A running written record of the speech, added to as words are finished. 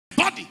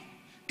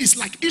is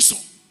like Esau.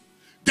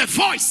 The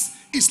voice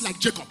is like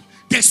Jacob.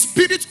 The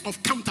spirit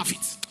of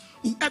counterfeit.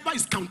 Whoever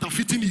is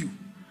counterfeiting you,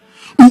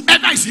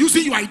 whoever is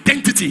using your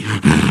identity,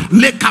 whoever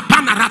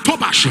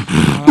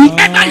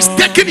is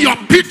taking your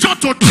picture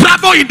to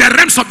travel in the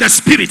realms of the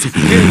spirit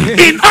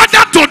in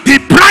order to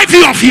deprive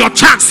you of your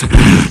chance,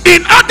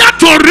 in order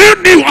to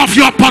ruin you of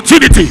your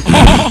opportunity,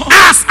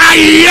 as I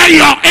hear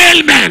your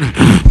amen,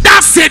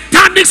 that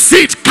satanic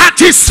seed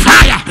catches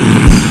fire.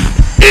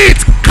 It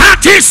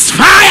catches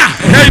fire.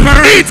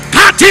 Amen. It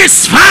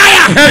catches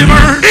fire.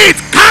 Amen. It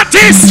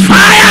catches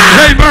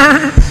fire.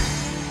 Amen.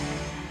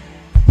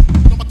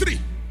 Number 3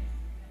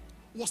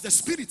 was the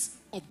spirit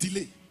of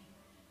delay.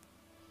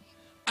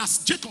 As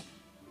Jacob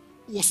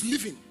was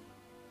living,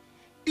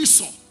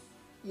 Esau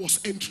was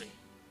entering.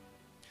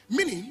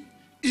 Meaning,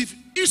 if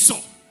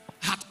Esau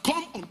had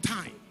come on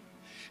time,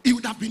 he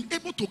would have been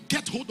able to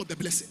get hold of the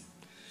blessing.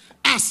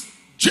 As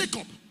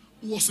Jacob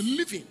was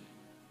living,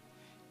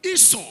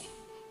 Esau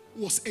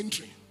was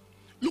entering.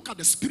 Look at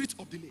the spirit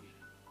of delay.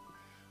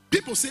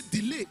 People say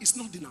delay is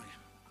not denial.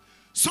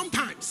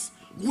 Sometimes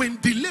when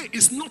delay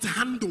is not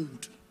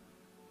handled,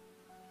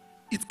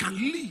 it can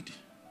lead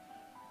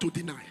to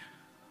denial.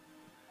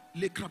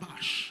 Look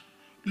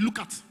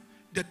at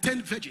the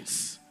 10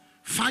 virgins,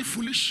 5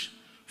 foolish,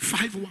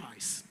 5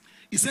 wise.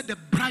 He said the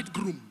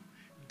bridegroom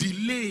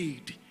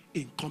delayed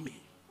in coming.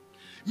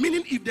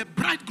 Meaning if the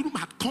bridegroom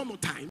had come on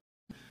time,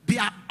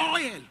 their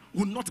oil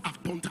would not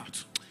have burnt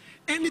out.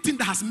 Anything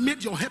that has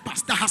made your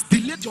helpers, that has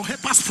delayed your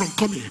helpers from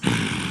coming,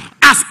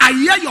 as I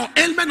hear your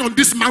ailment on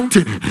this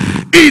mountain,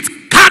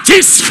 it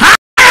catches fire.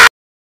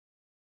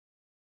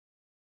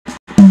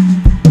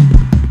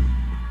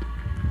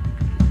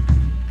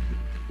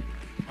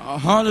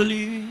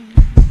 Hallelujah.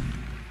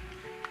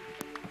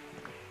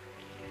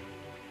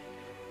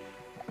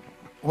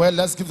 Well,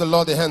 let's give the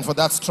Lord a hand for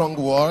that strong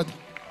word.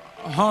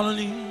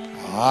 Hallelujah.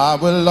 I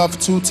will love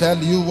to tell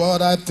you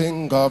what I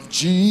think of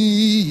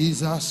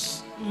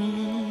Jesus,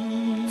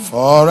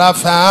 for I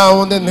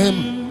found in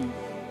him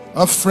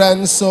a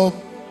friend so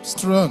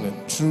strong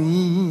and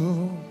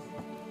true.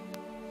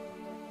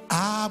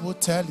 I will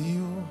tell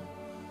you,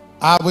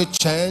 I will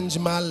change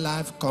my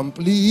life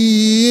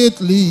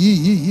completely.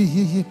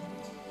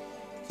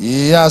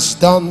 He has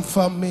done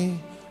for me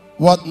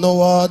what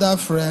no other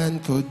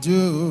friend could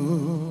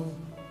do.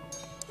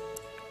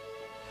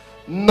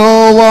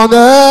 No one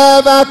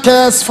ever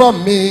cares for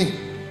me.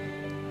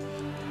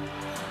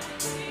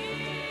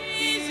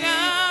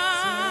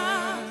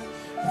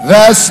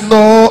 There's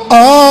no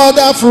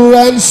other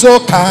friend so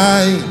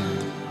kind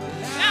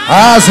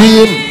as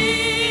him.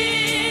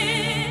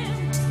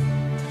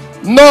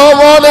 No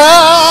one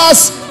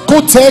else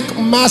could take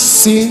my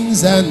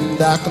sins and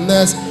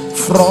darkness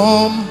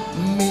from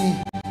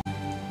me.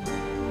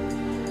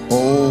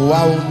 Oh,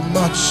 how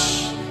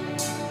much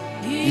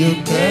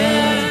you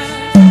care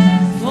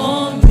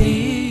for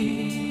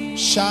me.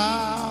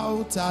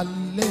 Shout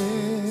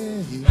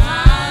hallelujah,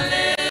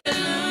 hallelujah,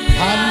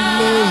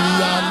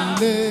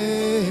 hallelujah.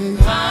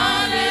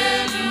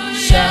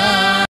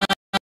 Shout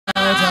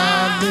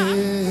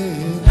hallelujah,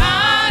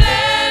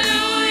 hallelujah,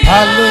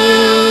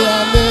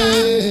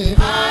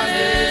 hallelujah.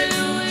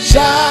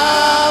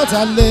 Shout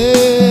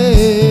hallelujah,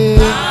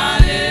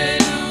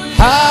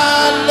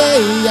 hallelujah.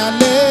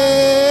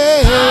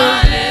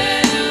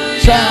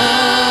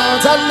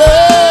 Shout hallelujah,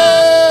 hallelujah.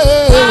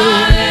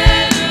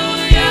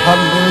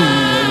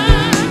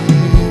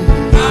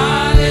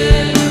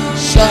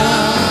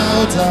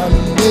 Shout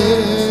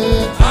hallelujah,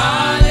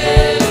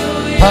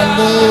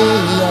 hallelujah.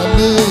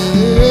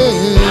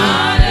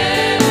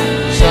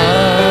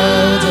 Shout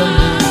hallelujah,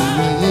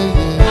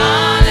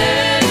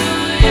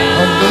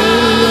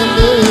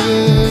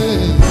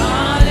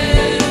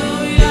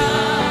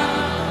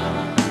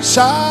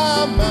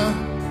 Shama,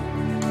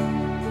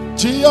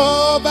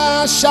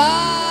 Jehovah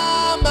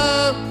Shama,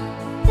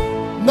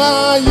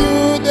 na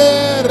you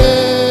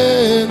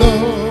dereno.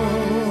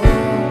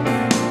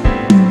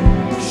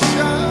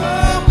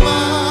 Shama,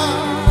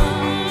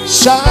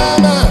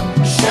 Shama,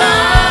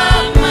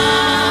 Shama,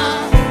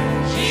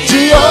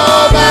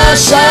 Jehovah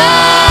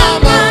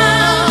Shama,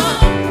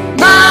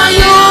 na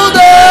you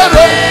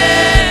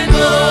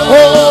dereno.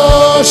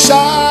 Oh,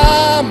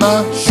 Shama,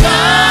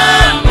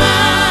 Shama,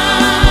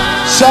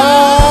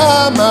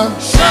 Shama,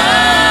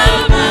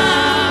 Shama,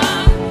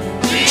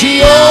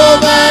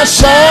 Jehovah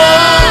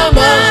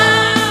Shama,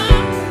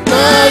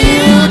 now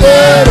you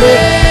dere,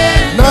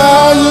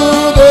 now you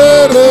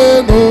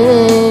dere, no.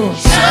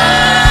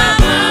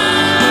 Shama,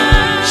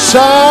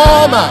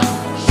 Shama,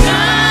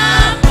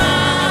 Shama,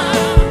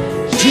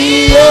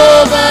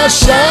 Jehovah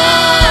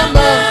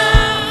Shama,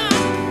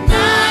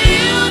 now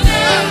you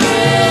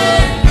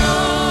dere, no.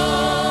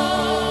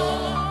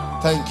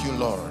 Thank you,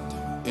 Lord,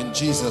 in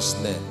Jesus'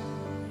 name.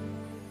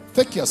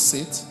 Take your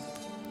seat.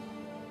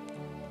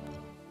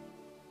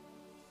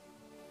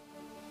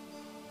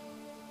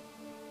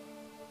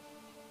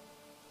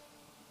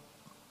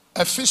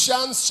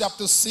 Ephesians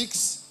chapter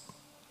 6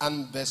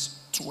 and verse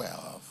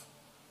 12.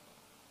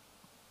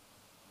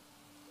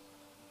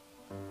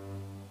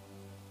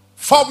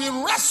 For we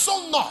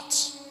wrestle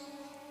not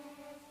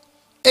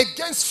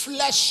against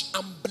flesh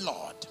and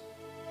blood,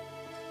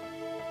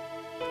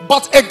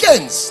 but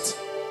against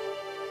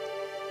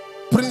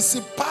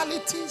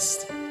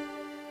principalities,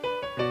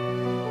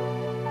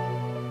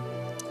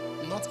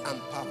 not and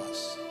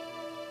powers,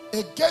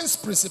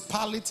 against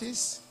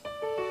principalities,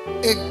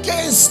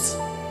 against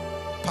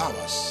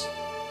powers,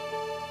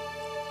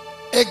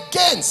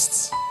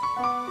 against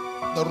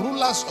the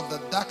rulers of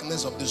the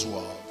darkness of this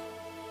world,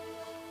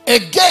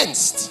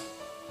 against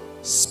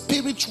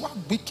spiritual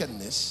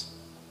wickedness,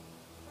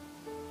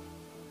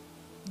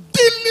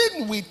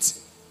 dealing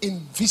with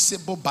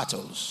invisible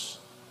battles.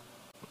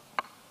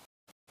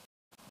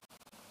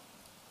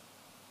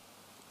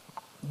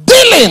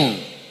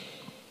 Dealing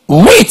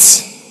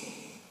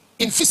with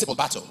invisible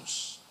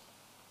battles.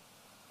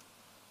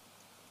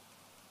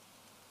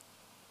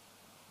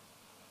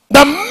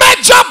 The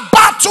major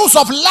battles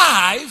of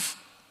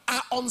life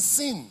are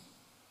unseen.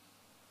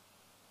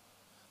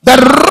 The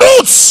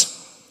roots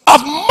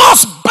of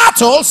most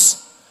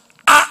battles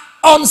are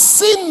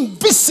unseen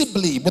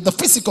visibly with the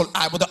physical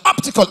eye, with the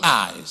optical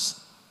eyes.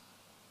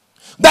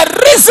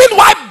 The reason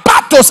why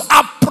battles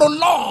are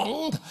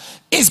prolonged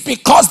is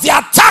because the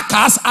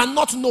attackers are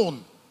not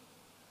known.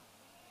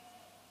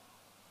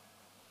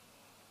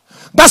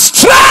 The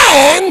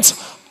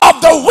strength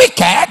of the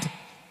wicked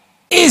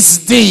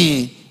is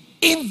the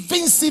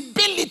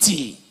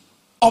invincibility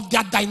of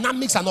their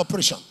dynamics and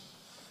operation.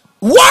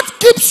 What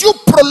keeps you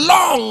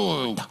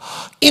prolonged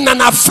in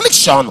an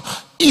affliction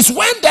is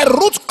when the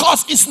root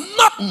cause is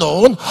not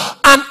known,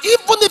 and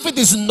even if it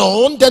is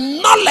known, the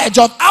knowledge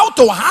of how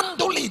to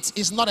handle it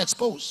is not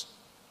exposed.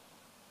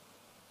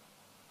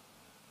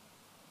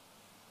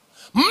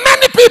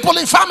 Many people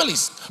in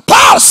families,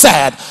 Paul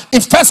said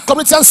in 1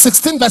 Corinthians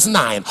 16 verse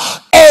 9,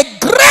 a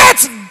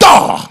great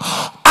door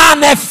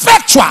and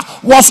effectual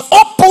was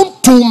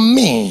opened to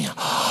me.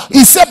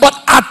 He said,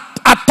 but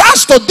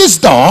attached to this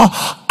door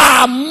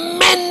are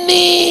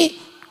many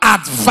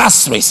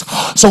adversaries.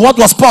 So what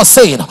was Paul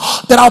saying?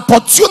 There are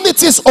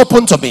opportunities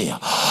open to me.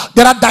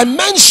 There are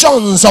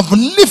dimensions of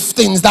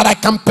liftings that I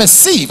can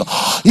perceive.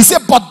 He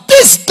said, but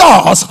these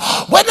doors,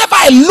 whenever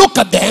I look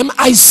at them,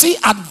 I see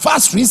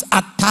adversaries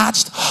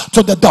attached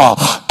to the door.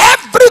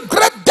 Every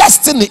great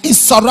destiny is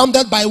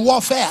surrounded by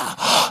warfare.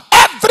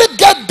 Every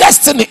great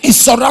destiny is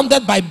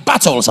surrounded by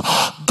battles.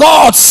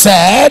 God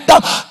said,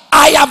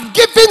 I have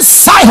given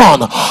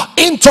Sihon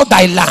into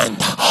thy land,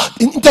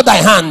 into thy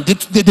hand.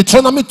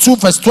 Deuteronomy 2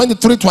 verse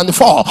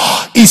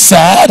 23-24. He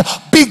said,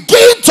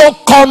 begin to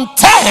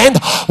contend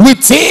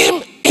with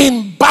him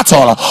in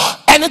battle.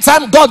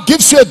 Anytime God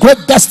gives you a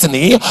great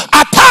destiny,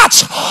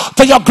 attached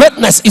to your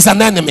greatness is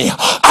an enemy.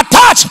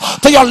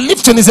 Attached to your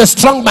lifting is a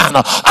strong man.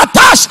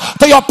 Attached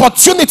to your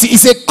opportunity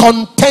is a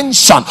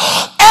contention.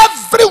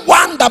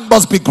 Everyone that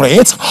must be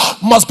great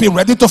must be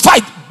ready to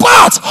fight.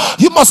 But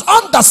you must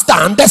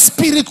understand the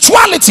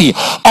spirituality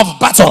of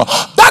battle.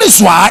 That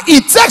is why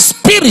it takes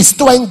spirits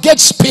to engage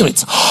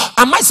spirits.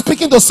 Am I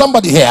speaking to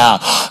somebody here?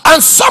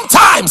 And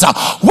sometimes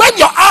when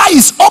your eye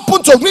is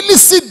open to really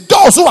see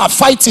those who are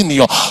fighting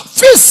you,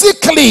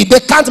 physically they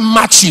can't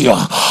match you.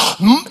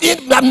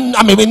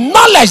 With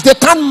knowledge they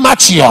can't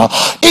match you.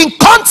 In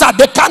contact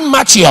they can't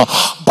match you.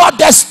 But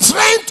the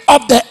strength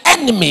of the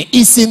enemy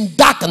is in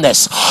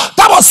darkness.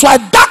 That was why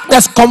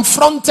darkness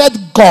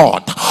confronted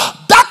God.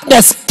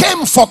 Darkness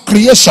came for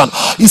creation.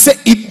 He said,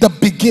 in the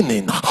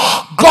beginning,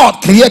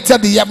 God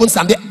created the heavens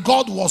and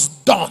God was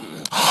done.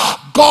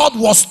 God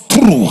was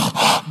true.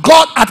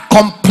 God had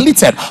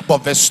completed. But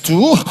verse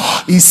 2,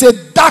 he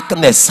said,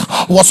 darkness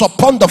was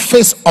upon the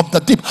face of the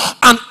deep.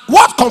 And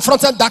what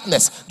confronted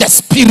darkness? The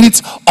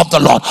Spirit of the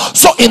Lord.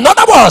 So in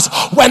other words,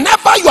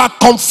 whenever you are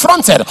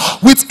confronted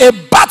with a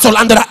battle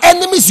and there are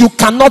enemies you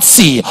cannot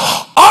see,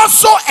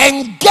 also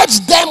engage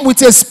them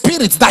with a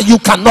spirit that you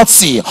cannot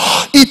see.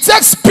 It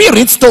takes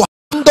spirits to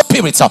the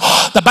spirits.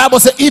 The Bible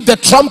says, if the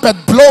trumpet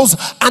blows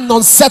an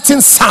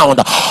uncertain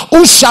sound,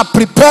 who shall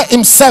prepare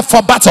himself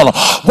for battle?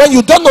 When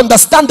you don't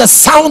understand the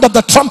sound of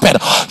the trumpet,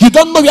 you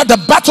don't know where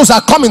the battles are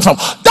coming from.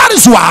 That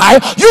is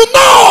why you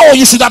know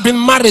you should have been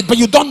married, but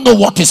you don't know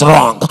what is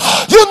wrong.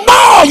 You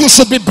know you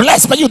should be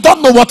blessed, but you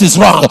don't know what is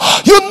wrong.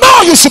 You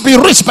know you should be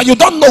rich, but you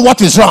don't know what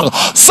is wrong.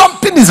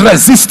 Something is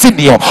resisting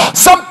you.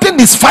 Something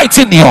is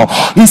fighting you.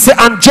 He said,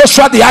 and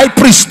Joshua the high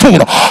priest stood,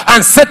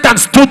 and Satan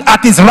stood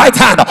at his right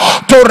hand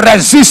to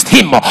resist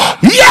him.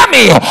 Hear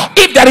me.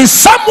 If there is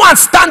someone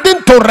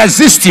standing to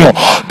resist you,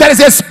 there is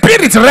a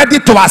spirit ready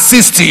to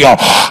assist you.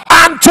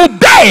 And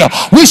today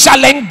we shall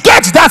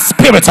engage that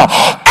spirit.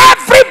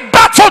 Every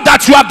battle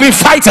that you have been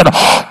fighting,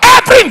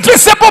 every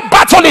invisible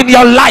battle in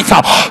your life,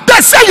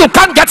 they say you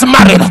can't get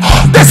married,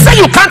 they say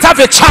you can't have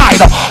a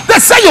child,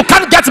 they say you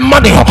can't get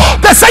money,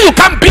 they say you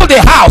can't build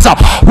a house.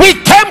 We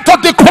came to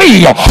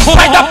decree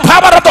by the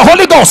power of the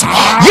Holy Ghost,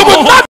 you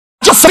will not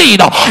just read,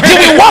 you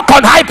will walk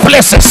on high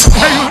places.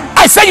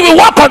 I say you will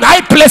walk on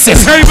high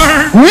places.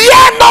 Amen.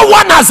 Where no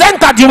one has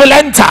entered, you will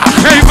enter.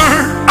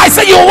 Amen. I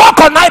say you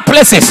walk on high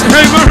places.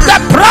 Amen. The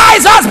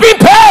price has been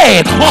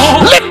paid.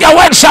 Oh. Lift your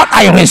hand, shout,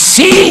 I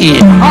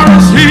receive. I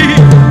receive.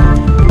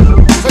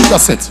 So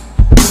just it.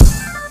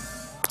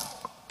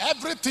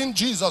 Everything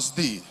Jesus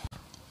did.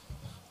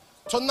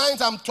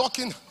 Tonight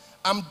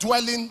I'm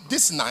dwelling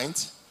this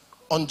night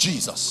on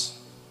Jesus.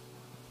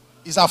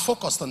 Is our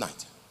focus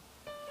tonight.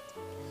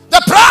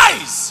 The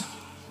prize.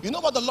 You know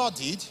what the Lord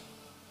did?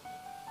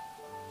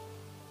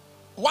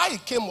 Why he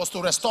came was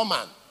to restore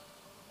man.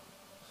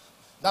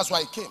 That's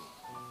why he came.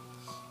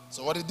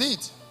 So what he did,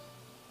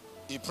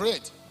 he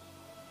prayed.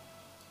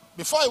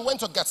 Before he went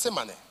to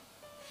Gethsemane,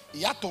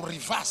 he had to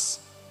reverse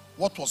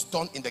what was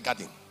done in the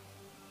garden.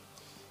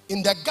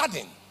 In the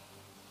garden,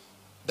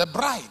 the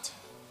bride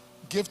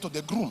gave to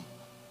the groom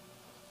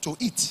to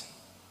eat,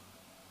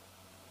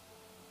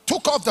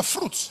 took off the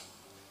fruit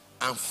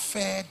and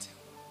fed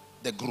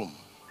the groom.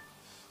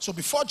 So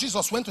before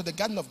Jesus went to the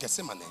garden of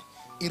Gethsemane,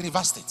 he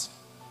reversed it.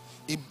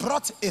 He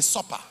brought a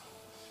supper.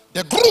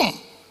 The groom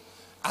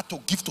had to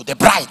give to the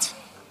bride.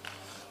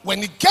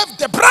 When he gave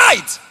the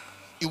bride,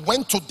 he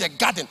went to the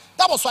garden.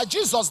 That was why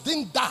Jesus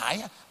didn't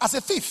die as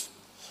a thief.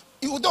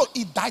 Although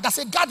he died as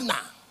a gardener.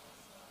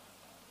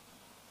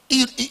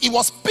 He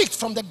was picked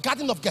from the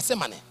garden of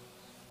Gethsemane.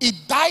 He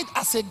died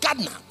as a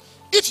gardener.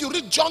 If you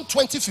read John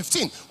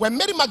 20:15, when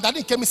Mary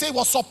Magdalene came, he said he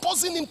was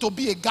supposing him to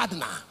be a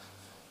gardener.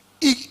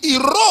 He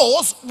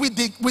rose with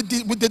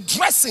the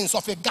dressings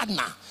of a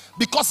gardener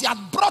because he had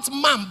brought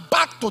man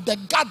back to the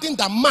garden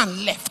that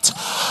man left.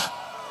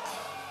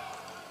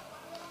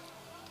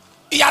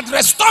 He had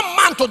restored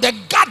man to the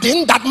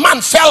garden that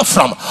man fell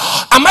from.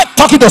 Am I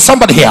talking to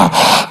somebody here?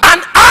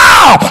 And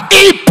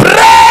he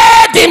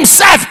prayed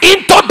himself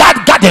into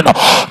that garden.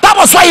 That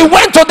was why he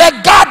went to the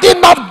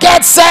garden of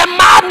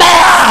Gethsemane.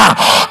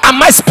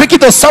 Am I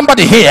speaking to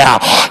somebody here?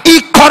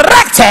 He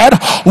corrected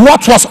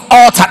what was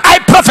altered.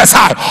 I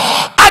prophesy.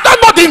 I don't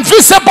know the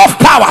invisible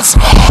powers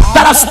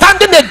that are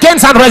standing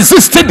against and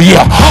resisting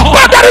you,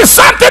 but there is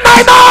something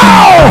I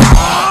know.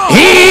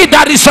 He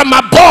that is from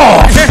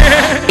above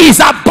is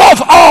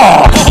above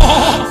all.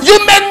 You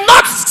may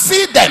not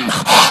see them,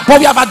 but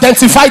we have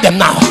identified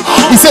them now.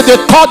 He said they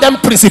call them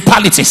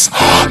principalities,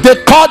 they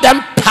call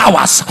them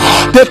powers,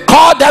 they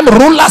call them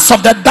rulers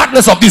of the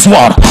darkness of this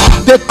world,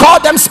 they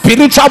call them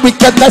spiritual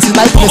wickedness in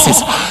high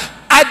places.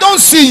 I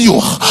don't see you,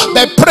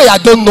 but pray I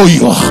don't know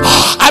you.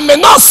 I may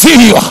not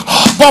see you,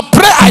 but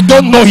pray I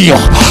don't know you.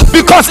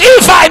 Because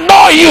if I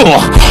know you,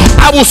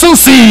 I will soon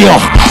see you.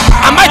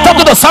 Am I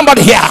talking to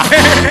somebody here?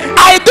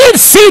 I didn't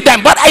see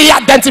them, but I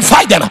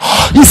identified them.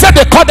 He said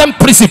they call them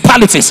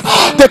principalities,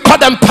 they call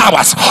them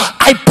powers.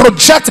 I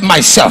project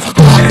myself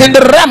in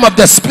the realm of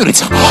the spirit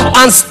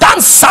and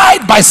stand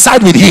side by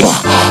side with you,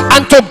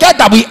 and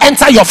together we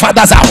enter your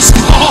father's house,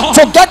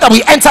 together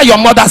we enter your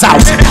mother's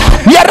house.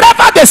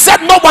 Wherever they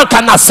said no one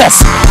can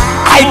access,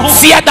 I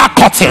tear that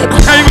curtain.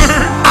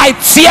 I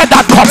tear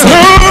that curtain.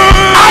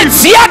 I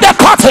tear the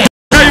curtain.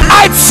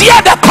 I tear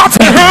the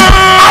curtain.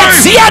 I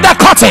tear the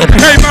curtain.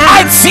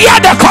 I tear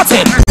the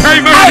curtain.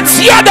 I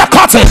tear the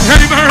curtain.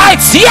 I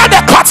tear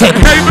the curtain.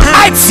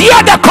 I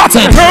tear the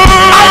curtain.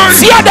 I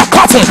tear the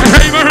curtain.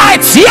 I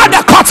tear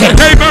the curtain.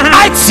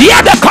 I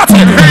tear the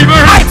curtain.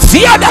 I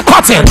tear the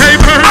curtain.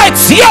 I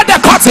tear the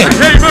curtain.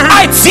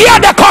 I tear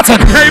the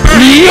curtain.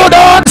 You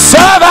don't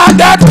serve a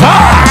dead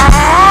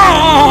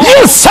God.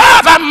 You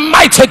serve a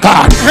mighty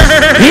God.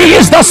 He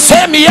is the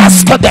same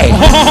yesterday.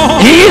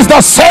 He is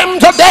the same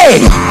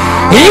today.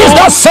 He is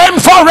the same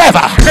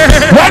forever.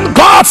 When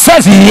God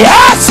says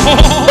yes,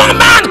 no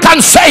man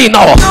can say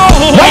no.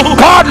 When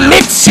God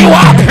lifts you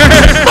up,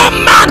 no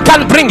man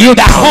can bring you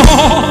down.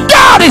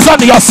 God is on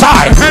your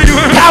side.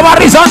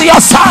 Power is on your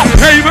side.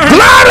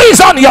 Glory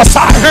is on your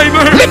side.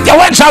 Lift your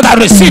hands, shout, I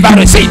receive, I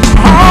receive.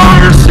 I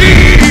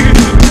receive.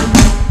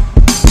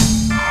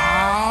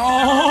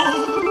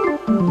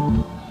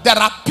 There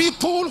are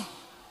people,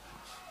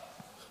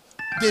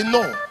 they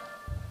know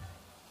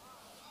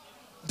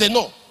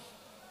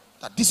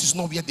that this is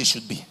not where they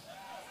should be.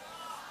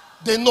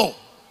 They know.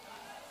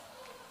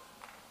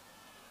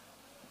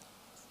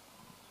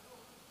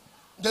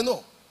 They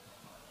know.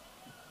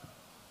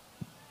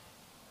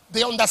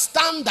 They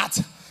understand that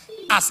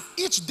as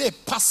each day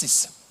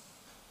passes,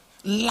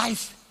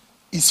 life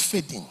is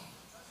fading.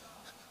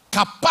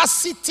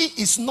 Capacity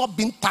is not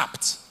being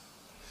tapped.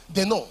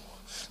 They know.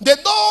 They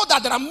know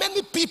that there are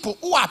many people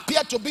who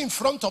appear to be in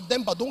front of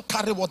them but don't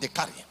carry what they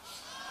carry.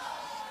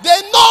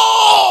 They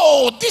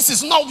know this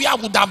is not where I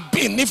would have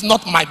been if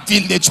not my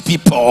village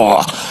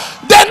people.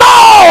 They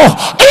know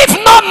if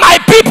not my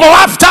people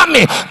after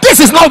me, this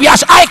is not where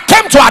I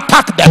came to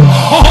attack them.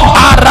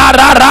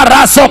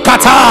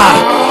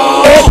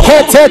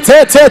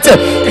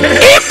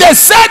 If they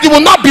said you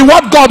will not be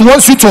what God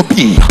wants you to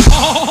be,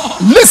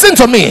 listen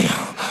to me.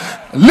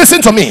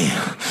 Listen to me.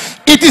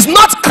 It is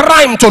not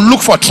crime to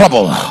look for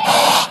trouble.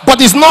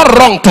 but it's not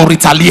wrong to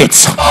retaliate.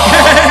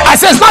 I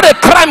say it's not a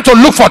crime to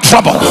look for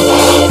trouble,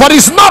 but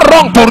it's not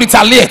wrong to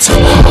retaliate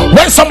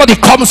when somebody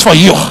comes for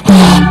you.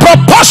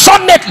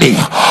 Proportionately,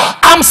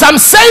 I'm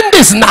saying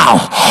this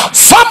now,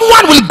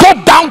 someone will go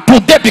down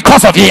today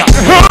because of you.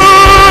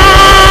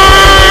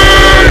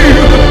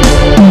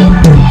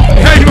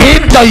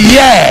 In the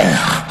year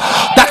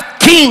that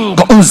King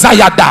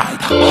Uzziah died,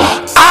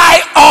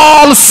 I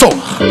also,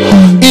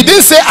 he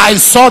didn't say I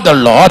saw the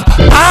Lord,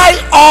 I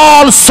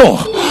also,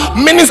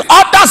 meaning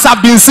others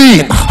have been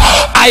seeing,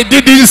 I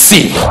didn't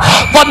see,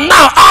 but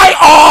now I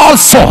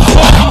also,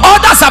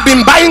 others have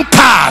been buying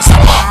cars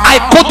I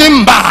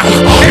couldn't buy,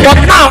 but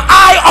now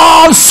I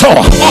also,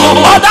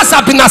 others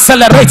have been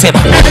accelerated,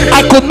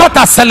 I could not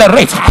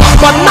accelerate,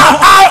 but now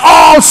I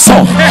also,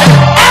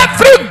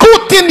 every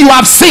good thing you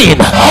have seen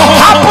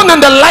happen in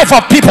the life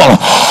of people,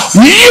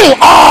 you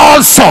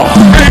also,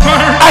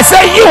 I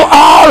say you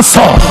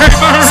also.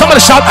 Somebody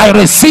shout, I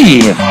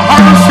receive. I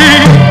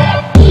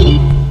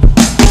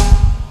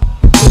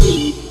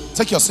receive.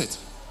 Take your seat.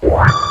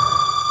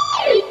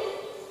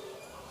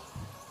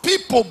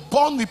 People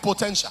born with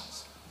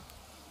potentials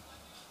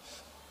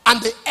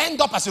and they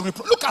end up as a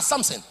reproach. Look at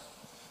Samson.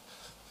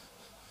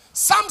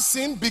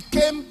 Samson's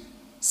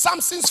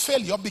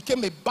failure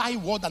became a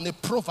byword and a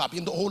proverb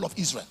in the whole of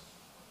Israel.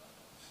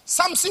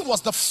 Samson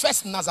was the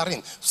first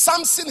Nazarene.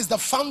 Samson is the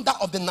founder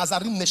of the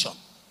Nazarene nation.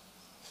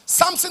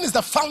 Samson is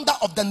the founder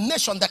of the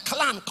nation, the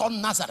clan called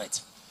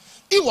Nazareth.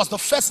 He was the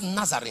first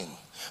Nazarene.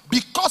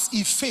 Because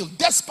he failed,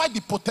 despite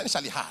the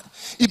potential he had,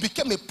 it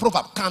became a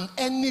proverb. Can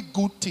any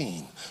good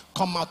thing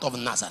come out of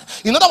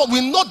Nazareth? In other words,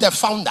 we know the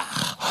founder.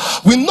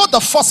 We know the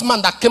first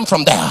man that came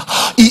from there.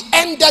 He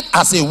ended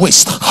as a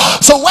waste.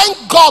 So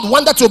when God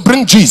wanted to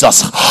bring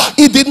Jesus,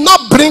 he did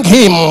not bring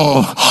him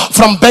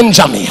from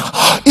Benjamin.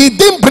 He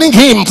didn't bring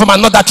him from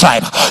another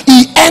tribe.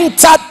 He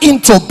entered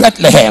into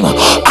Bethlehem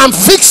and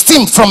fixed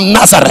him from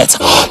Nazareth.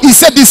 He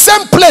said the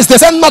same place they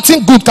said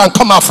nothing good can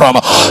come out from.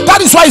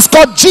 That is why it's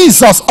called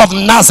Jesus of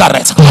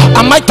Nazareth.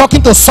 Am I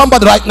talking to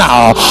somebody right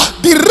now?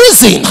 The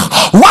reason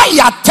why he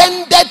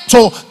attended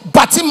to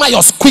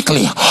Bartimaeus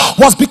quickly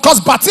was because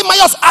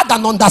Bartimaeus had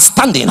an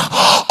understanding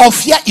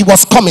of where he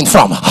was coming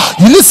from.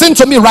 You listen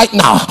to me right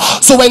now.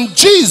 So when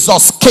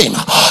Jesus came,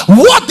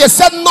 what they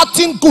said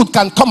nothing good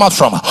can come out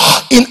from,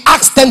 in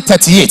Acts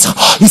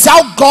 10:38, he said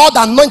how God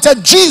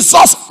anointed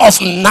Jesus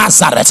of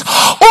Nazareth,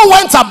 who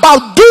went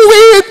about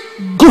doing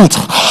good.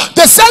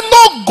 They said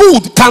no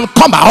good can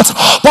come out,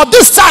 but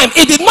this time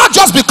it did not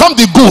just become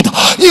the good,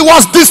 he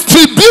was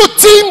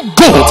distributing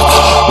good.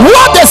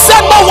 What they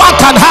said no one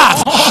can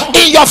have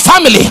in your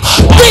family,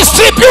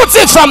 distribute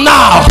it from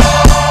now.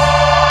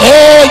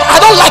 Hey,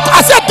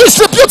 I said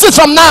distribute it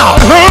from now.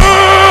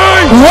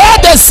 Where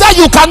they say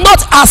you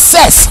cannot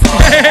access,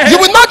 you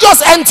will not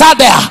just enter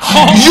there,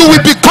 you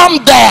will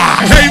become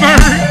there.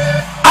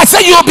 I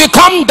say you will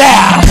become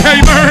there.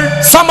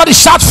 Amen. Somebody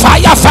shout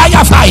fire,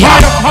 fire, fire.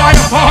 Fire, fire,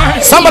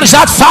 fire. Somebody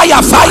shout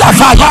fire, fire,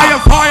 fire. Fire,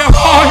 fire,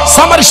 fire.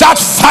 Somebody shout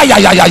fire,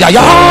 yeah, yeah, yeah,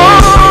 yeah.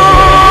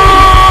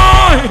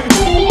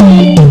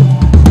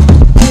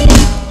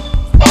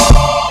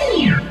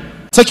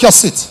 Take your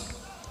seat.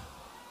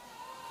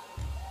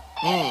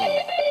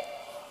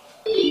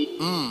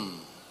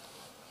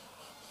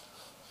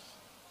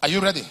 Are you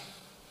ready?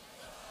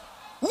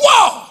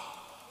 Whoa!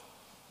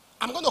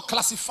 I'm going to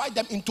classify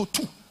them into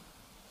three.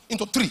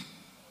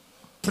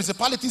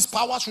 Principalities,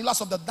 powers,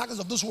 rulers of the darkness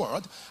of this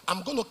world.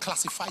 I'm going to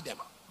classify them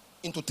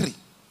into three.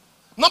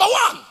 Number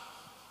one,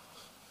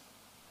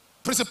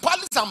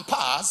 principalities and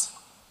powers.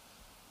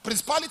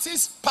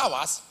 Principalities,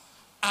 powers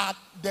are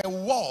the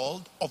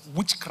world of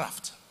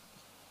witchcraft.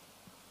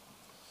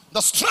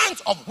 The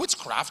strength of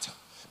witchcraft,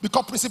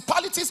 because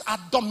principalities are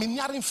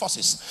domineering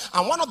forces,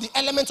 and one of the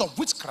elements of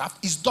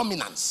witchcraft is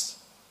dominance.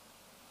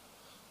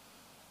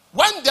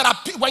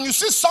 When you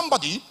see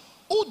somebody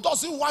who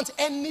doesn't want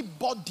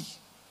anybody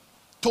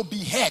to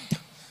be heard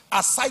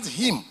aside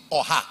him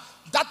or her,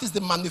 that is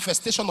the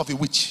manifestation of a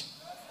witch.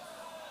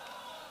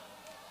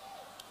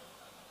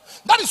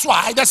 That is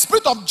why the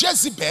spirit of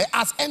Jezebel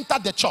has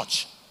entered the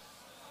church.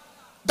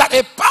 That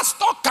a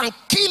pastor can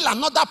kill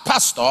another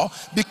pastor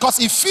because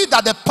he feels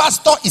that the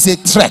pastor is a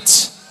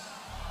threat.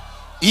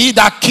 He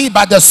that killed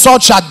by the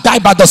sword shall die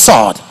by the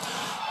sword.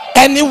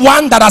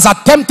 Anyone that has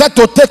attempted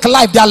to take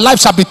life, their life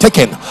shall be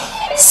taken.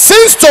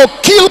 Since to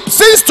kill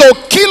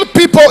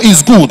people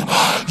is good,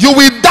 you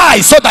will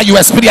die so that you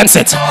experience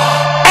it.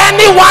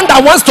 Anyone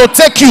that wants to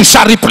take you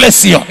shall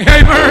replace you.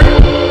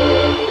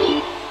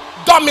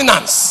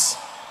 Dominance.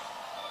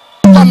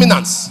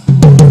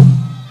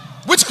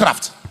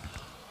 Witchcraft.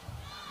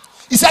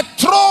 He said,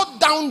 throw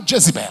down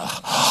Jezebel,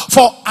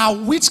 for our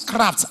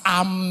witchcrafts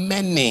are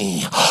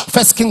many.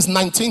 1 Kings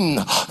 19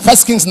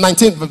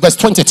 verse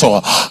 22.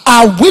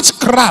 Our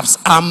witchcrafts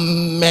are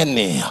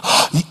many.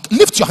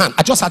 Lift your hand.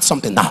 I just had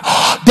something now.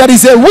 There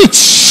is a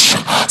witch.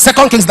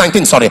 2 Kings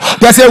 19, sorry.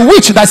 There's a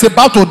witch that's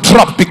about to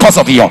drop because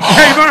of you.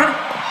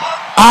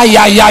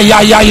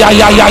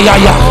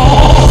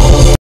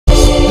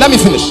 Let me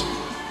finish.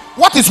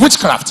 What is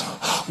witchcraft?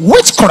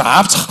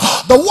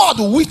 Witchcraft, the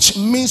word witch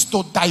means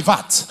to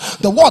divert.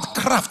 The word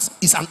craft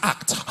is an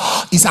act,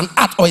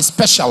 or a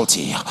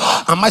specialty.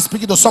 Am I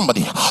speaking to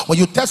somebody? When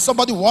you tell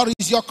somebody what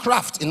is your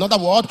craft, in other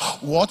words,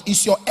 what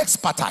is your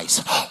expertise?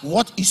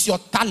 What is your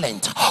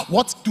talent?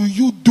 What do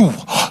you do?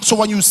 So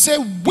when you say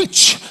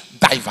witch,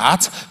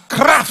 divert,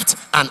 craft,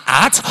 and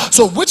art.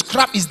 So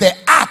witchcraft is the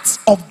art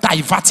of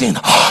diverting.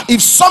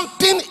 If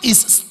something is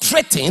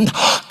straightened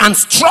and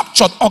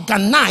structured,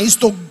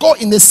 organized to go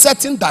in a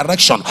certain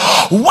direction,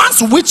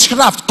 once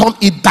witchcraft comes,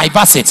 it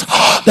diverts it.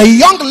 The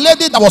young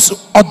lady that was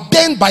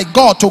ordained by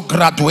God to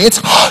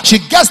graduate, she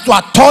gets to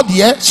her third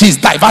year, she's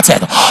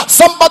diverted.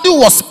 Somebody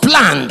was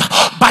planned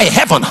by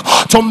heaven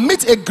to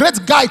meet a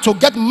great guy to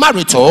get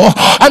married to,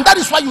 and that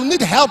is why you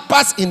need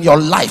helpers in your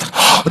life.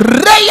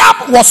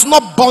 Rahab was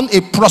not born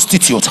a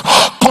prostitute.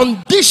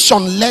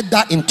 Condition led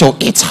her into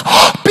it.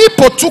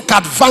 People took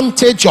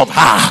advantage of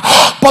her,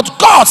 but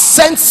God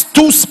sent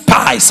 2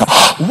 spies.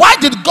 Why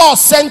did God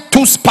send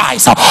 2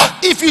 spies?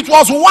 If it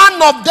was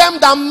one of them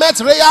that met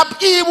Rahab,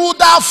 he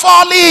would have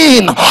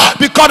fallen,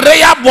 because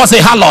Rahab was a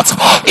harlot.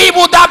 He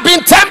would have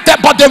been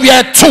tempted, but there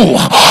were 2.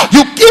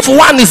 If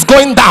one is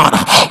going down,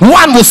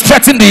 one will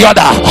straighten the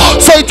other.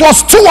 So it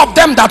was 2 of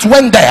them that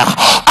went there,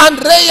 and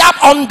Rahab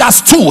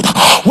understood.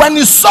 When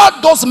he saw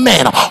those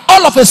men,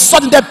 all of a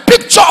sudden the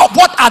picture of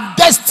what her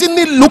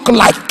destiny looked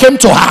like came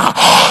to her.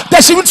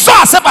 That she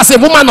saw herself as a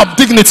woman of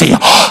dignity.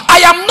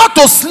 I am not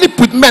to sleep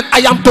with men, I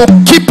am to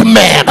keep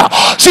men.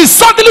 She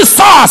suddenly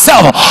saw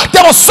herself.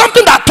 There was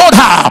something that told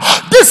her,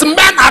 these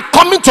men are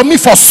coming to me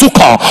for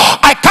succor.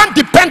 I can't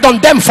depend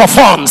on them for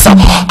funds.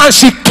 And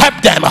she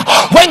kept them.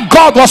 When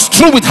God was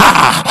through with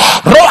her,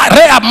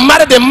 Rahab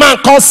married a man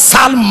called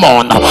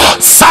Salmon.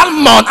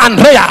 Salmon and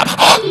Rahab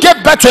gave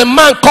birth to a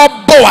man called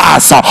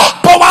Boaz.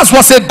 Boaz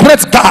was a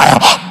great guy.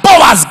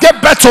 Boaz gave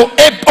birth to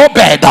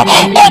Obed.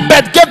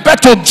 Obed gave birth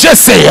to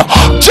Jesse.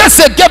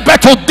 Jesse gave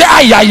birth to gave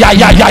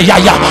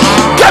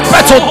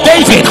birth to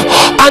David.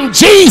 And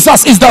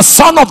Jesus is the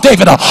son of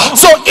David.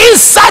 So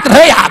inside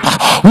Rahab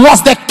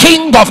was the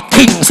king of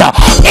kings.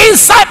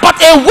 Inside,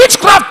 but a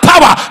witchcraft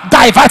power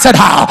diverted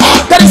her.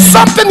 There is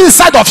something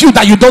inside of you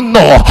that you don't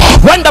know.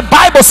 When the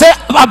Bible says,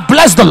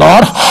 bless the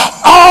Lord,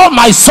 all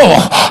my soul,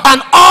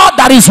 and all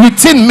that is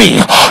within me,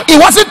 it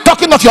wasn't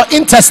talking of your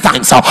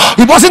intestines.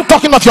 It wasn't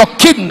talking of your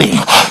kidney.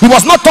 It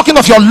was not talking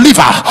of your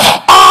liver.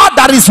 All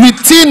that is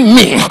within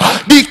me,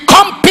 the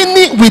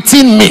company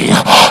within me,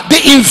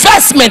 the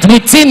investment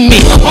within me,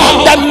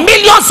 the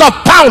millions of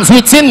pounds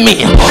within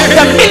me,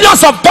 the millions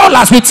of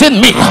dollars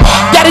within me,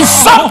 there is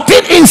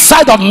something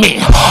inside of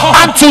me,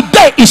 and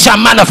today it shall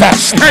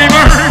manifest.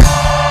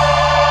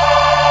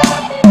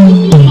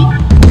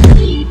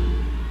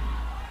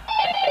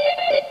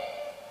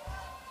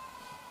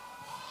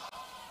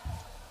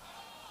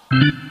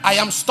 I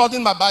am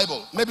studying my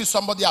Bible. Maybe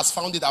somebody has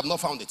found it. I have not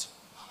found it.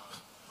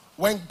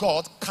 When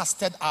God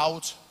casted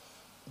out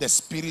the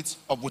spirit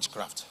of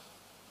witchcraft.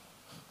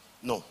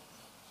 No.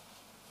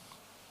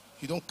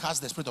 You don't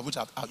cast the spirit of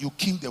witchcraft out. You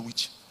kill the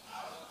witch.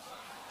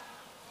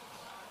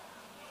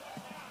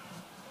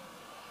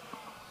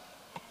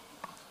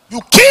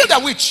 You kill the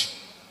witch.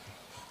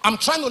 I'm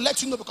trying to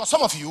let you know, because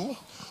some of you,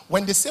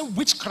 when they say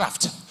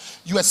witchcraft,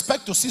 you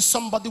expect to see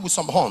somebody with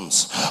some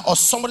horns, or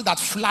somebody that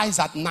flies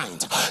at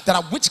night. There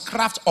are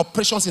witchcraft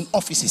operations in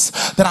offices.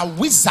 There are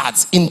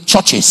wizards in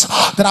churches.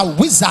 There are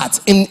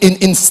wizards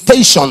in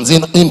stations,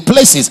 in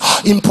places,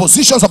 in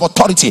positions of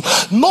authority.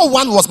 No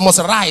one must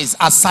rise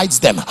aside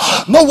them.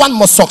 No one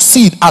must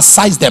succeed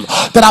aside them.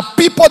 There are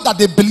people that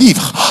they believe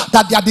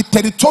that they are the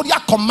territorial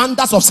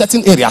commanders of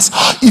certain areas.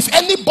 If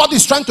anybody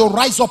is trying to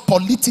rise up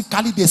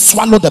politically, they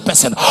swallow the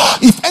person.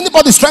 If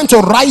anybody is trying to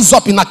rise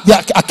up in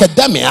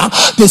academia,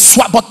 they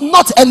but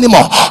not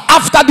anymore.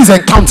 After this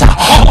encounter,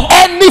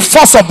 any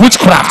force of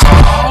witchcraft,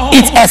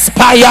 it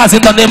expires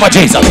in the name of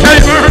Jesus.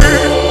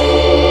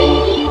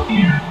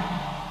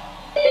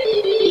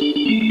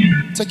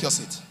 Take your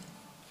seat.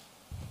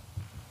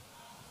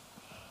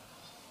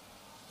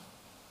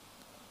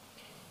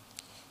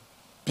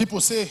 People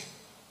say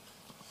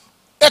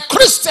a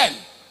Christian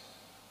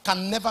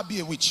can never be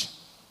a witch,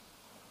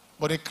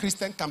 but a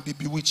Christian can be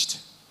bewitched.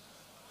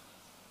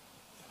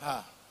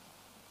 A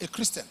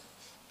Christian.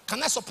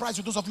 Can I surprise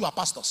you, those of you who are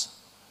pastors?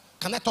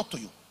 Can I talk to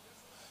you?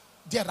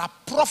 There are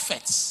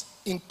prophets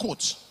in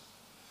quotes,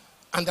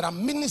 and there are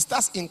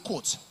ministers in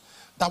quotes,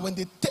 that when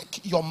they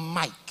take your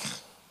mic,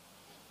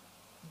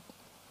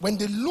 when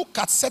they look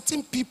at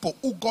certain people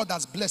who God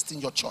has blessed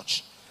in your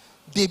church,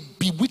 they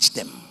bewitch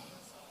them.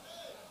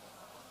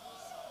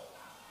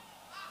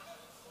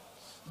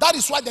 That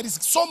is why there is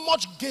so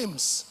much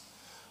games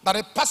that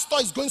a pastor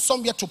is going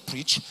somewhere to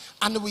preach,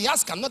 and we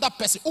ask another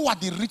person, who are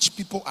the rich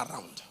people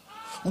around?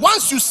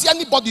 Once you see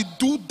anybody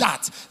do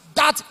that,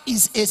 that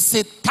is a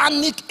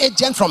satanic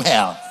agent from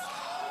hell.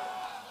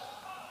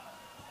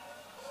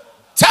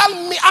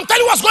 Tell me, I'm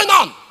telling you what's going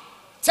on.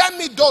 Tell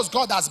me those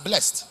God has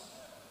blessed.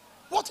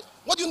 What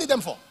do you need them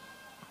for?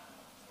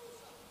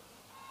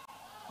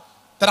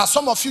 There are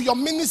some of you, your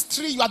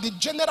ministry, you are the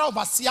general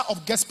overseer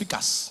of guest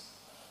speakers.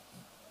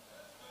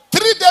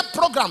 3-day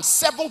program,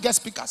 7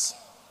 guest speakers.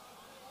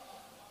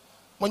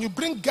 When you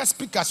bring guest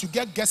speakers, you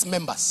get guest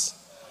members.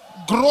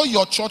 Grow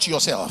your church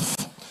yourself.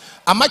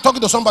 Am I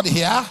talking to somebody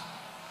here?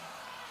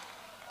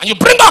 And you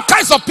bring all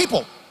kinds of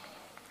people.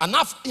 And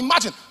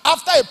imagine,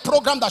 after a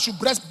program that should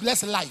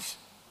bless life,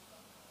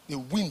 the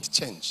wind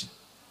change.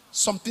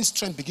 Something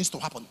strange begins to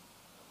happen.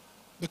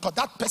 Because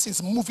that person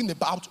is moving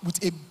about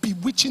with a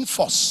bewitching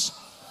force.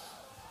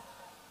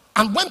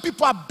 And when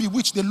people are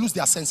bewitched, they lose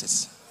their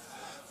senses.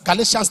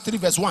 Galatians 3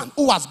 verse 1.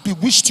 Who has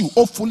bewitched you,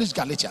 O foolish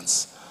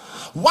Galatians?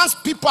 Once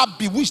people are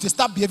bewitched, they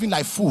start behaving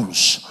like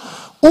fools.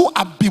 Who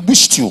have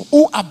bewitched you?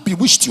 Who have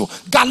bewitched you?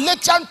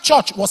 Galatian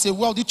church was a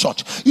wealthy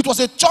church. It was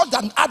a church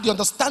that had the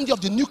understanding of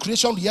the new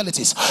creation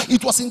realities.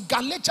 It was in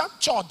Galatian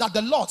church that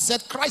the Lord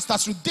said Christ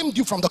has redeemed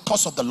you from the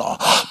curse of the law.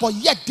 But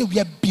yet they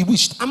were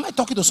bewitched. Am I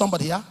talking to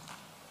somebody here?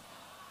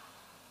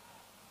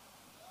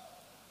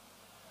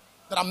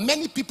 There are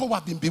many people who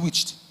have been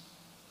bewitched.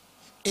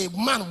 A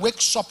man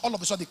wakes up, all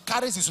of a sudden he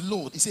carries his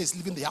load. He says he's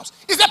leaving the house.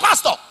 He's a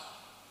pastor.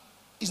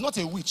 He's not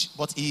a witch,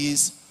 but he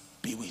is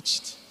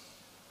bewitched.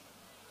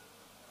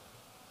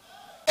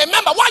 A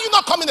member, why are you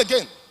not coming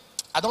again?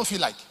 I don't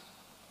feel like.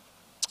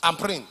 I'm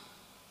praying.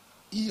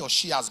 He or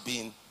she has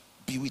been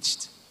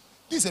bewitched.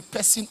 This is a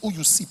person who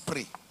you see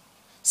pray,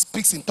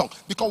 speaks in tongues.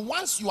 Because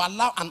once you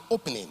allow an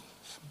opening,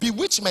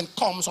 bewitchment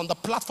comes on the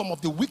platform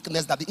of the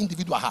weakness that the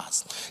individual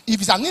has. If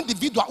it's an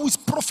individual who is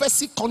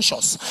prophecy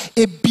conscious,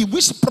 a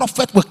bewitched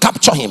prophet will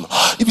capture him.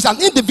 If it's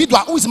an individual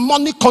who is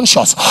money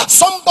conscious,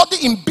 somebody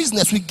in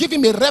business will give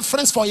him a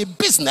reference for a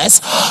business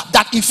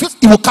that he feels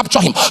it will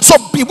capture him. So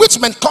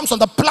bewitchment comes on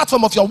the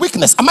platform of your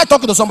weakness. Am I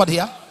talking to somebody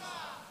here?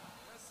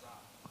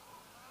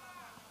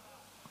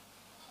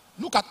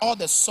 Look at all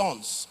the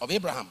sons of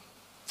Abraham,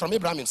 from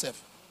Abraham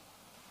himself.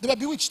 They were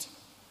bewitched.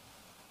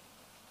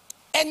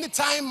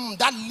 Anytime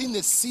that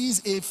lineage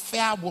sees a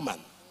fair woman,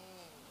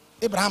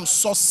 Abraham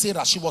saw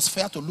Sarah, she was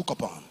fair to look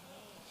upon.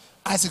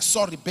 Isaac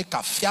saw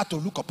Rebekah, fair to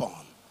look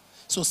upon.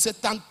 So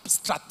Satan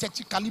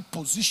strategically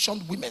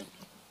positioned women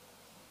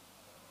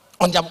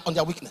on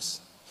their weakness.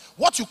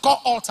 What you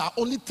call altar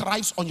only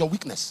thrives on your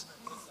weakness.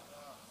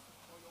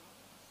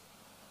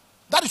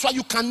 That is why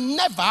you can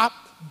never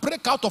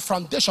break out of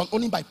foundation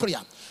only by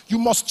prayer. You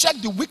must check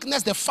the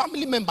weakness the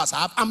family members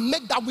have and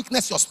make that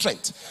weakness your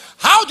strength.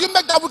 How do you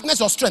make that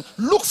weakness your strength?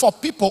 Look for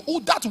people who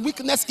that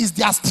weakness is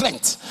their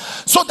strength.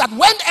 So that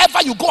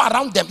whenever you go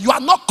around them, you are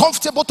not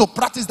comfortable to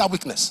practice that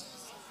weakness.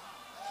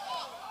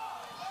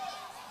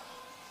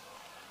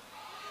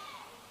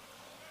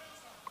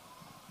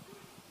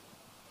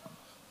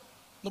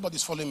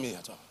 Nobody's following me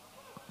at all.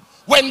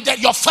 When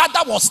your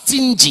father was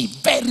stingy,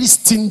 very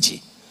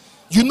stingy,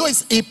 you know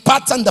it's a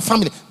pattern in the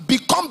family.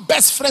 Become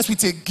best friends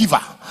with a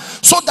giver,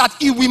 so that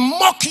he will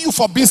mock you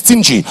for being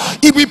stingy.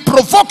 He will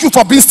provoke you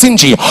for being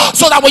stingy,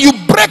 so that when you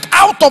break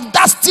out of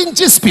that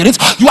stingy spirit,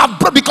 you are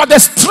because the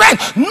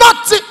strength.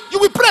 Nothing. You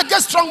will pray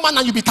against strong man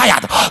and you'll be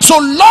tired. So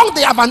long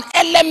they have an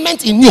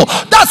element in you.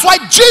 That's why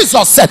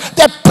Jesus said,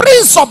 "The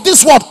prince of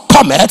this world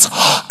cometh,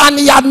 and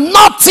he had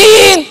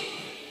nothing."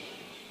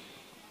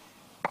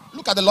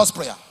 Look at the Lord's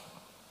Prayer.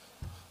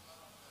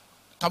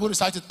 Can we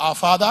recite it? Our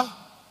Father.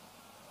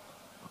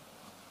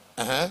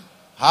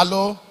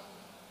 Hello,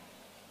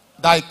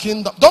 thy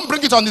kingdom. Don't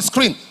bring it on the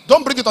screen.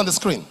 Don't bring it on the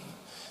screen.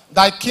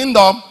 Thy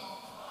kingdom,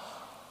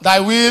 thy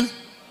will.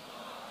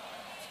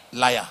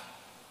 Liar.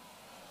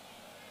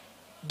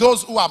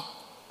 Those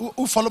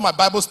who follow my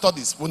Bible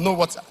studies will know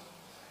what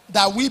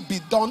that will be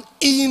done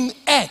in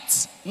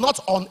earth, not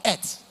on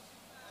earth.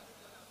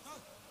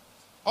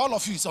 All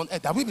of you is on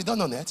earth. That will be done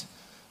on earth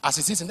as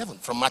it is in heaven.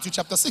 From Matthew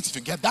chapter 6, if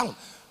you get down,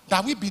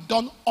 that will be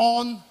done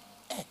on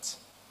earth.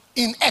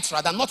 In earth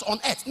rather, not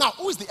on earth. Now,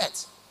 who is the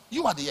earth?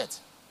 You are the earth.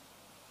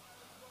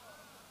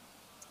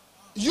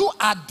 You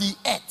are the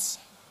earth.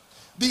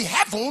 The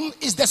heaven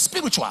is the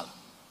spiritual.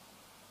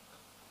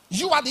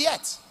 You are the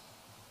earth.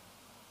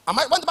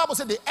 When the Bible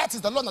said the earth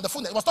is the Lord of the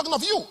fullness, it was talking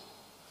of you.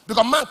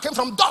 Because man came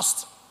from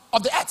dust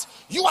of the earth.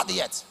 You are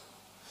the earth.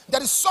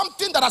 There is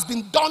something that has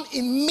been done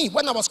in me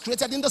when I was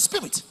created in the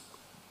spirit,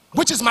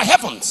 which is my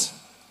heavens.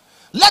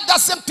 Let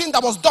that same thing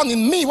that was done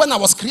in me when I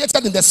was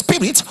created in the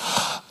spirit,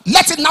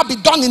 let it now be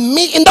done in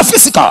me in the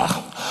physical.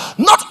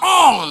 Not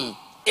on,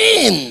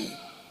 in.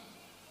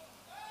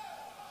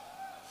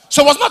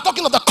 So it was not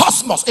talking of the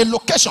cosmos, a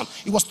location.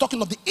 It was talking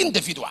of the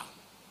individual.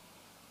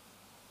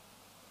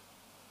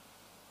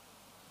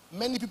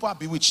 Many people are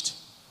bewitched.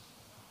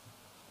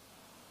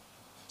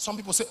 Some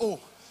people say, oh,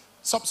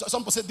 some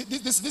people say,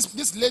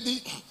 this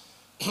lady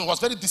was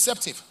very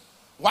deceptive.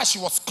 While she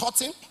was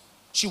courting,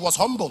 she was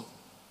humble.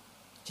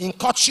 In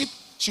courtship,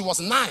 she was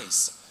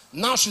nice.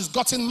 Now she's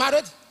gotten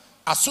married.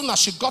 As soon as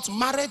she got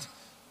married,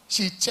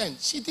 she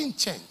changed. She didn't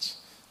change.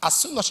 As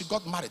soon as she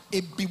got married,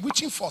 a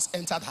bewitching force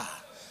entered her.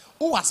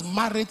 who was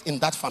married in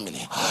that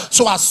family.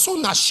 So as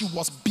soon as she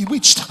was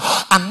bewitched,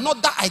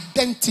 another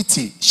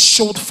identity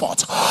showed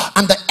forth,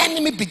 and the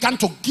enemy began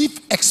to give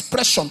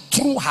expression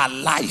through her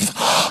life.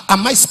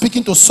 Am I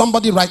speaking to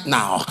somebody right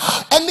now?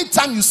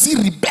 Anytime you see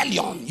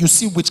rebellion, you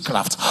see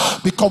witchcraft,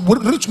 because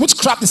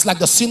witchcraft is like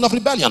the sin of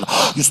rebellion.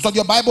 You study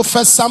your Bible,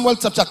 1 Samuel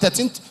chapter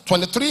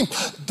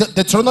 13:23,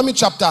 Deuteronomy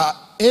chapter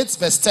 8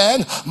 verse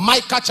 10,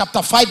 Micah chapter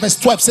 5 verse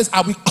 12 says,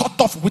 I will cut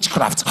off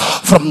witchcraft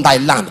from thy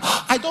land.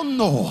 I don't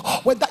know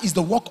whether it's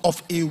the work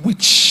of a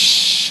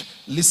witch.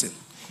 Listen,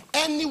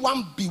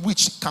 anyone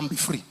bewitched can be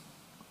free,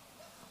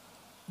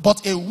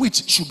 but a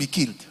witch should be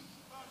killed.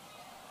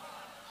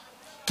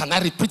 Can I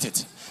repeat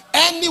it?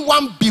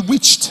 Anyone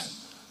bewitched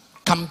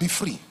can be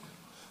free.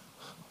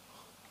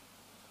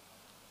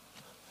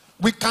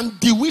 We can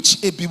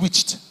bewitch a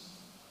bewitched.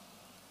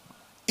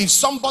 If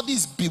somebody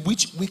is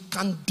bewitched, we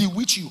can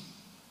bewitch you.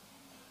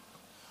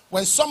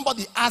 When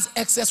somebody has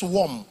excess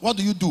worm, what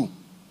do? You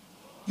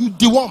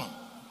deworm.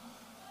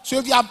 So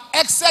if you have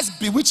excess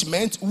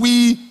bewitchment,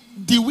 we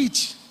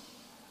bewitch.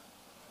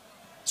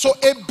 So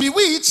a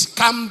bewitched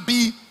can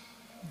be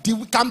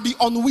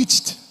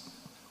unwitched.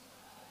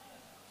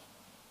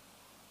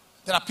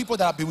 There are people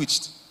that are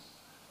bewitched.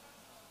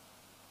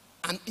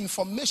 And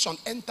information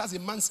enters a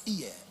man's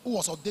ear who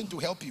was ordained to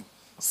help you.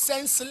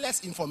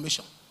 Senseless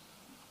information.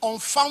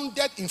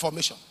 Unfounded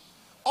information.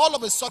 All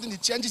of a sudden,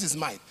 it changes his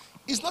mind.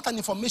 It's not an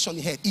information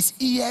he heard. His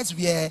ears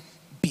were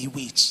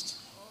bewitched.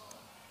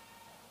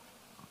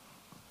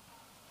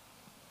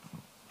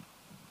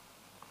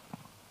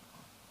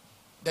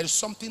 There is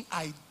something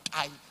I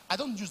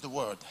don't use the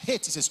word.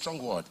 Hate is a strong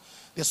word.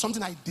 There's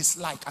something I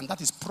dislike, and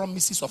that is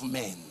promises of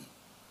men.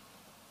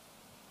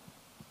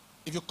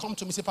 If you come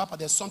to me, say, Papa,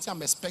 there's something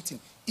I'm expecting.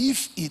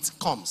 If it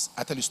comes,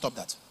 I tell you, stop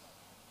that.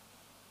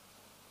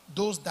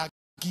 Those that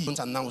give, don't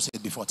announce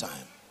it before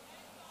time.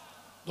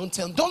 Don't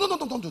tell them,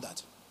 don't do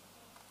that.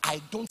 I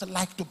don't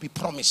like to be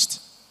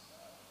promised.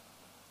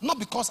 Not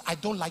because I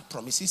don't like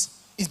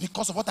promises. It's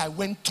because of what I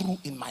went through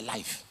in my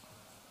life.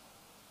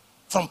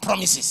 From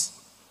promises.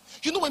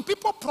 You know, when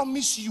people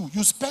promise you,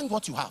 you spend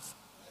what you have.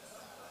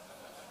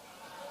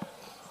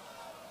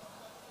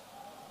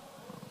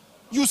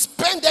 You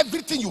spend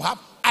everything you have.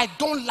 I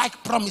don't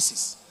like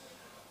promises.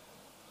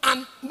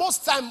 And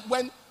most time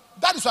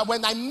that is why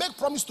when I make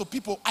promise to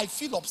people, I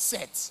feel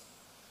upset.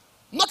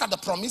 Not at the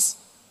promise.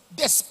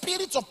 The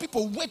spirit of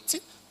people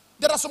waiting.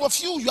 There are some of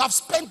you have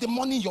spent the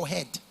money in your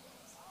head.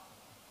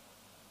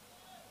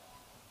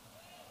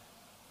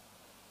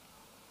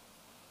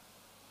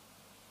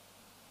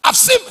 I've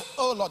seen,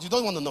 oh Lord, you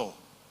don't want to know.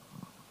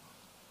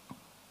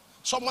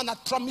 Someone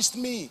had promised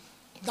me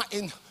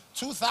in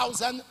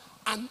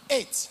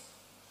 2008.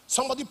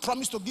 Somebody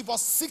promised to give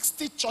us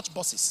 60 church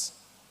buses.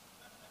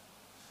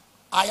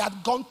 I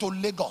had gone to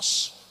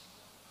Lagos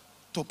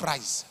to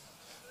prize.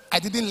 I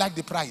didn't like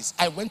the price.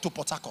 I went to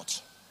Port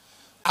Harcourt.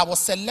 I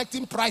was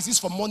selecting prices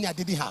for money I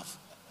didn't have.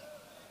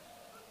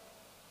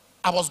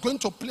 I was going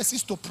to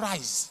places to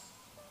prize.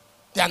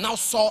 They now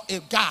saw a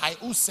guy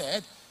who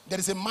said, there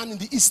is a man in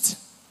the east.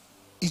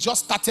 He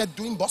just started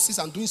doing buses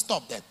and doing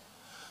stuff there.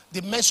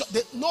 They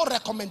mentioned, no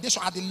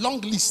recommendation at the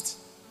long list.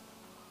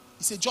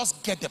 He said,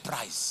 just get the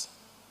price.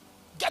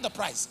 Get the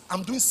price.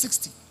 I'm doing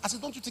 60. I said,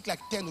 don't you think like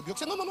 10 will be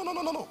okay?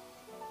 No.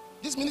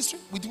 This ministry,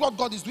 with what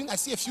God is doing, I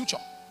see a future.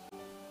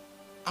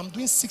 I'm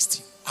doing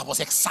 60. I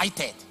was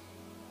excited.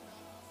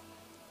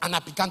 And I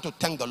began to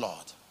thank the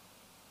Lord.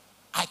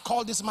 I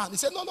called this man. He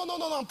said, no,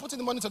 I'm putting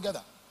the money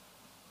together.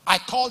 I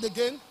called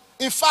again.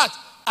 In fact,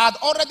 I had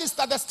already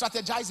started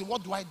strategizing.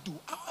 What do I do?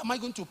 How am I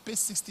going to pay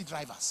 60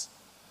 drivers?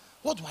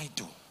 What do I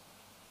do?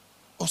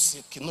 Oh,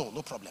 okay,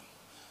 no problem.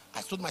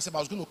 I told myself I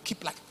was going to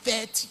keep like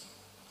 30.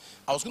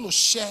 I was going to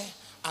share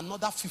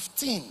another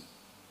 15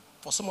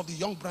 for some of the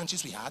young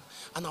branches we had.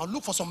 And I'll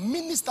look for some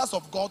ministers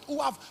of God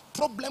who have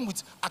problem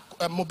with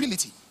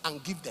mobility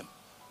and give them.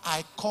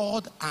 I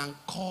called and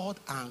called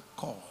and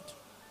called.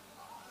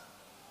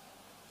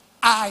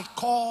 I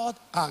called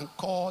and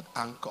called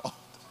and called.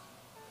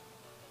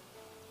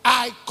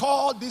 I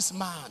called this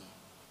man.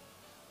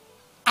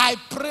 I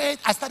prayed.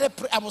 I started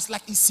praying. I was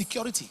like his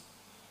security.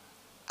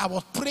 I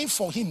was praying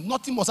for him.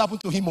 Nothing must happen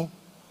to him.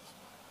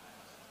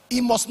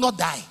 He must not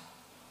die.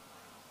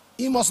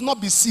 He must not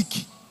be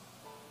sick.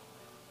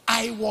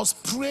 I was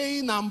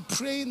praying and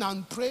praying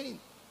and praying.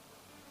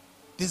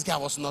 This guy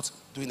was not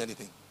doing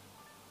anything.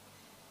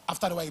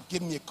 After a while, he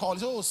gave me a call. He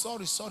said, oh,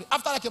 sorry.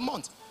 After like a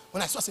month,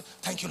 when I saw, I said,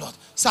 thank you, Lord.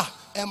 Sir,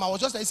 I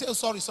was just there. He said, oh,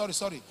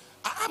 sorry.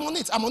 I'm on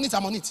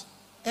it.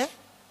 Eh?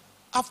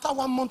 After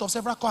 1 month of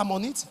several calls, I'm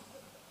on it.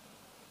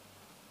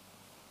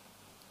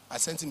 I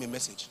sent him a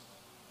message.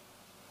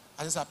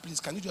 I said, sir, please,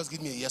 can you just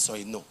give me a yes or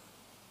a no?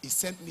 He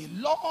sent me a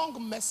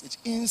long message,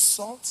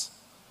 insult,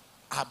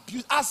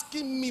 abuse,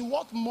 asking me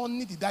what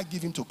money did I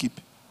give him to keep.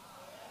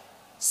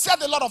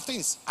 Said a lot of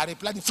things. I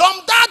replied,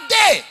 from that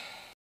day,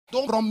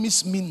 don't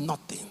promise me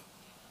nothing.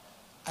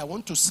 I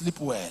want to sleep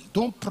well.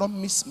 Don't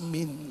promise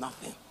me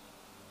nothing.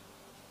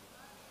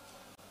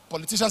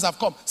 Politicians have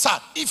come. Sir,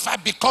 if I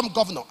become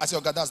governor, I say,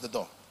 okay, that's the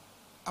door.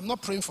 I'm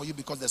not praying for you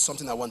because there's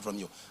something I want from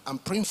you. I'm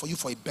praying for you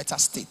for a better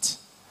state.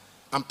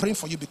 I'm praying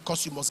for you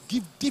because you must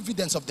give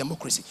dividends of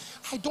democracy.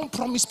 I don't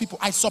promise people.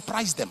 I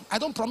surprise them. I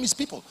don't promise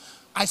people.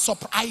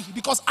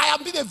 Because I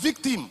have been a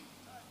victim.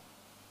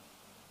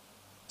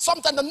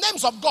 Sometimes the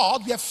names of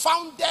God were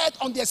founded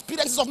on the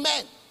experiences of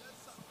men.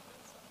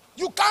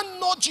 You can't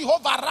know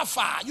Jehovah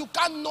Rapha. You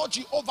can't know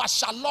Jehovah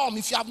Shalom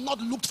if you have not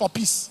looked for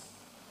peace.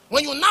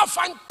 When you now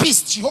find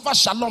peace, Jehovah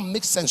Shalom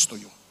makes sense to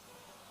you.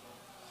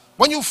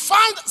 When you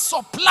find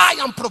supply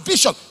and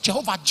provision,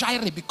 Jehovah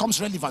Jireh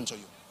becomes relevant to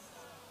you.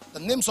 The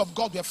names of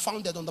God were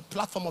founded on the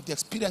platform of the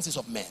experiences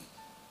of men.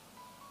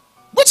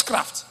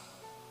 Witchcraft,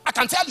 I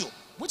can tell you,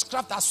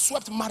 witchcraft has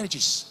swept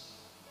marriages.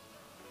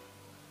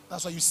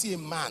 That's why you see a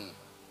man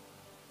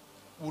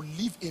who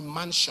leave a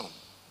mansion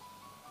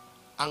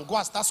and go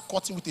and start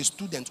squatting with a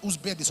student whose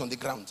bed is on the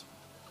ground.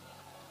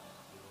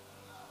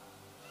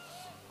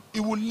 He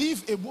will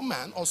leave a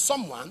woman or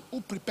someone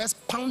who prepares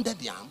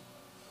pounded yam,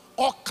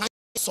 all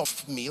kinds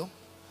of meal,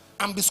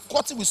 and be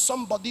squatting with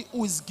somebody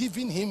who is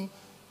giving him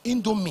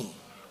indomie.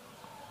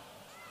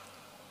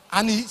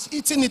 And he's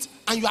eating it,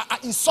 and you are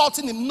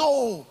insulting him.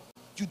 No,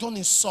 you don't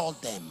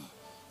insult them.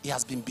 He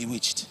has been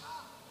bewitched.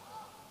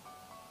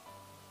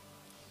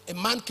 A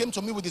man came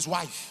to me with his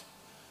wife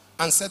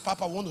and said,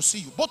 Papa, I want to see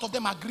you. Both of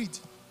them agreed.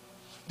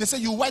 They said,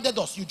 you wedded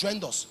us, you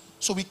joined us.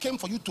 So we came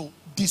for you to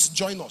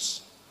disjoin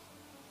us.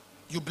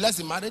 You blessed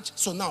the marriage,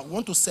 so now we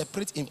want to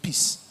separate in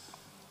peace.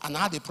 And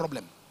I had a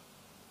problem.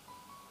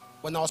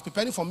 When I was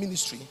preparing for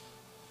ministry,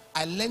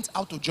 I learned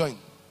how to join.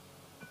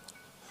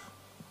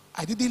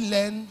 I didn't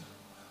learn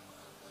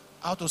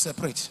how to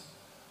separate.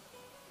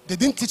 They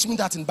didn't teach me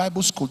that in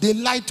Bible school. They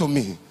lied to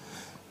me.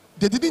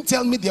 They didn't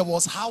tell me there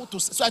was how to.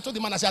 So I told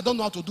the man, I said, I don't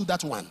know how to do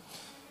that one.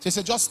 So he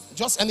said,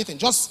 just anything,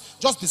 just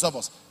dissolve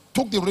us.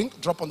 Took the ring,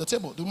 drop on the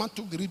table. The man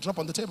took the ring, drop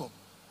on the table.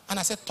 And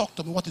I said, talk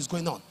to me, what is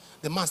going on?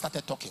 The man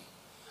started talking.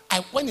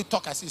 When he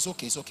talked, I said, it's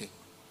okay, it's okay.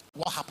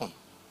 What happened?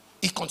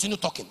 He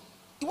continued talking.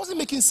 It wasn't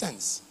making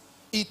sense.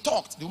 He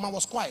talked, the woman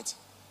was quiet.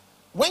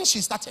 When she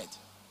started,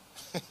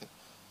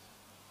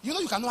 you know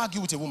you cannot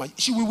argue with a woman.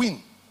 She will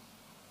win.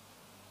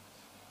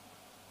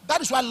 That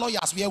is why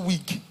lawyers wear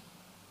wig.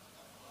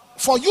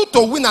 For you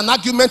to win an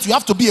argument, you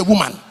have to be a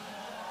woman.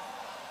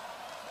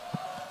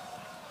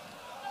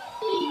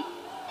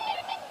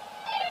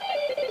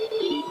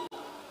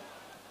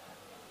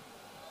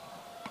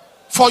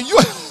 For you,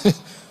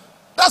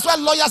 that's why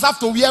lawyers have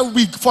to wear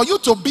wig. For you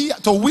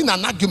to win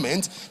an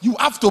argument, you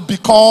have to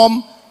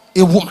become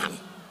a woman.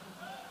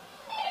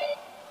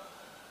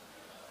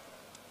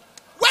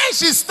 When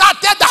she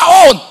started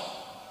her own,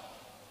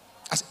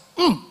 I said,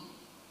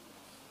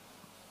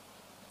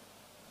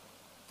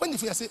 When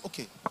I say,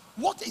 okay,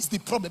 what is the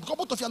problem? Because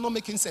both of you are not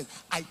making sense.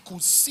 I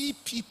could see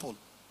people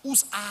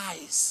whose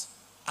eyes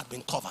had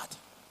been covered.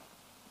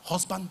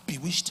 Husband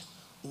bewitched,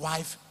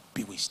 wife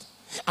bewitched.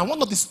 And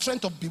one of the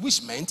strengths of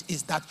bewitchment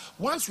is that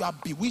once you are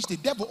bewitched, the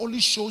devil only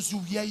shows you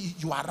where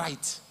you are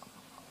right.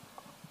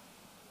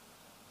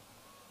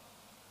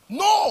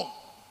 No,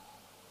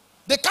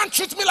 they can't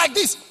treat me like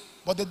this.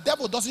 But the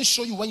devil doesn't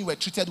show you when you were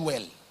treated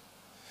well.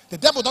 The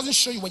devil doesn't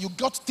show you when you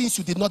got things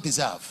you did not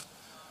deserve.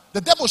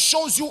 The devil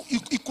shows you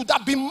it could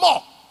have been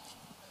more.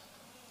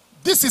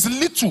 This is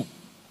little.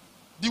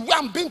 The way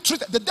I'm being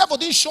treated. The devil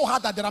didn't show her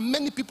that there are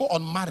many people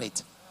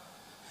unmarried.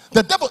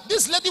 The devil,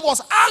 this lady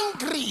was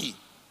angry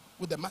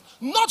with the man,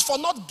 not for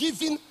not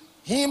giving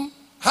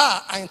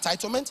her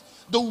entitlement,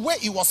 the way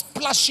he was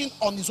splashing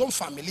on his own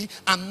family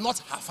and not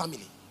her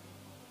family.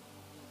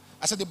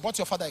 I said, they bought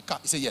your father a car.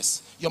 He said,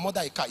 yes. Your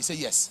mother a car. He said,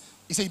 yes.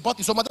 He said, he bought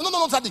his own mother.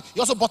 No, daddy. He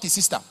also bought his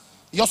sister.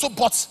 He also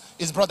bought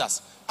his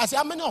brothers. I said,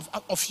 how many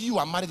of you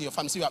are married in your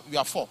family? He said, we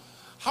are 4.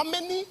 How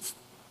many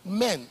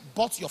men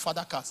bought your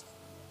father cars?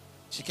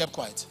 She kept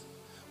quiet.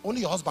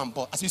 Only your husband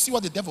bought. As you see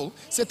what the devil,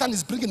 Satan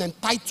is bringing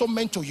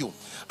entitlement to you.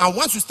 And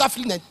once you start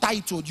feeling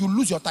entitled, you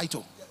lose your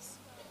title. Yes.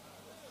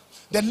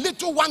 The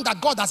little one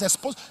that God has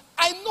exposed.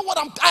 I know what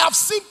I have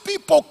seen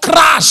people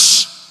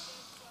crash.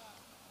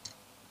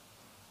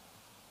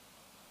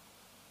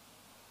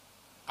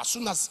 As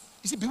soon as,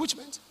 you see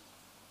bewitchment?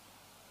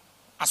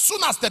 As soon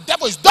as the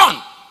devil is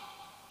done,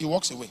 he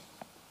walks away.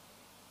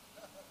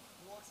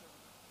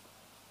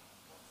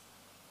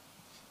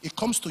 He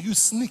comes to you,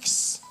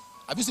 sneaks.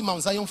 Have you seen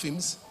Mount Zion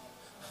films?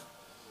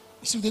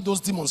 You see where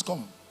those demons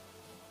come.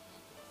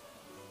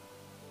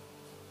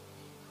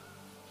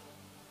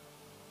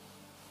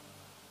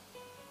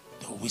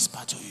 They'll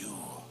whisper to you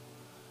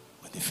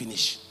when they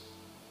finish.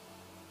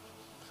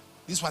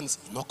 This one is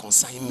not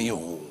concerning me.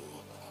 Oh.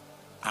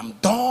 I'm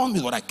done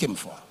with what I came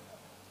for.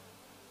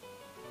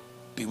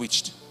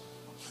 Bewitched.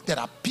 There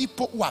are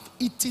people who have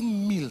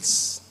eaten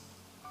meals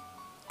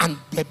and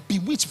they're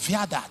bewitched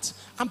via that.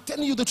 I'm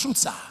telling you the truth,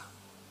 sir.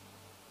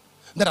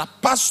 There are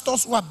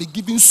pastors who have been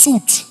given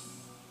suit,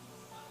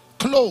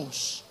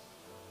 clothes.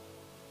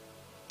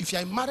 If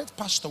you're a married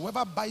pastor,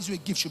 whoever buys you a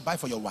gift should buy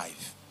for your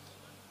wife.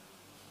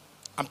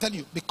 I'm telling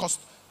you, because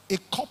a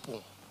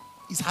couple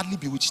is hardly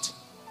bewitched.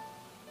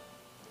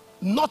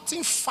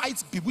 Nothing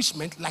fights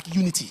bewitchment like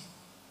unity.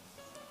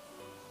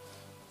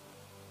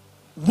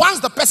 Once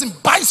the person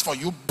buys for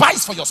you,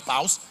 buys for your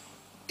spouse,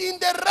 in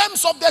the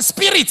realms of the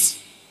spirit,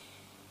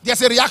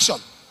 there's a reaction.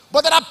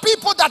 But there are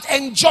people that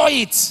enjoy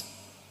it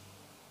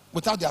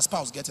without their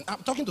spouse getting.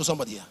 I'm talking to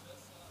somebody here.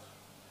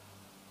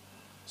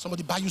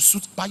 Somebody buy you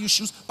suit, buy you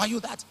shoes, buy you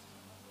that,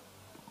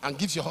 and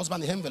gives your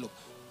husband an envelope,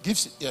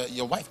 gives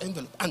your wife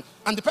envelope,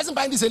 and the person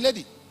buying this is a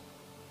lady.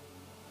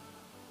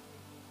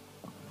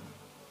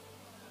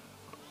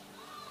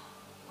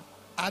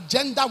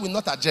 Agenda will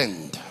not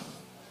agenda.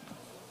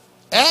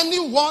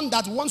 Anyone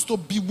that wants to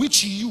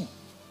bewitch you,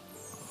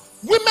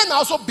 women are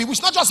also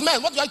bewitched, not just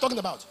men. What are you talking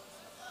about?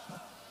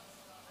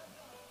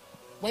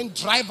 When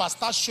drivers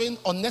start showing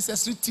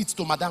unnecessary teeth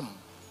to madam,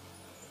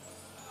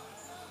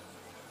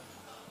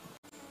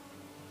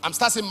 I'm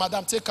starting saying,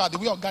 madam, take her. The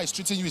way your guy is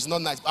treating you is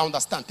not nice. I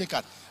understand, take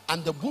her.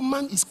 And the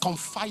woman is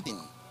confiding.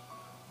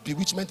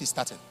 Bewitchment is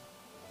starting.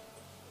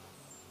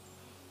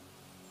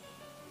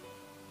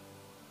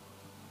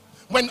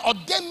 When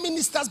ordained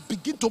ministers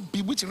begin to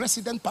bewitch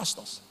resident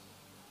pastors,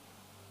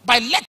 by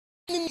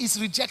letting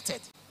is rejected,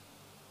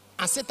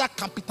 and Satan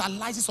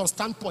capitalizes on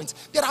standpoints.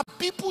 There are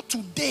people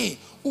today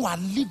who are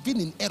living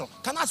in error.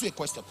 Can I ask you a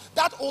question?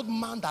 That old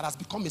man that has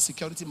become a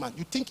security man,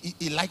 you think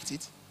he liked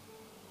it?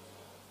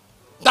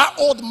 That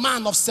old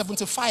man of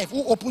 75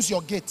 who opens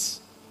your gate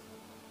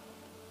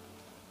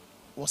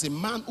was a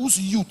man whose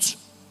youth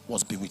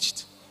was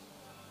bewitched.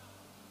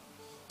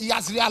 He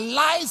has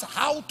realized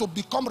how to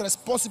become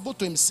responsible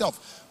to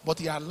himself, but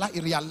he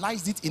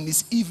realized it in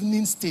his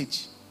evening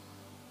stage.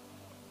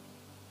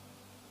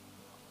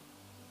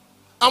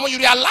 And when you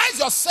realize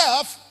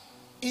yourself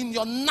in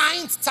your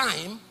 9th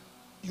time,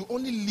 you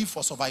only live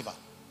for survival.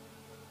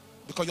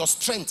 Because your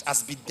strength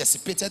has been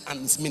dissipated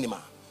and is minimal.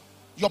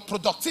 Your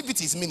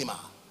productivity is minimal.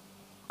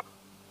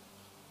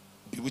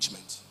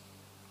 Bewitchment.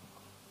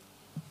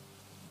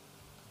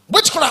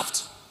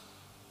 Witchcraft.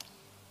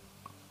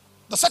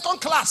 The second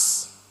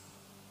class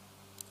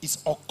is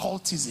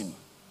occultism.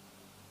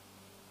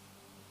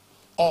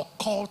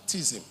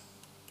 Occultism.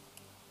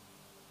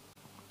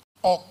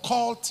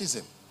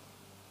 Occultism.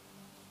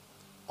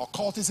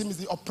 Occultism is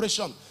the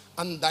operation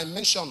and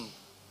dimension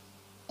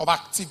of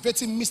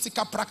activating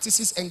mystical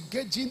practices,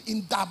 engaging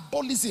in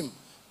diabolism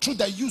through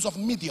the use of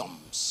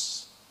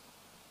mediums.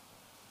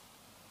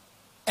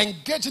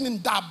 Engaging in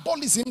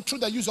diabolism through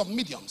the use of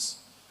mediums.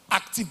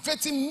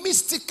 Activating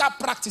mystical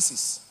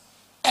practices.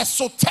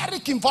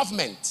 Esoteric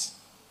involvement.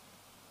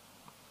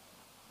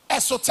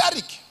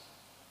 Esoteric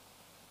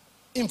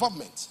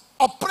involvement.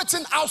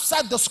 Operating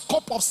outside the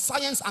scope of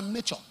science and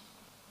nature.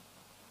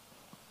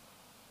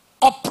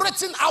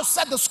 Operating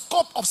outside the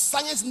scope of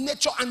science,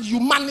 nature, and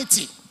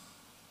humanity.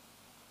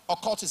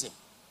 Occultism.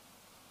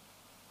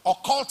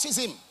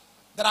 Occultism.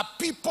 There are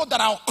people that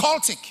are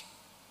occultic.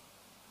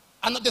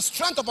 And the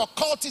strength of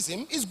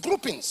occultism is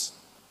groupings.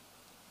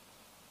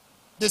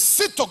 They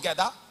sit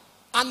together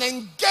and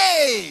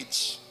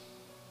engage.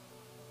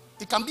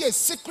 It can be a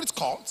secret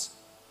cult.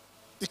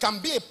 It can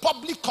be a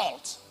public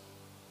cult.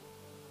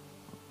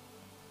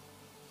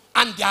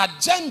 And the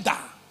agenda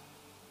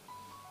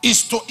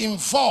is to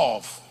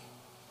involve.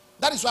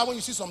 That is why when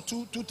you see some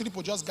two, three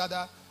people just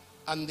gather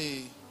and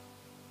they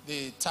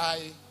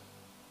tie,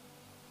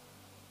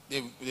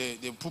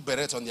 they put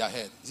beret on their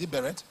head. Is it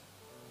beret?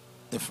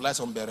 They fly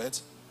some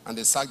beret and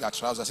they sag their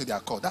trousers. Say they are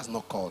called. That's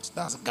not called.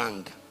 That's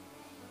gang.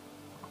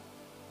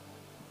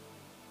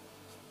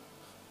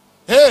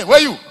 Hey,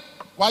 where you?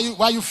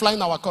 Why you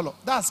flying our color?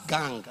 That's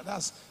gang.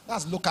 That's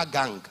local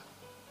gang.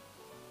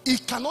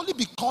 It can only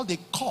be called a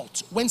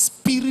cult when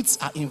spirits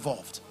are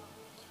involved.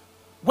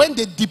 When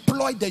they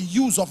deploy the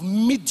use of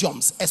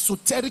mediums,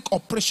 esoteric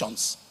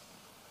operations.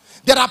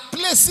 There are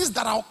places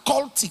that are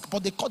occultic,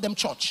 but they call them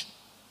church.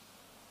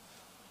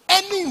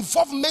 Any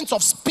involvement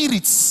of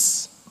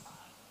spirits,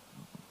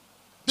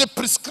 they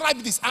prescribe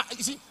this.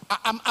 You see,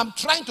 I'm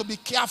trying to be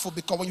careful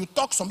because when you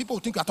talk, some people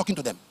think you are talking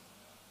to them.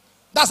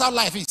 That's how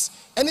life is.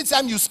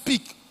 Anytime you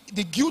speak,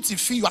 the guilt you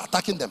feel, you are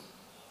attacking them.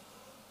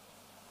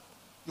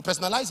 You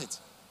personalize it.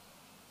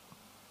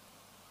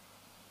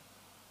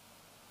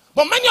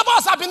 But many of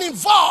us have been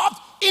involved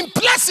in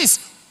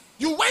places.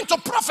 You went to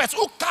prophets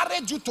who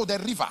carried you to the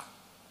river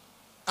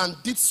and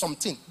did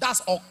something.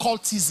 That's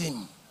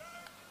occultism.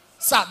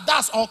 Sir,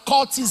 that's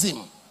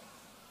occultism.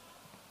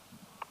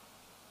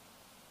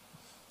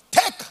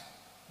 Take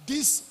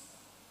this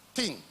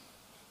thing,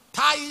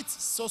 tie it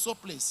so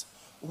place,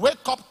 wake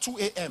up 2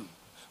 a.m.,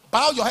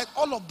 bow your head.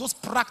 All of those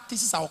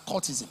practices are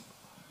occultism.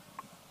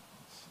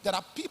 There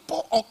are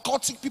people,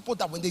 occultic people,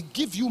 that when they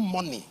give you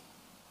money,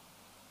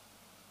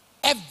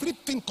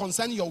 everything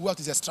concerning your wealth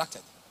is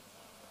extracted.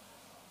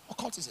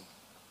 Occultism.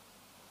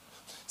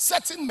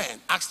 Certain men,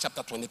 Acts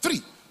chapter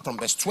 23, from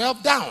verse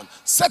 12 down,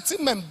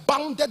 certain men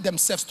bounded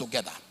themselves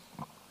together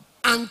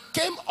and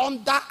came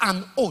under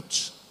an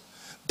oath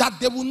that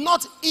they will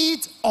not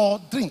eat or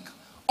drink.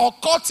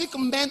 Occultic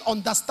men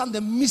understand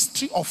the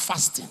mystery of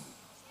fasting.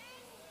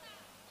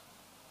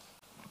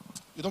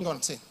 You don't get what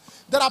I'm saying?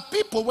 There are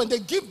people, when they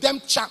give them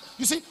chance,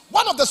 you see,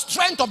 one of the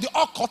strengths of the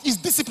occult is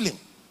discipline.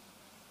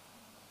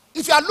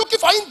 If you are looking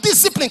for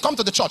indiscipline, come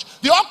to the church.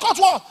 The occult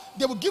world,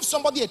 they will give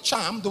somebody a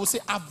charm. They will say,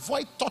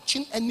 avoid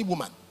touching any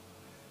woman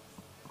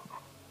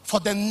for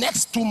the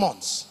next 2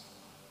 months.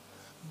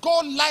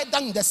 Go lie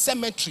down in the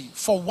cemetery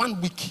for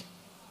 1 week.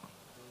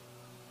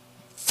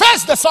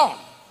 Face the sun.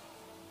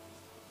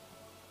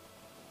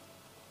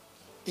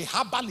 A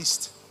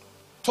herbalist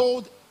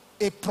told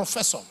a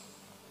professor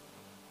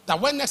that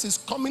when next is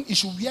coming, he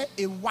should wear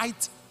a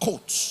white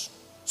coat,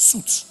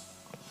 suit,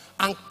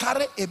 and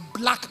carry a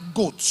black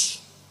goat.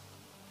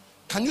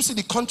 Can you see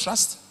the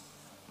contrast?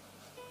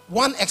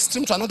 One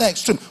extreme to another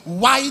extreme.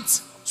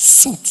 White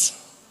suit,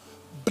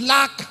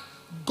 black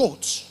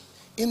goat.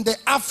 In the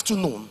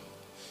afternoon,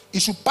 he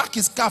should park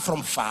his car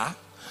from far,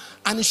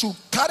 and he should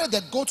carry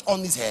the goat on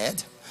his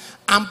head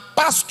and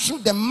pass through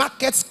the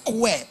market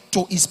square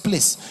to his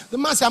place. The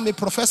man said, I'm a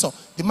professor.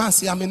 The man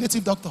said, I'm a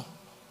native doctor.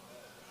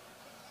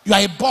 You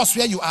are a boss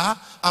where you are,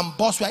 I'm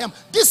boss where I am.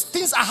 These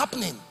things are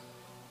happening.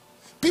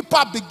 People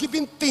are be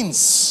giving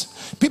things.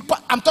 People,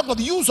 I'm talking about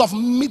the use of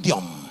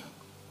medium.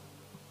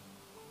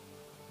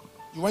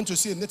 You went to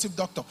see a native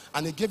doctor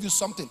and he gave you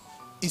something.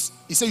 He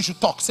said you should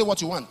talk. Say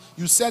what you want.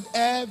 You said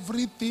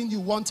everything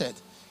you wanted.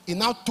 He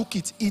now took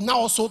it. He now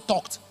also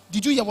talked.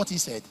 Did you hear what he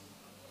said?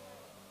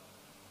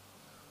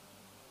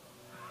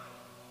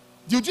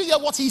 Did you hear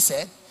what he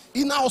said?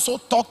 He now also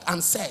talked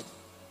and said,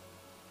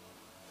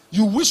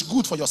 you wish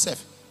good for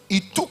yourself. He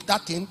took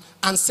that thing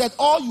and said,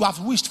 all you have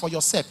wished for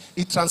yourself,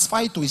 he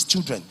transferred it to his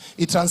children.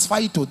 He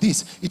transferred it to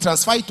this. He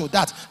transferred it to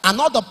that. And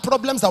all the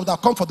problems that would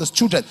have come for those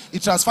children, he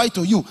transferred it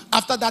to you.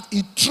 After that,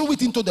 he threw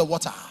it into the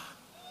water.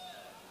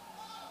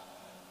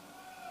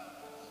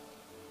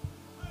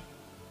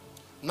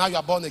 Now you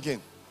are born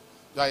again.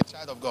 You are a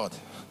child of God.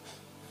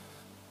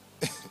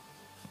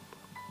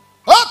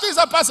 All things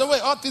have passed away.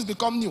 All things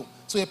become new.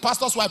 So a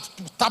pastor's wife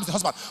taps the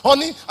husband.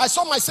 Honey, I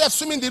saw myself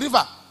swimming in the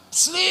river.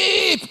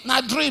 Sleep,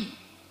 not dream.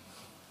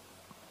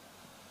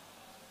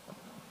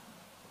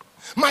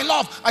 My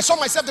love, I saw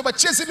myself, they were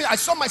chasing me. I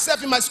saw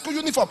myself in my school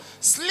uniform.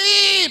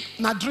 Sleep,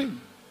 not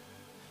dream.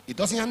 It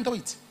doesn't handle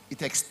it.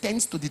 It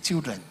extends to the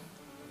children.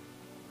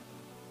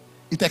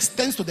 It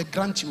extends to the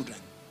grandchildren.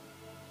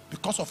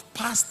 Because of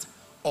past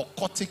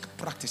occultic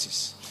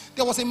practices.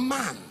 There was a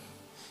man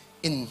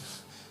in,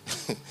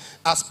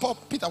 as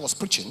Peter was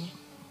preaching,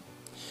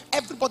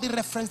 everybody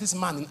referenced this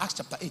man in Acts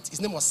chapter 8. His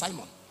name was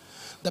Simon.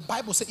 The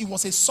Bible said he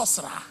was a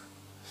sorcerer.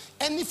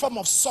 Any form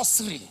of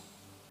sorcery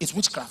is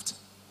witchcraft.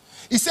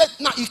 He said,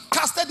 now he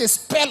casted a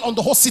spell on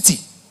the whole city.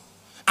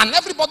 And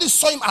everybody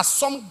saw him as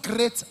some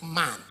great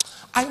man.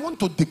 I want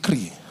to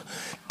decree,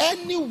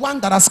 anyone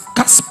that has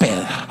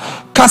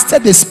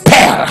casted a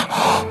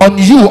spell on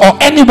you or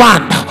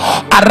anyone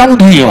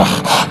around you,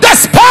 the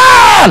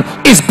spell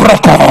is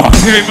broken.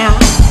 Amen.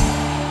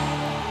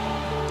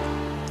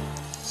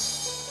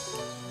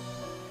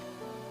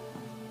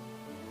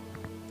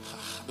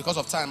 Because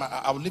of time,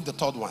 I will leave the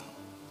third one.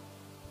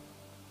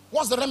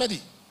 What's the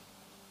remedy?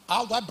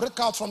 How do I break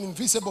out from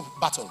invisible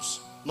battles?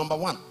 Number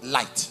one,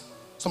 light.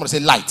 Somebody say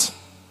light.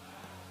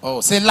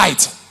 Oh, say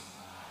light.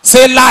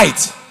 Say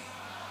light.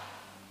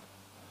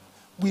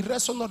 We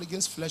wrestle not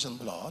against flesh and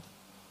blood,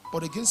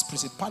 but against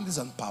principalities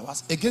and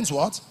powers. Against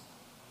what?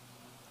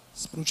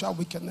 Spiritual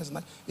wickedness.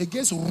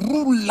 Against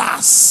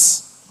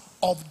rulers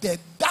of the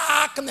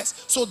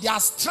darkness. So their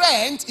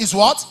strength is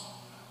what?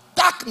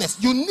 Darkness.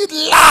 You need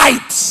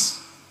light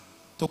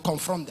to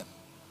confront them.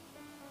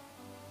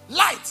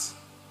 Light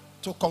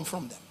to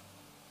confront them.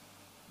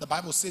 The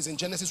Bible says in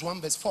Genesis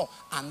 1 verse 4,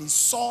 and he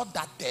saw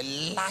that the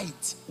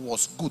light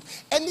was good.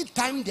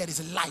 Anytime there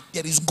is light,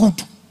 there is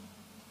good.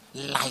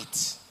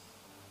 Light.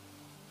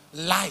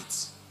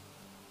 Light.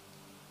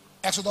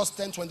 Exodus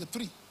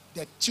 10:23.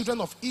 The children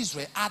of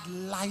Israel had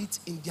light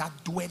in their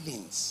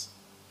dwellings.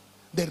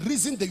 The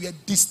reason they were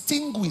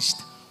distinguished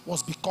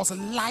was because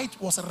light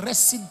was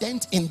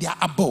resident in their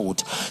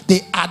abode. They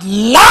had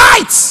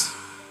light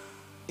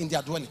in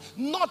their dwelling.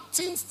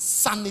 Nothing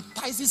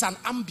sanitizes an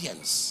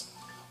ambience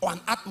or an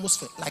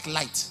atmosphere like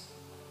light.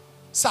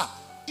 Sir,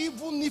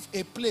 even if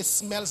a place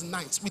smells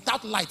nice,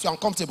 without light you're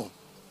uncomfortable.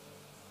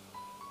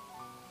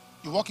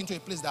 You walk into a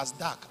place that's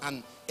dark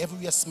and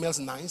everywhere smells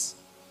nice,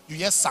 you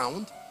hear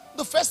sound,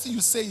 the first thing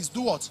you say is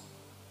do what?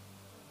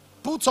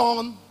 Put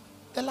on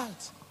the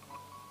light.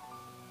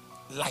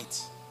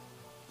 Light.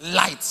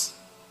 Light.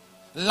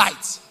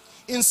 Light.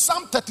 In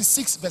Psalm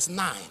 36 verse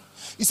 9,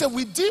 he said,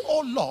 with thee,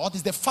 O Lord,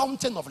 is the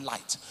fountain of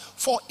light.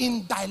 For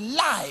in thy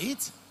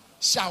light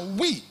shall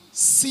we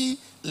see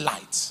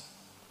light.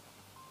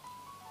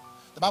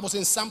 The Bible says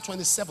in Psalm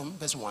 27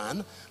 verse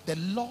 1, the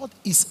Lord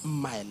is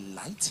my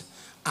light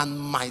and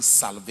my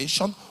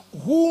salvation.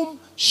 Whom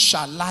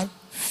shall I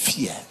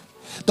fear?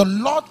 The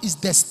Lord is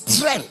the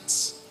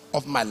strength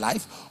of my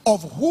life.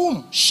 Of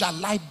whom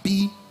shall I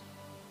be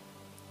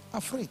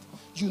afraid?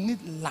 You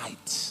need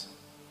light.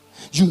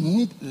 You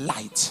need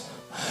light.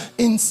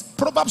 In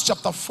Proverbs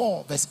chapter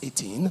 4 verse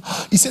 18,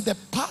 he said the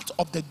path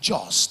of the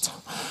just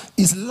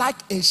is like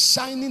a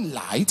shining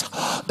light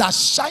that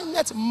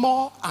shineth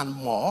more and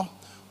more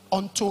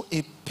unto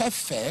a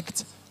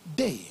perfect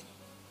day.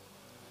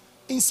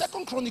 in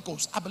 2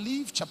 Chronicles, I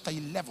believe chapter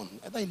 11,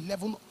 either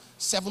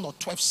 11:7 or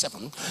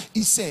 12:7,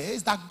 it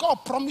says that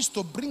God promised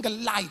to bring a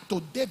light to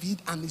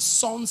David and his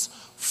sons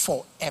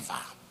forever.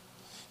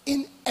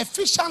 In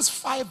Ephesians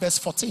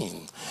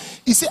 5:14,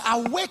 he said,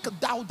 awake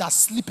thou that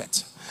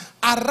sleepest,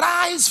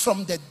 arise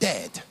from the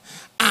dead,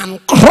 and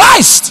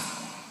Christ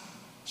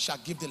shall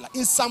give thee light.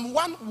 In Psalm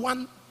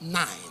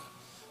 119,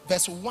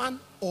 verse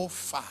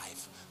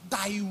 105,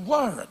 thy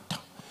word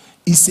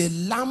is a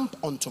lamp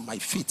unto my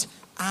feet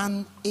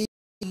and a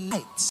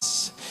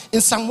light.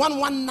 In Psalm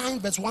 119,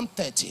 verse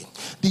 130,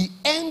 the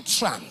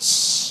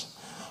entrance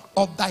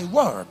of thy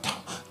word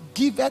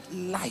giveth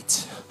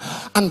light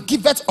and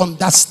giveth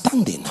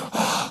understanding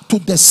to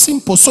the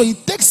simple. So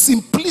it takes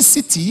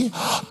simplicity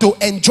to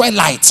enjoy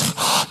light.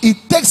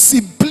 It takes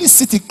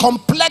simplicity.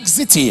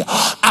 Complexity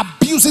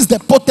abuses the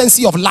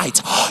potency of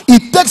light.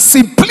 It takes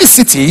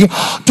simplicity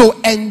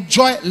to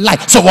enjoy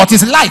light. So what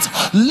is light?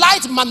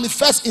 Light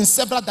manifests in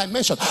several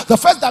dimensions. The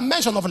first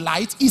dimension of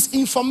light is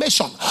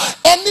information.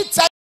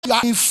 Anytime you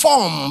are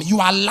informed, you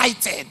are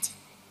lighted.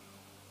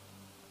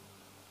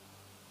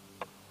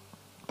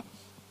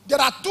 There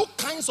are two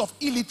kinds of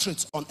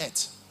illiterates on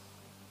earth.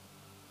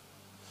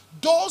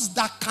 Those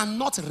that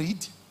cannot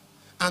read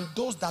and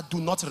those that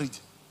do not read.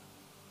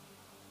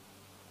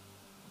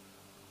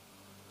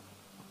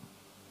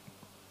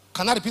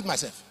 Can I repeat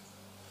myself?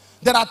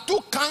 There are two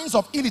kinds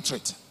of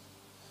illiterate.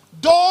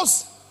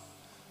 Those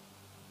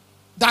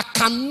that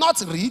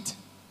cannot read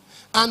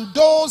and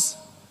those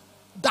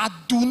that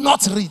do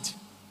not read.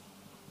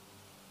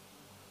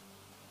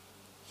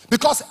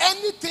 Because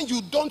anything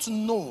you don't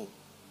know,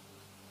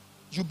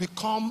 you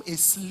become a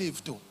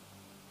slave to.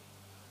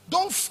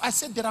 I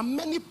said there are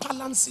many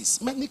balances,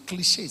 many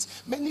cliches,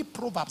 many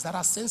proverbs that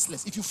are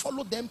senseless. If you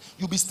follow them,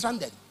 you'll be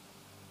stranded.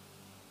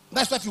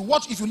 That's why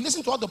if you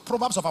listen to all the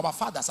proverbs of our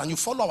fathers and you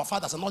follow our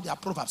fathers and all their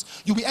proverbs,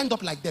 you will end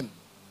up like them.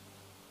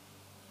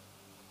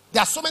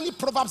 There are so many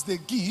proverbs they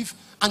give,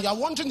 and you are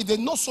wondering if they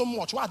know so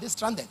much, why are they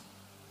stranded?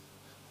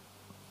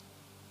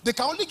 They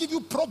can only give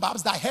you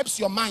proverbs that helps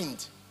your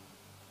mind.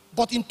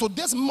 But in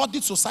today's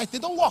modern society, they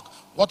don't work.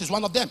 What is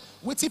one of them?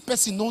 Wait, if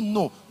person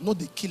no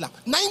they kill him.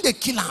 Now they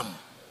kill him.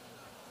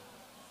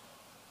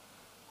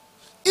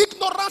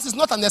 Ignorance is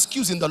not an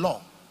excuse in the law.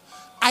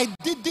 I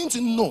didn't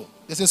know.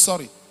 They say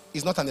sorry.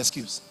 It's not an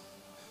excuse.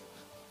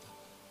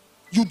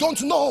 You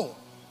don't know.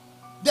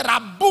 There are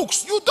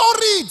books you don't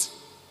read.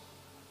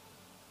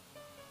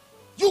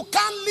 You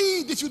can't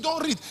lead if you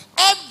don't read.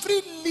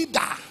 Every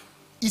reader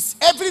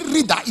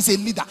is a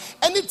leader.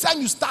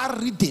 Anytime you start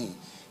reading,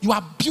 you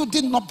are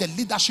building up the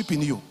leadership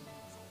in you.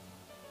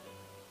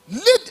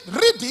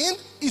 Reading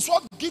is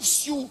what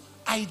gives you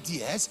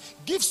ideas,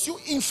 gives you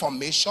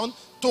information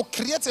to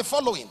create a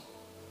following.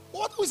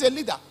 What is a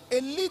leader? A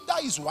leader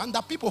is one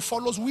that people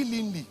follow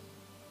willingly.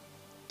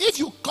 If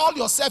you call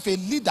yourself a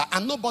leader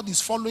and nobody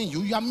is following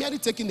you, you are merely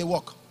taking a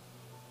walk.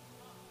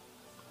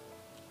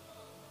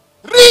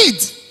 Read.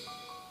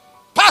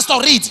 Pastor,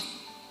 read.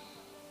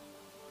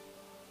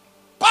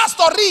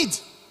 Pastor, read.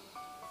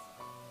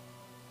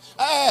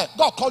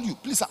 God call you.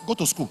 Please go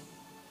to school.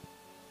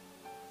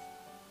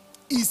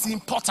 It's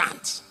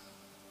important.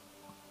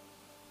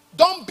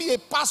 Don't be a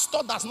pastor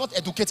that's not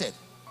educated.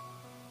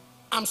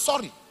 I'm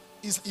sorry.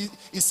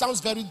 It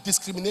sounds very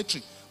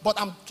discriminatory, but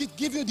I'm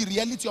giving you the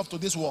reality of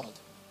today's world.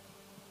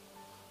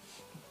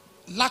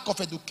 Lack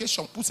of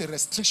education puts a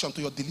restriction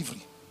to your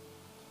delivery.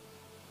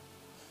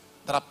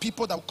 There are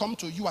people that will come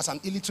to you as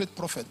an illiterate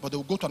prophet, but they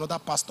will go to another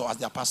pastor as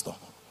their pastor.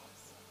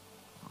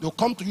 They will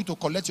come to you to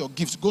collect your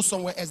gifts, go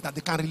somewhere else that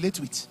they can relate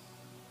with.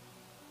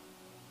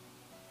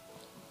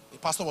 The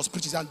pastor was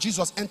preaching, and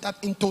Jesus entered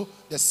into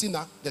the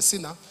sinner,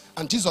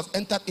 and Jesus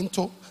entered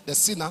into the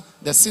sinner,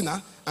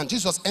 and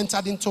Jesus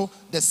entered into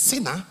the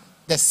sinner,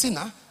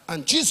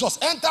 and Jesus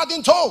entered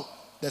into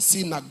the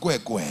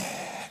synagogue.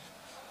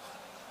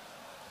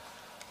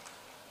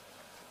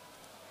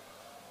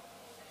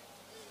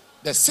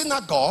 The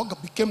synagogue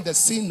became the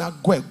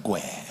synagogue.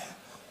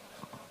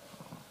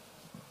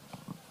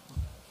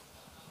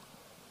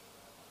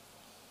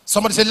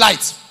 Somebody say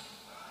light.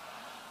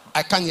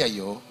 I can't hear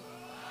you.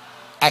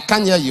 I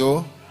can't hear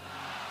you.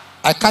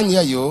 I can't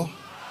hear you.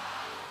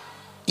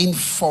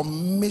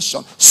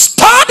 Information.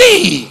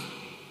 Study.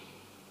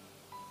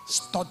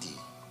 Study.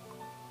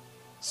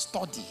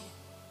 Study.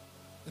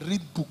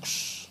 Read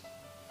books.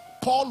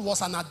 Paul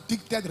was an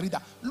addicted reader.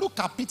 Look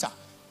at Peter.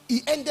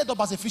 He ended up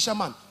as a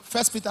fisherman.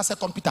 1 Peter, 2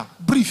 Peter.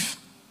 Brief.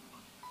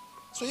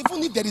 So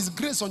even if there is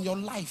grace on your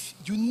life,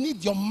 you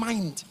need your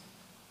mind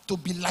to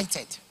be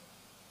lighted.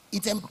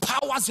 It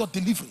empowers your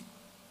delivery.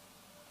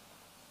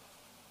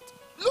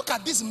 Look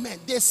at these men.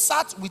 They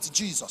sat with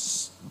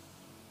Jesus.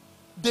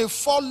 They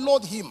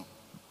followed him.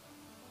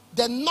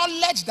 The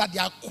knowledge that they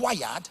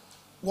acquired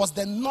was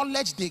the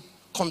knowledge they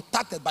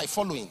contacted by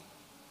following.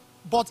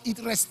 But it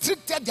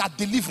restricted their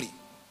delivery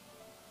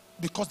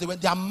because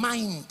their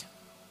mind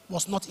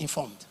was not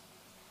informed.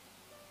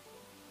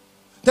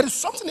 There is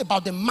something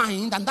about the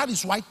mind, and that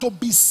is why to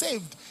be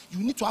saved, you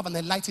need to have an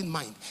enlightened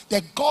mind.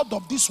 The God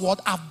of this world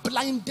have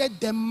blinded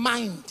the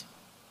mind.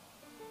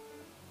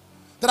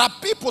 There are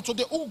people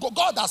today who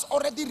God has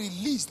already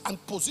released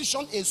and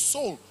positioned a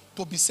soul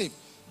to be saved.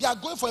 They are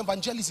going for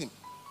evangelism.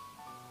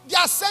 They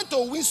are sent to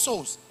win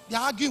souls. They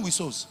are arguing with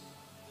souls.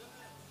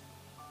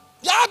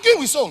 They are arguing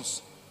with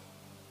souls.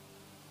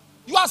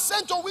 You are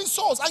sent to win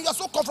souls and you are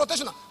so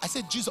confrontational. I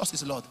said, Jesus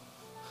is Lord.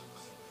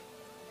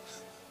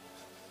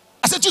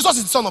 I said, Jesus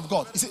is the Son of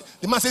God.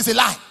 The man says, it's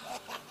a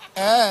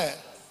lie.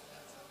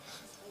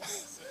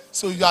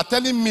 So you are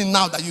telling me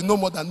now that you know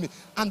more than me.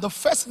 And the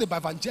first thing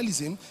about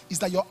evangelism is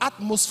that your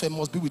atmosphere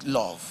must be with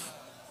love.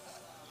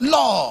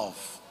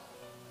 Love.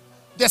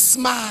 The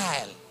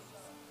smile.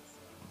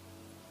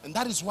 And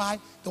that is why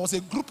there was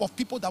a group of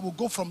people that will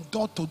go from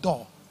door to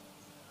door.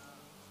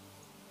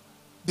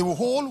 They will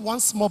hold one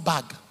small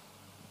bag.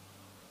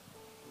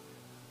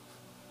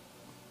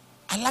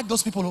 I like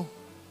those people. Oh.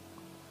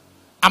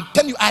 I'm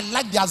telling you, I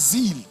like their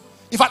zeal.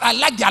 In fact, I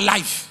like their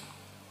life.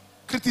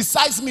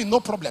 Criticize me, no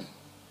problem.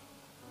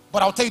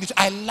 But I'll tell you this,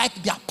 I like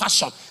their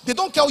passion. They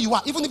don't care who you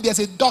are. Even if there's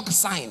a dog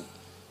sign,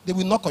 they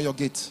will knock on your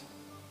gate.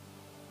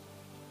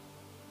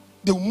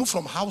 They will move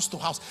from house to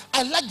house.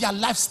 I like their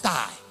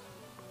lifestyle.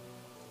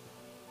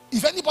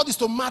 If anybody's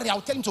to marry,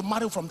 I'll tell him to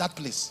marry from that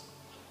place.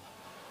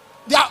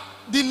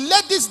 The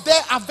ladies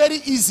there are very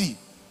easy.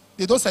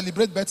 They don't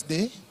celebrate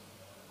birthday.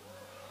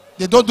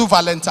 They don't do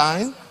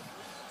Valentine.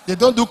 They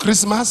don't do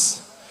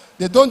Christmas.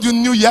 They don't do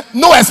New Year.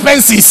 No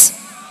expenses.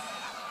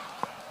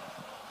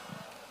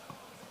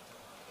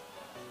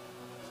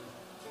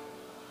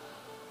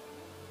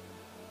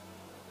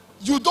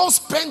 You don't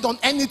spend on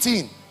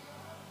anything.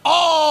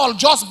 All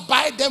just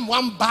buy them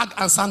one bag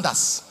and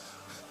sandals.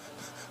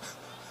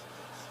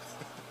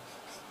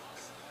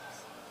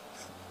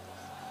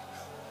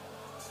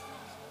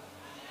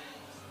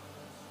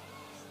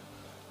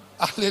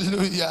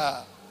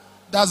 Hallelujah.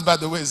 That's by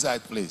the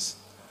wayside place.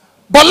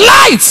 But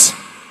light,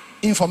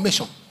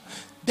 information.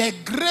 The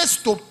grace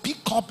to pick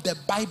up the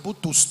Bible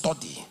to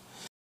study.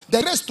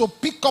 The grace to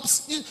pick up.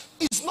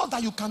 It's not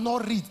that you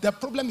cannot read. The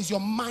problem is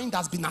your mind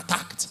has been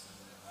attacked.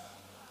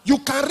 You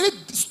can read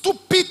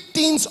stupid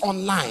things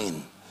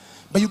online,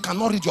 but you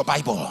cannot read your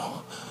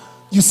Bible.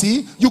 You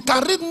see, you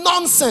can read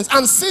nonsense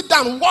and sit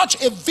down and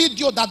watch a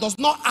video that does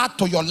not add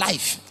to your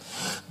life.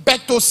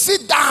 But to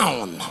sit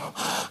down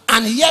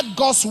and hear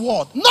God's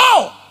word,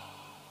 no.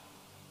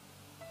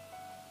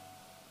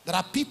 There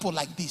are people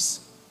like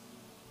this.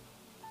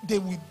 They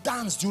will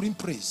dance during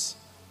praise,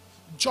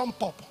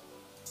 jump up,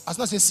 as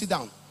not say sit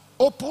down,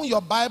 open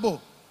your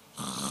Bible.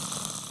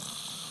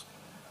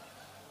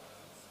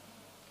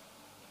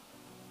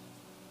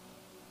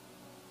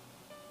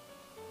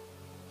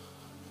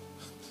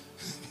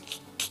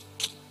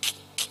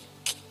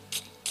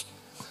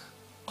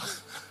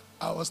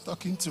 I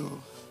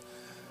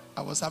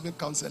was having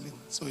counseling.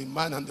 So a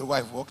man and the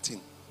wife walked in.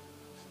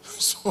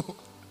 So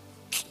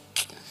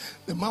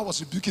the man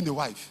was rebuking the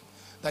wife.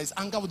 There is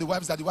anger with the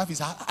wife, that the wife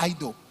is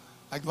idle.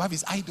 Like the wife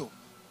is idle.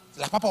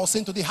 Like Papa was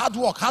saying today, hard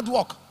work, hard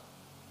work.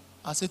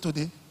 I said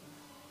today,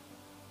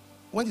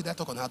 when did I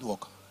talk on hard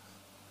work?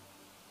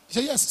 He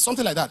said, yes,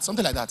 something like that,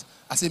 something like that.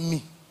 I said,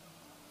 me.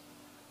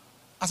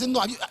 I said,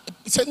 no.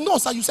 He said, no,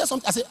 sir, you said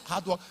something. I said,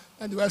 hard work.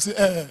 And the wife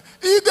said,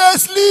 eat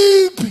and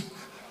sleep.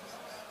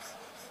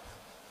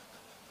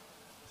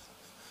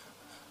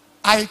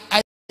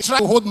 I try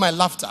to hold my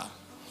laughter.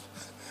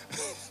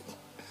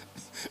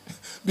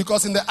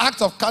 Because in the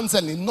act of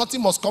counseling,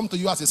 nothing must come to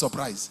you as a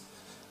surprise.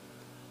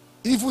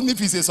 Even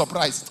if it's a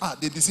surprise.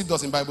 They deceived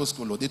us in Bible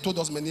school. They told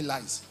us many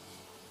lies.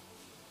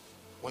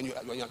 When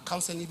you're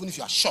counseling, even if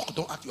you are shocked,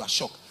 don't act you are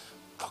shocked.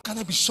 How can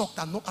I be shocked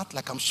and not act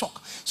like I'm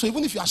shocked? So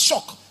even if you are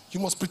shocked, you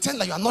must pretend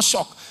like you are not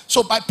shocked.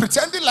 So by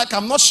pretending like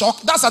I'm not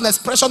shocked, that's an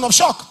expression of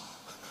shock.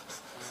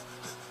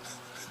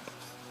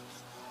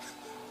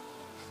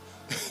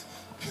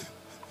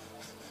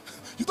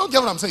 You don't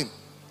get what I'm saying?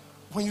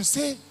 When you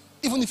say,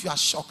 even if you are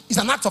shocked, it's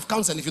an act of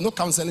counseling. If you know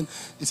counseling,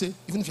 you say,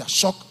 even if you are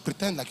shocked,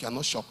 pretend like you are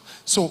not shocked.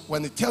 So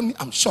when they tell me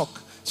I'm shocked,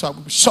 so I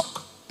will be shocked,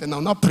 then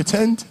I'll not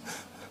pretend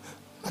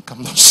like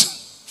I'm not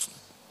shocked.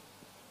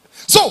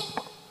 So,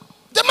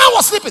 the man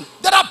was sleeping.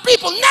 There are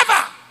people,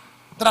 never.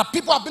 There are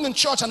people who have been in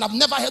church and have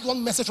never heard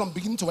one message from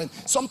beginning to end.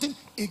 Something,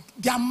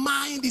 their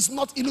mind is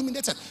not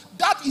illuminated.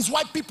 That is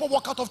why people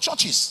walk out of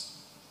churches.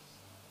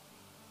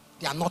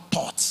 They are not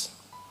taught.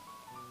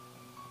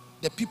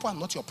 The people are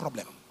not your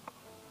problem.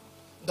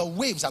 The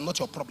waves are not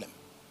your problem.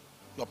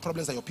 Your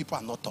problem is that your people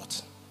are not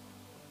taught.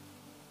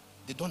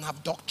 They don't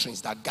have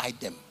doctrines that guide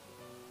them.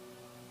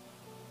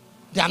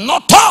 They are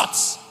not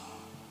taught.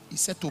 He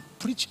said to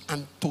preach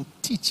and to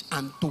teach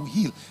and to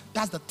heal.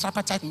 That's the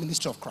tripartite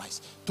ministry of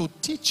Christ. To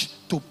teach,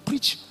 to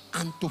preach,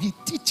 and to heal.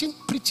 Teaching,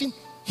 preaching,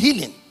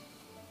 healing.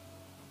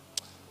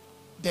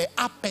 The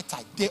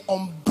appetite, the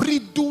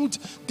unbridled,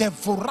 the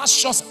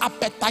voracious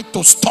appetite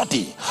to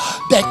study,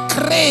 the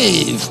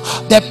crave,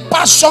 the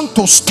passion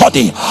to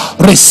study,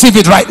 receive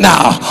it right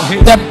now.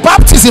 The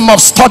baptism of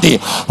study,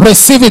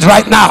 receive it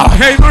right now.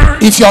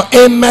 If your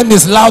amen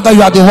is louder,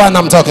 you are the one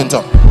I'm talking to.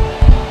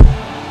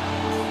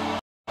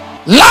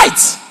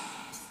 Light.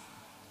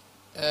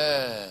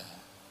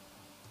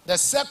 The The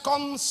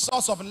second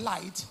source of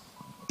light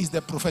is the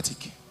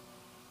prophetic.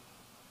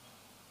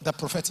 The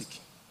prophetic.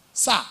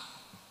 Sir,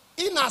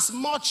 in as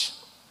much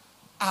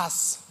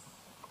as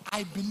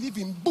I believe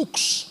in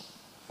books,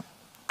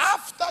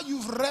 after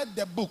you've read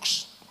the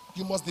books,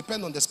 you must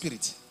depend on the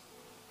Spirit.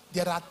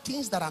 There are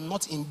things that are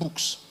not in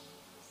books.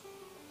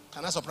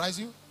 Can I surprise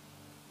you?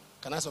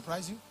 Can I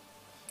surprise you?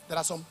 There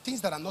are some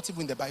things that are not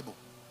even in the Bible.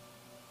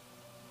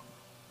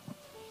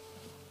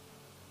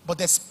 But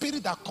the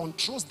Spirit that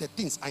controls the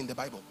things are in the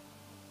Bible.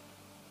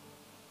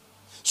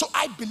 So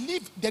I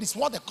believe there is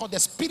what they call the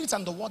Spirit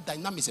and the Word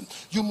dynamism.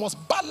 You must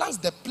balance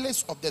the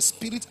place of the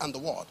Spirit and the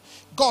Word.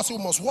 God said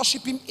we must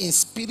worship Him in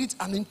spirit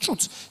and in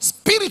truth.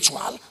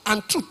 Spiritual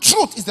and truth.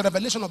 Truth is the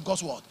revelation of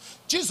God's Word.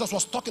 Jesus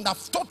was talking that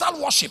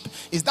total worship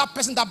is that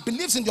person that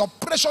believes in the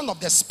operation of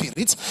the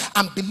Spirit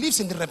and believes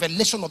in the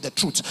revelation of the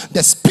truth.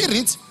 The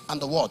Spirit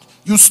and the Word.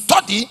 You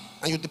study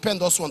and you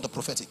depend also on the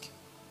prophetic.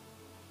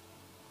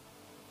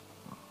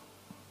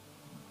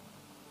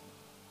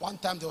 One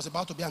time there was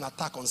about to be an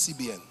attack on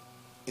CBN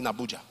in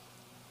Abuja,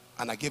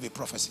 and I gave a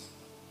prophecy.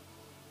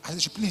 I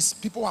said, please,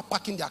 people are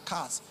parking their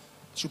cars,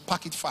 should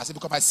park it fast. I said,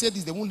 because if I say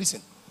this, they won't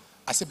listen.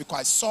 I said, because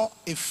I saw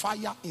a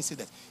fire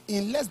incident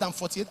in less than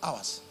 48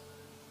 hours.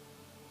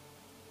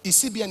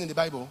 Is CBN in the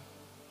Bible?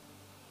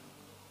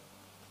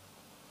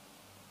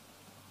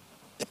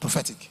 The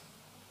prophetic.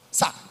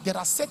 Sir, there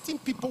are certain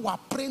people who are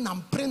praying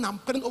and praying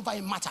and praying over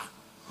a matter.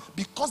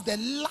 Because the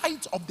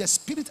light of the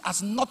Spirit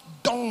has not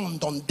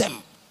dawned on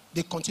them,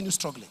 they continue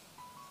struggling.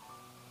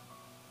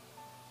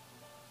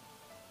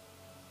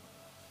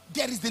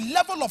 There is the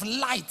level of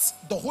light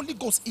the Holy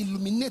Ghost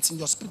illuminates in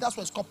your spirit. That's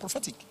why it's called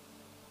prophetic.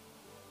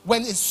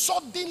 When a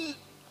sudden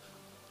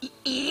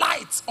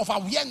light of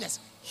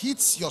awareness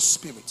hits your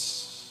spirit.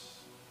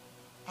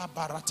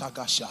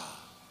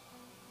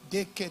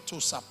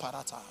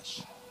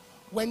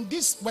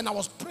 When I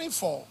was praying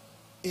for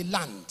a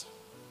land,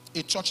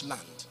 a church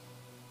land,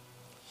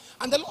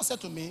 and the Lord said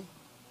to me,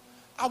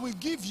 I will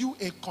give you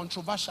a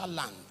controversial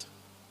land,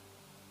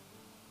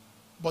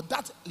 but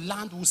that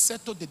land will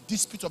settle the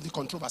dispute of the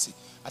controversy.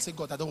 I said,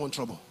 God, I don't want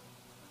trouble.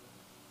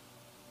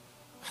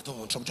 I don't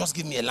want trouble. Just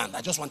give me a land. I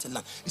just want a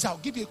land. He said, I'll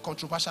give you a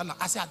controversial land.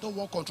 I said, I don't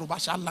want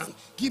controversial land.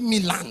 Give me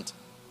land.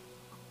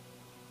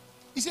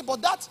 He said, but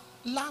that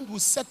land will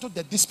settle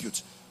the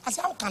dispute. I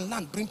said, how can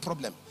land bring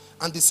problem?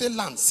 And they say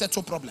land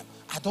settle problem.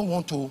 I don't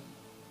want to.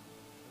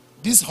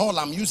 This hall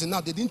I'm using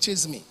now, they didn't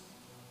chase me.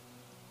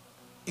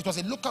 It was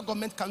a local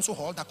government council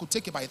hall that could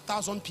take about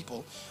 1,000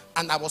 people,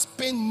 and I was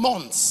paying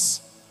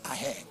months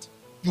ahead.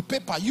 You pay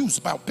per use,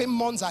 but I pay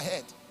months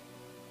ahead.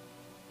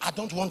 I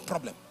don't want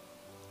problem.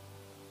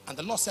 And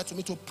the Lord said to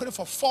me to pray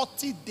for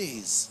 40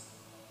 days.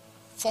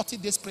 40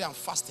 days prayer and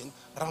fasting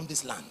around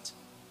this land.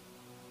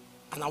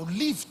 And I'll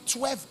leave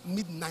 12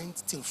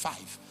 midnight till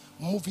 5,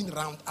 moving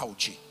around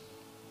Auchi.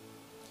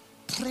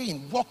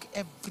 Praying, walk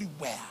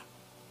everywhere.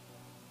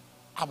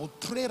 I would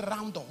pray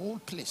around the whole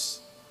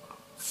place.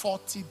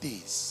 40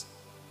 days.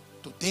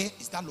 Today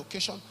is that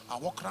location. I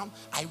walk around.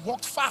 I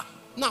walked far.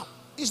 Now,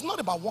 it's not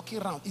about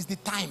walking around. It's the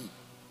time.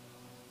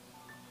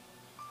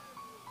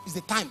 It's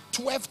the time.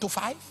 12 to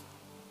 5.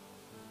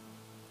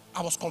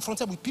 I was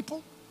confronted with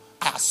people.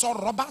 I saw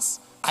robbers.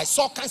 I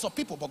saw kinds of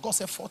people. But God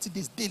said 40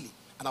 days daily.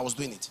 And I was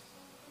doing it.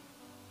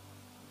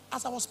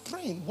 As I was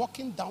praying,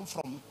 walking down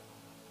from,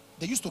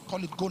 they used to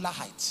call it Gola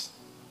Heights.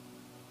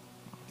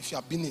 If you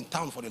have been in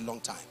town for a long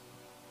time.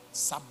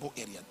 Sabo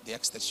area, the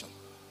extension.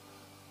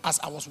 As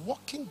I was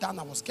walking down,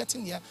 I was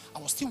getting here, I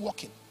was still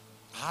walking.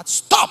 I had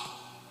stop.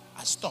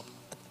 I stopped.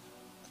 I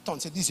turned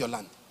and said, this is your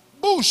land.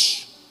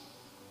 Bush.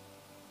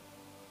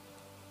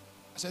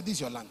 I said, this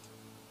is your land.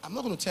 I'm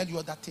not going to tell you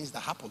other things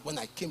that happened when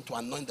I came to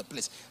anoint the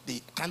place.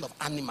 The kind of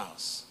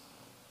animals,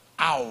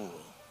 owl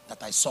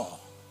that I saw.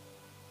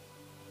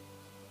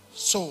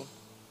 So,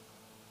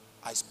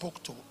 I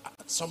spoke to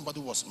somebody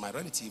who was my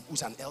relative,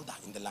 who's an elder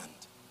in the land.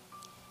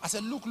 I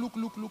said, look.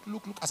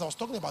 As I was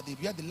talking about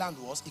where the land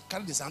was, he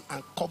carried his hand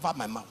and covered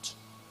my mouth.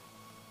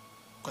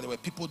 Because there were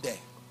people there.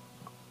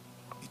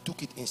 He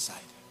took it inside.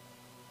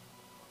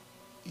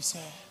 He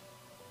said,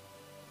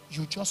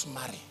 you just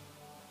marry.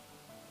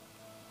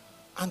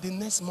 And the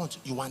next month,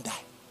 you won't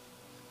die.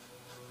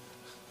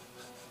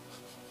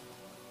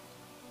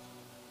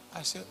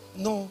 I said,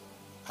 no,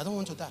 I don't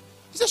want to die.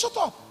 He said, shut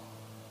up.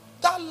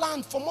 That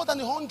land for more than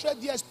 100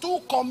 years,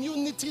 2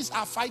 communities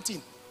are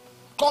fighting.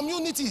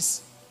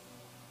 Communities.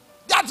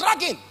 They are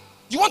dragging.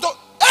 You want to,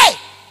 hey!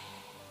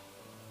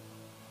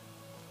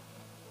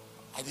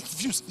 I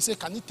refused. He said,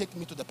 can you take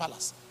me to the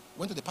palace?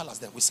 Went to the palace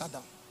then. We sat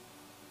down.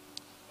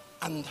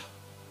 And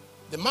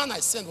the man I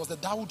sent was the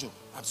Daudo.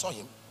 I saw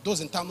him.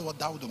 Those in town know what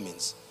Daudo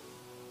means.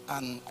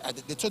 And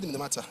they told him the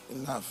matter. He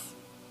laughed.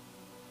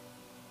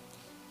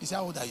 He said,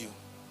 how old are you?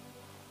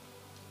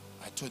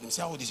 I told him. He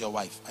said, how old is your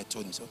wife? I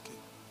told him. He said, okay.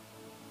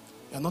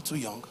 You're not too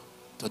young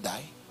to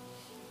die.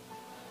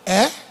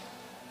 Eh?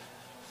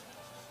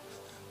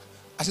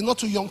 I said, not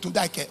too young to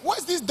die. What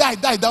is this die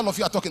all of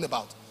you are talking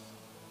about?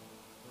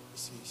 He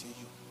said,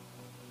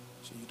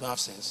 you don't have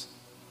sense.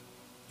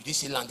 You didn't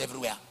see land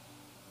everywhere.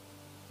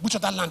 Which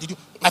other land did you?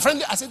 My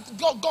friend, I said,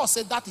 God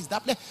said that is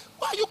that place.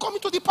 Why are you coming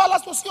to the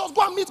palace to see us?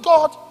 Go and meet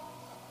God.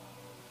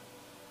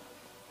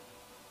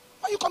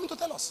 Why are you coming to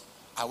tell us?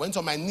 I went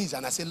on my knees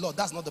and I said, Lord,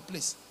 that's not the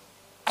place.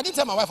 I didn't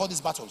tell my wife all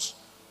these battles.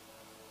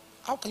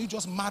 How can you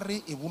just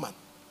marry a woman?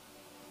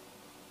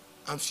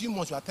 And a few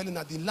months you are telling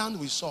her the land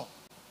we saw.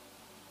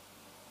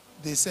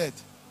 They said.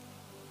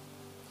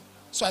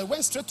 So I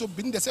went straight to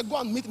Benin. They said, go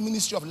and meet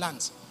Ministry of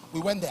Lands. We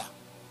went there.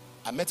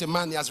 I met a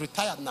man, he has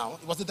retired now.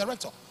 He was the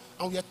director.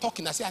 And we were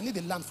talking. I said, I need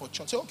a land for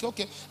church. I said,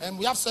 okay.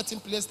 We have certain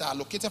places that are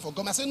located for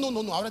government. I said, no,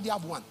 I already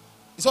have one.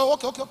 He said,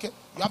 okay.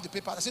 You have the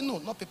paper? I said, no,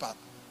 not paper.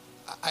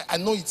 I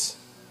know it.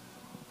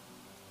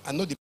 I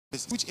know the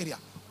place. Which area?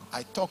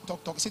 I talk.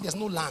 He said, there's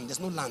no land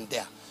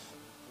there.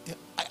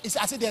 I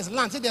said, there's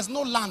land. He said, there's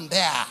no land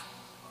there.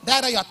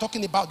 That you are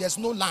talking about, there's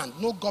no land.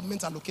 No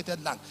government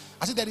allocated land.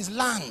 I said, there is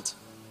land.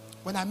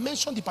 When I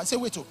mentioned the part, I said,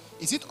 wait,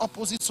 is it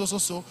opposite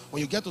so?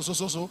 When you get to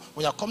so,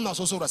 when you're coming out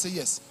so, I say,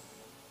 yes.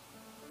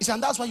 He said,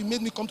 and that's why you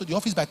made me come to the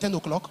office by 10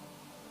 o'clock?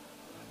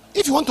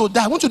 If you want to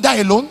die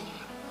alone?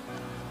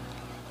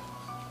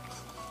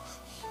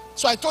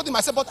 So I told him,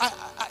 I said, but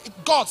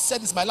God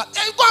said it's my land.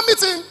 Hey, go and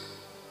meet him.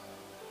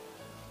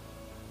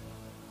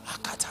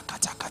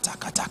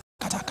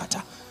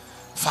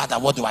 Father,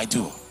 what do I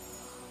do?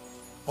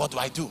 What do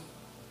I do?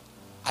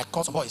 I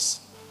called some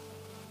boys.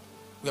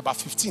 We're about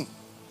 15.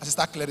 I said,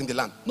 start clearing the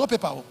land. No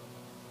paper.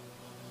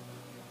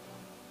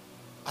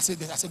 I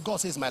said, God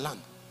says my land.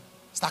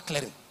 Start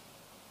clearing.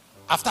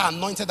 After I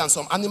anointed and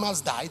some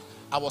animals died,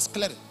 I was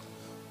clearing.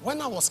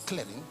 When I was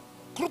clearing,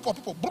 group of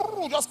people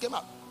just came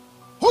out.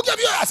 Who gave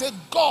you? I said,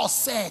 God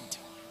said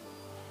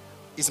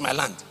it's my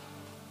land.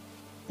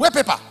 Where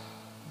paper?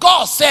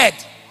 God said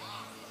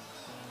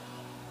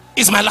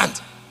it's my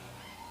land.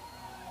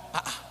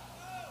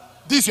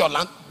 This is your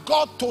land.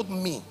 God told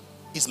me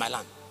it's my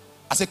land.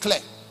 I said, clear.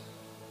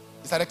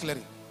 He started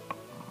clearing.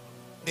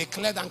 They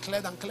cleared and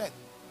cleared and cleared.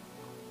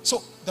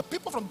 So the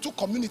people from two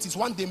communities,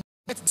 one day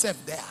met themselves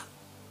there.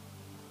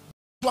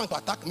 This one to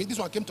attack me. This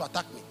one came to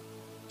attack me.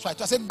 So I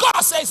said, God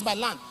says it's my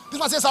land. This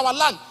one says our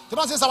land. The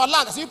one says our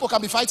land. I said, people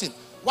can be fighting.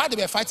 While they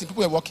were fighting,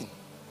 people were walking.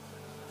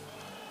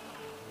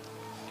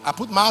 I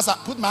put my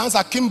hands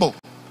akimbo.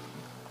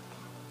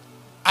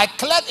 I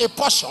cleared a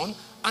portion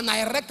and I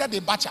erected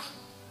a bacha.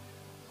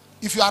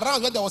 If you are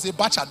around when there was a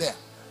bacha there.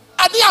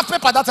 I didn't have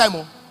paper that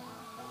time.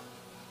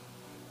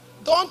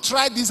 Don't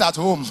try this at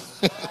home.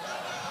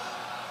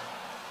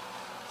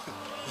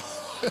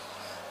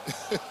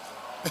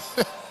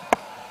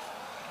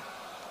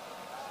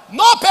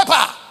 No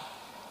paper.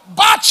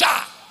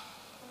 Bacha.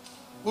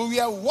 We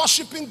were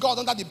worshiping God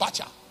under the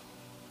bacha.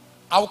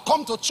 I will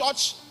come to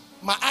church,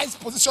 my eyes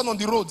positioned on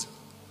the road.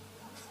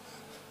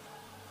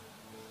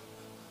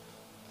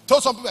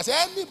 Told some people, I say,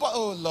 anybody,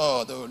 oh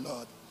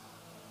Lord.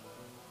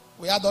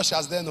 We had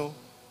ushers there, no.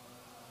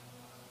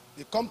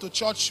 They come to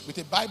church with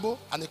a Bible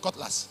and a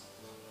cutlass.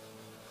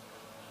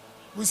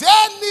 We say,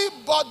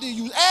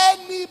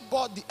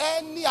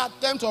 any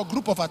attempt or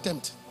group of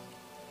attempt,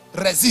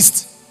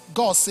 resist.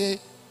 God say,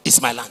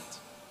 it's my land.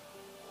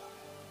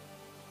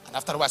 And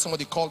after a while,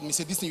 somebody called me,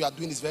 said, this thing you are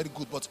doing is very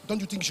good, but don't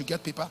you think you should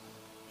get paper?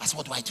 I said,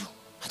 what do I do?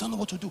 I don't know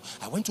what to do.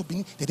 I went to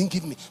Benin, they didn't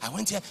give me. I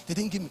went here, they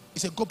didn't give me. He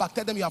said, go back,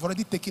 tell them you have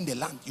already taken the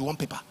land. You want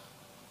paper.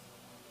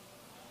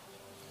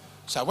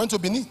 So I went to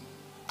Benin.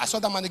 I saw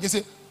that man again,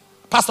 say,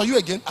 Pastor, you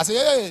again? I said,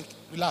 hey,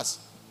 relax.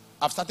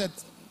 I've started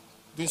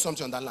doing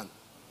something on that land.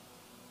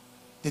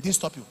 They didn't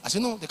stop you. I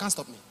said, no, they can't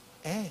stop me.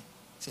 He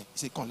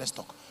said, come, let's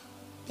talk.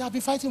 They have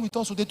been fighting with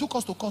us. So they took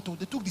us to court.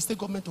 They took the state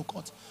government to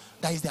court.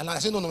 That is their land. I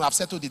said, no, I've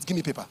settled it. Give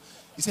me paper.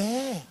 He said,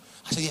 hey.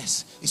 I said,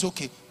 yes, it's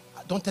okay.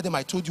 Don't tell them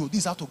I told you. This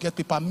is how to get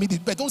paper. Made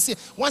it. But don't say,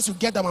 once you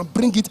get them and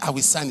bring it, I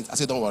will sign it. I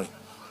said, don't worry.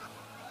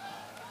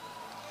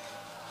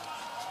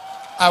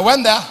 I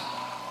went there.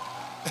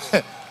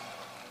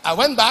 I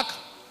went back.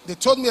 They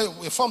told me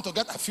a form to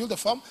get. I filled the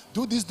form.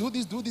 Do this.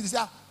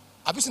 Yeah.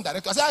 Have you seen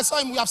director? I said, I saw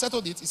him. We have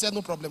settled it. He said,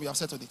 no problem. We have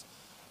settled it.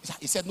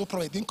 He said, no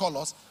problem. He didn't call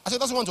us. I said, he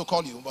doesn't want to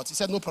call you. But he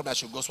said, no problem. I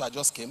should go. So I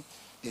just came.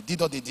 They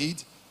did what they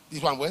did.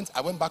 This one went.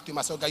 I went back to him.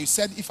 I said, guy, you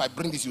said if I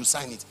bring this, you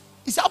sign it.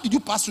 He said, how did you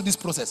pass through this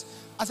process?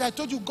 I said, I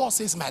told you God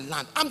says my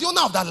land. I'm the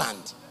owner of that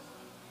land.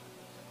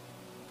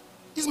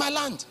 It's my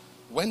land.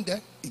 Went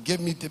there. He gave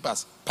me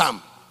papers.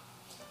 Pam.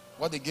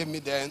 What they gave me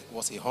then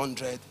was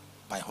 100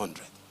 by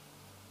 100.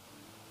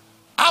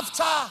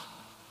 After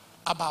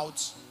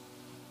about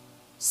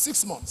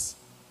 6 months,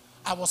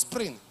 I was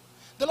praying.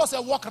 The Lord said,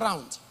 walk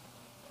around.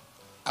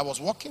 I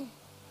was walking.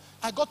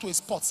 I got to a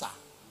spot, sir.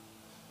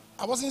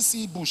 I wasn't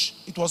seeing bush.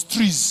 It was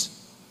trees.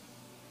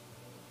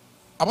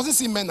 I wasn't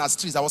seeing men as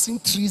trees. I was seeing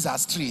trees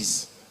as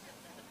trees.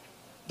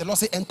 The Lord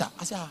said, enter.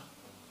 I said,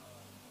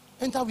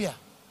 enter where?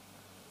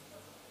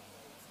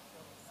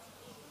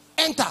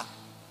 Enter.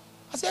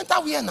 I said, enter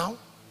where now?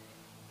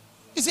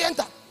 He said,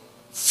 enter.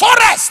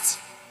 Forest.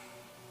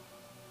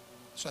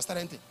 So I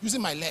started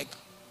using my leg.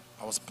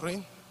 I was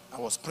praying. I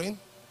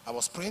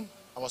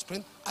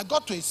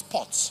got to a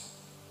spot.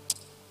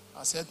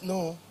 I said,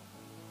 no.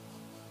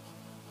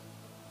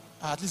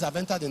 At least I've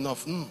entered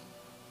enough.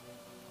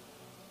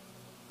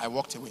 I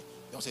walked away.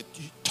 There was a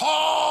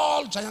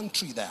tall giant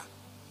tree there.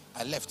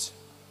 I left.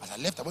 As I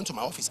left, I went to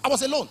my office. I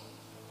was alone.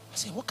 I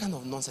said, what kind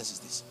of nonsense is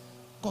this?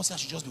 God said I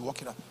should just be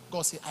walking around.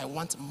 God said, I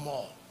want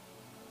more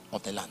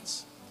of the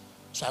lands.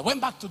 So I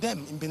went back to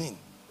them in Benin.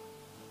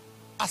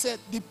 I said,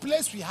 the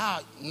place we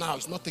have now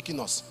is not taking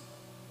us.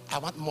 I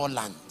want more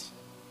land.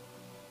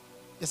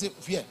 They said,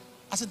 where?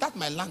 I said, that's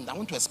my land. I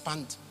want to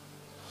expand.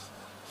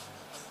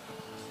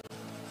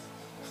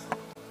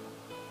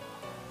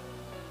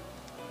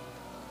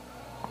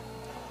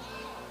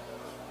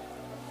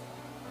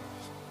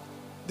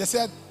 They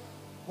said,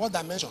 what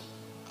dimension?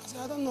 I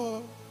said, I don't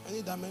know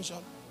any dimension.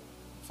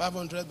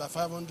 500 by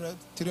 500,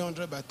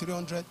 300 by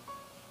 300.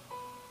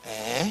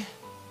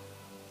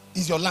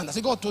 Is your land? I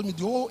said, God told me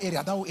the whole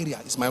area, that whole area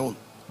is my own.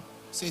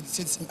 Said,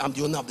 I'm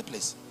the owner of the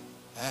place.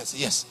 I said,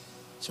 yes.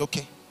 I said,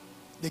 okay.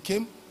 They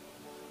came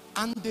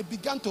and they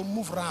began to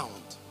move around.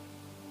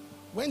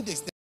 When they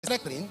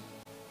started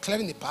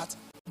clearing the path,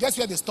 guess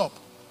where they stopped?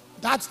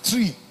 That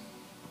tree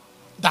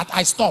that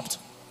I stopped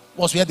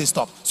was where they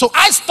stopped. So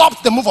I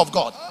stopped the move of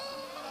God.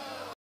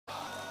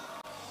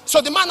 So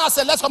the man now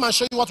said, let's come and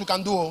show you what we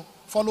can do.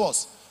 Follow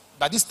us.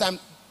 By this time,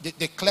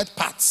 they cleared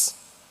paths.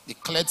 They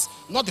cleared,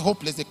 not the whole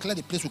place, they cleared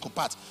the place we could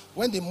pass.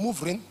 When they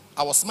moved in,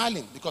 I was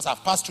smiling because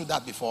I've passed through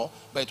that before,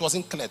 but it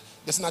wasn't cleared.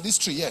 They said, now this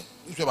tree here,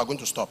 this is where we're going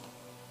to stop.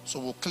 So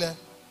we'll clear.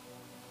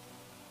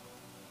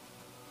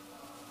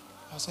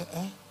 I said,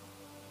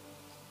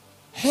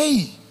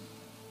 Hey.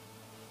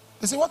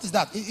 They said, what is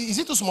that? Is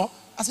it too small?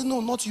 I said,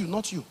 no, not you,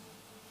 not you.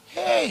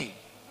 Hey.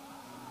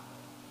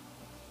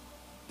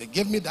 They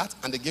gave me that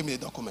and they gave me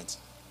the document.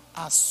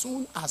 As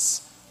soon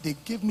as they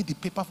gave me the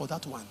paper for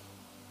that one,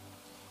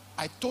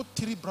 I told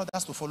 3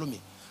 brothers to follow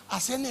me. I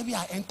said,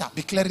 anywhere I enter,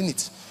 be clearing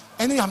it.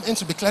 Anywhere I'm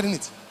entering, be clearing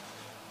it.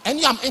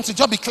 Anywhere I'm entering,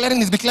 just be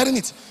clearing it, be clearing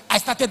it. I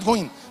started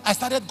going. I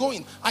started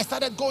going. I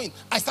started going.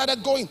 I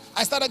started going.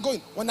 I started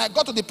going. When I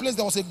got to the place,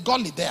 there was a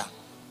gully there.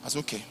 I said,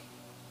 okay,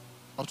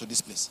 up to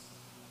this place.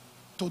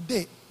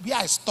 Today, where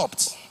I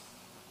stopped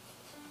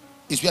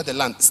is where the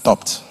land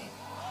stopped.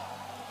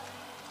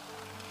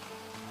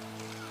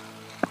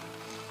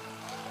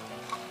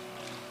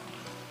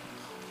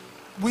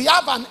 We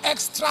have an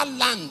extra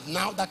land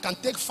now that can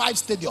take 5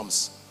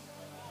 stadiums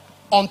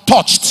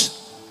untouched.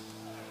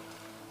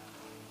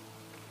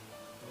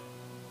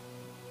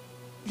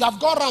 You have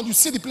gone around, you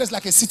see the place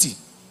like a city,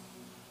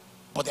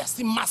 but there are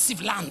still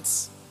massive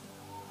lands.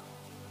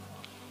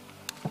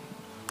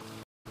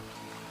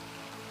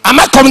 Am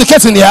I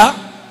communicating here?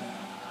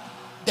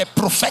 The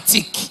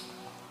prophetic.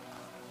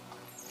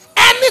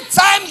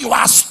 Anytime you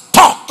are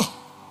stuck,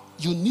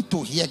 you need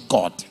to hear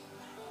God.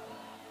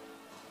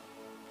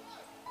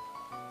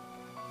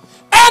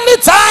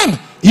 Anytime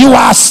you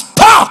are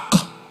stuck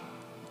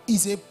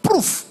is a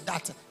proof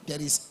that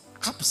there is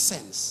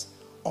absence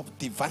of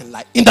divine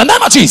light. In the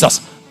name of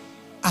Jesus,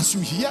 as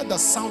you hear the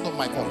sound of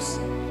my voice,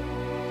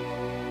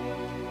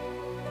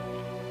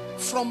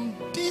 from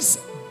this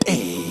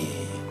day,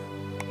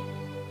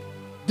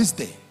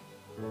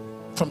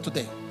 from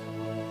today,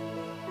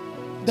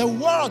 the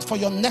word for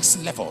your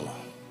next level,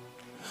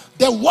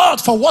 the word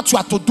for what you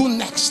are to do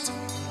next,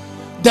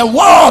 the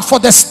word for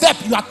the step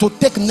you are to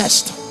take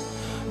next,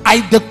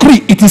 I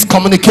decree it is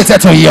communicated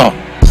to you.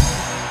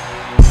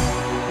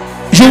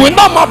 You will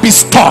no more be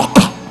stuck.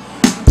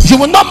 You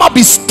will no more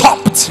be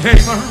stopped.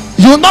 Amen.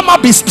 You will no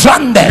more be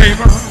stranded.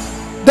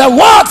 Amen. The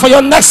word for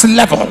your next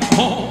level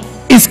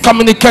is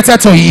communicated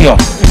to you.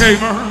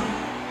 Amen.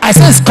 I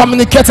say it's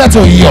communicated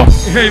to you.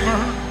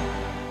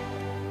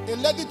 Amen. A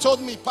lady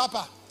told me,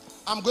 Papa,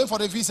 I'm going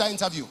for a visa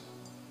interview.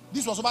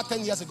 This was about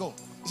 10 years ago.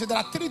 He said, there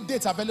are 3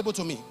 dates available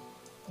to me.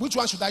 Which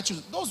one should I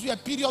choose? Those were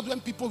periods when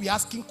people were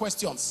asking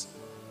questions.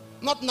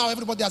 Not now,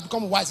 everybody has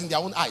become wise in their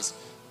own eyes.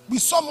 We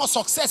saw more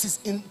successes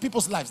in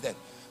people's lives then.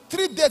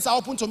 3 dates are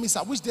open to me, sir.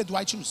 Which day do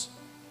I choose?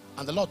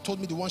 And the Lord told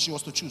me the one she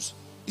was to choose.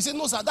 He said,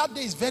 no, sir, that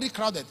day is very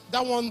crowded.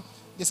 That one,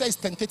 they say, is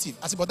tentative.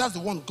 I said, but that's the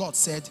one God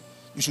said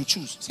you should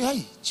choose. Say,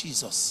 hey,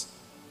 Jesus.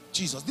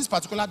 This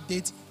particular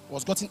date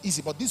was gotten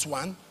easy, but this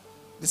one,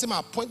 they say my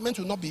appointment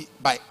will not be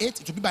by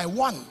 8, it will be by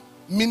 1.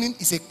 Meaning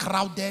it's a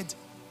crowded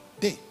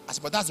day. I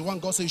said, but that's the one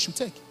God said you should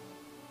take.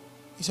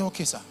 He said,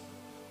 okay, sir.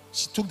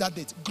 She took that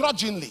date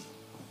grudgingly.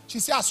 She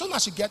said, as soon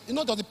as she gets,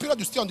 there's the period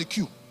you stay on the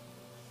queue.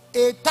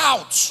 A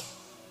tout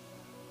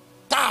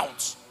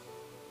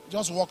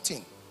just walked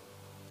in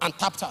and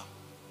tapped her.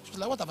 She was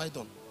like, what have I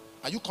done?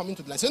 Are you coming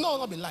to the line? She said, no, I'll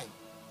not be lying.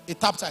 He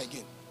tapped her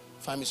again.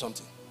 Find me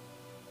something.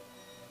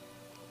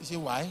 He said,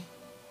 why? He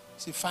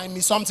said, find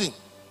me something.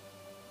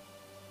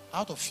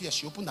 Out of fear,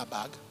 she opened her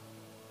bag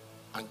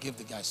and gave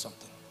the guy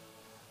something.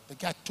 The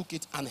guy took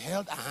it and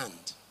held her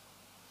hand.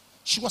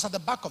 She was at the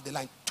back of the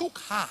line. Took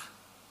her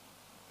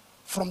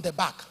from the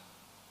back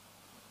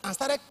and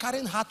started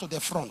carrying her to the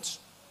front.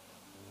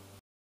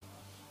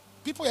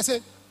 People were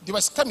saying, they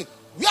were screaming,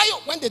 where are you?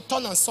 When they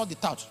turned and saw the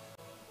tout.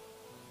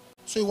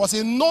 So it was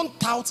a known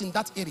tout in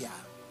that area.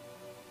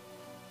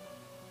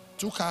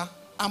 Took her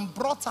and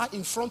brought her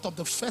in front of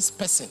the first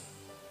person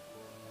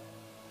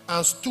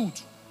and stood.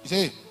 He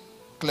said, hey,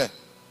 Claire,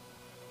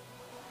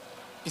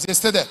 He said,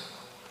 stay there.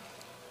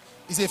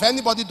 He said, if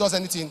anybody does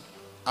anything,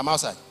 I'm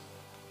outside.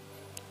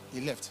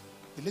 He left.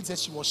 The lady said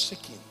she was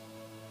shaking.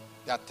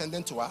 They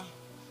attended to her,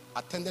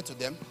 attended to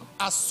them.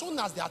 As soon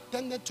as they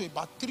attended to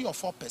about 3 or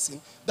 4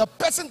 persons, the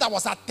person that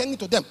was attending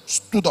to them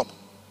stood up.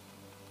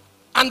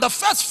 And the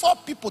first 4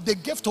 people, they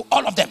gave to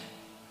all of them.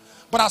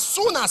 But as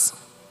soon as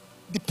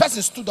the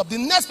person stood up, the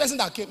next person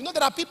that came, you know,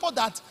 there are people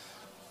that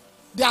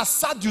they are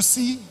sad, you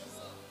see.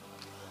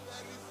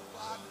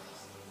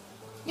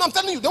 No, I'm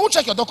telling you, they won't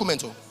check your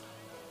document. Oh.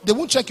 They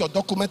won't check your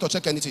document or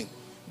check anything.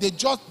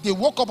 They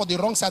woke up on the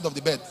wrong side of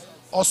the bed.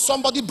 Or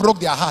somebody broke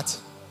their heart.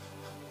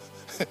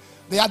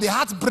 They had a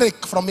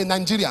heartbreak from a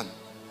Nigerian.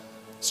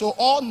 So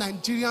all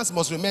Nigerians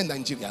must remain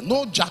Nigerian.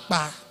 No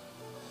jackpot.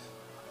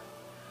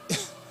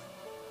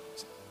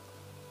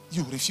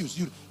 You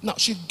refuse. Now,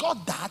 she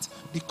got that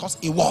because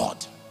a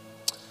word.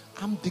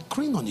 I'm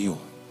decreeing on you.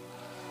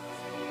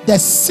 The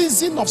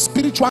season of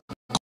spiritual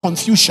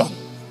confusion,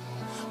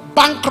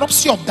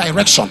 bankruptcy of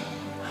direction,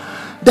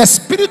 the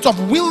spirit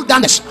of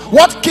wilderness,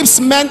 what keeps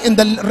men in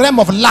the realm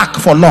of lack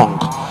for long,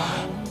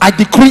 I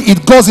decree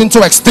it goes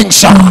into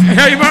extinction.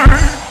 Amen.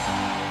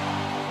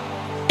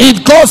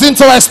 It goes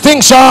into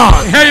extinction.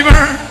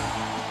 Amen.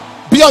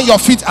 Be on your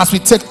feet as we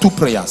take 2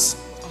 prayers.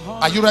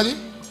 Are you ready?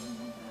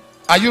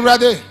 Are you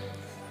ready?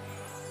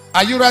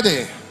 Are you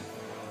ready?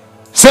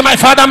 Say, my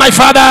Father, my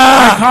Father.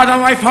 My Father,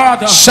 my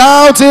Father.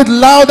 Shout it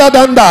louder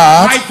than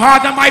that. My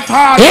Father, my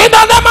Father. In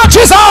the name of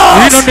Jesus.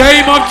 In the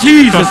name of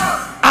Jesus.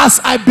 As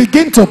I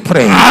begin to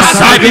pray. As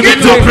I begin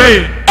to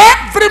pray.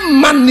 Every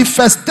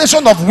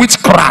manifestation of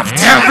witchcraft.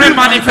 Every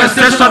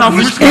manifestation of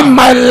witchcraft. In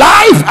my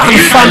life and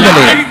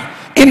family.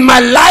 In my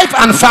life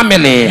and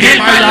family. In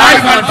my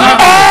life and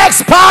family.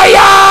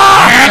 Expire.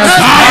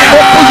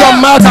 Open your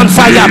mouth and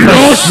fire.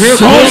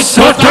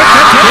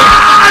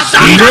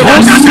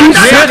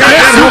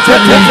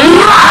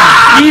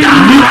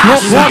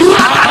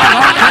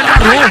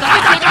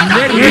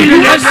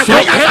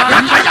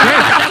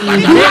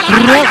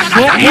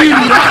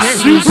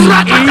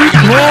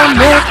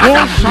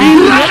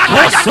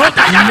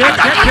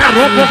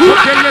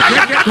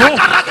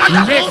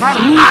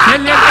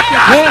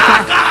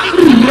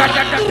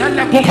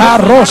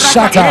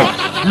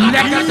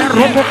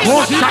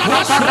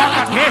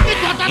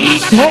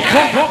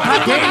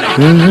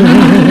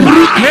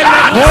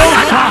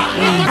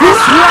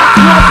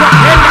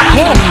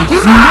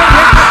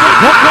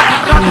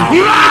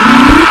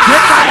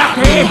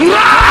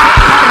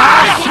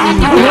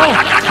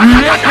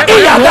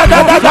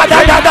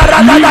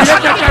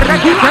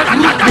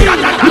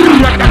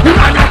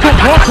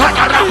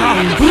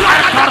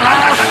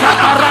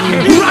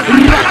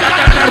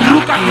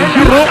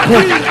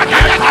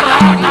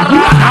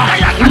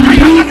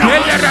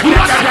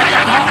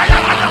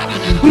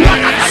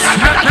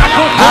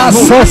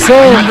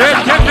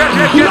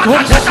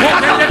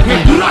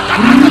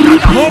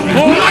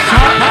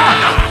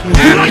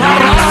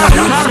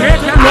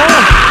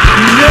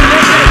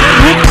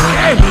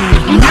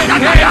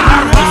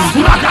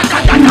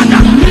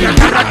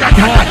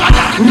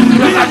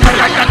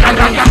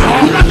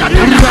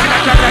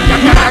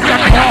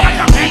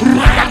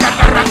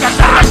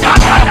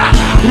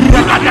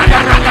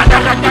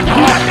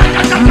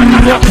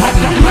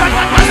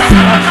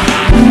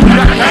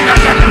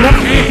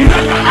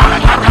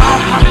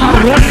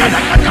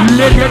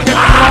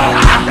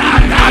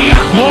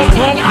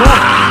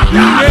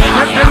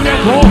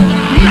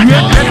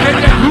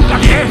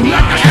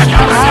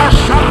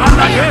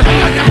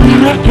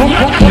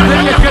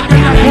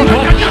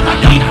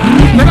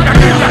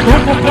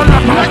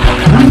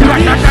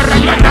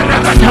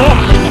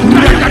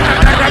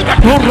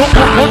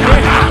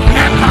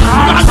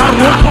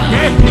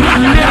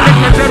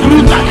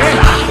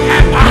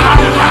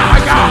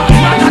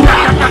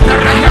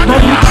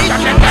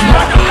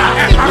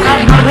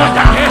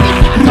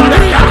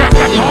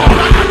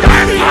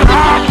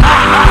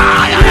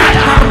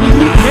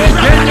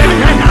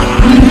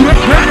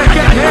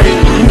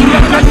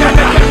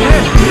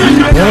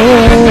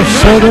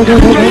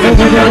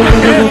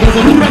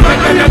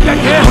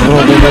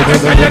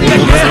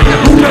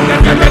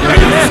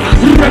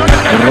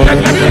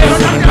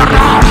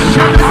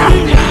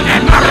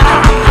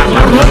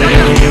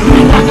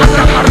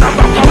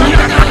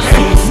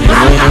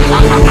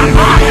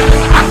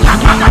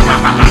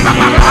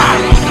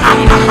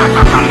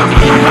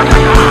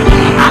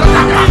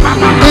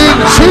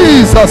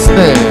 Jesus'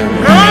 name.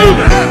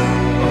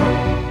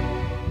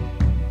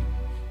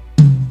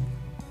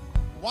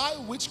 Why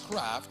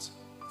witchcraft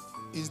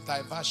is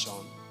diversion,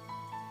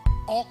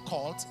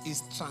 occult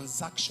is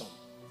transaction.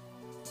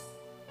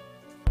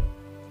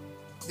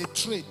 They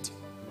trade,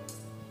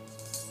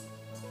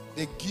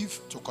 they give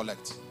to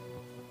collect.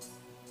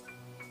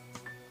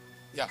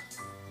 Yeah,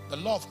 the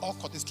law of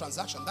occult is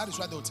transaction. That is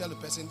why they will tell the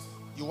person,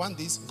 you want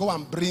this, go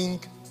and bring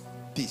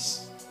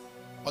this.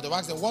 Or they will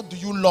ask them, what do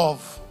you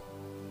love?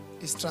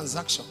 It's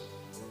transaction.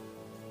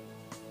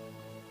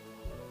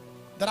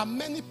 There are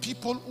many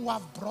people who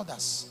have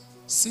brothers,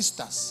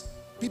 sisters,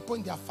 people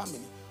in their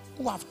family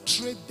who have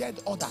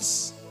traded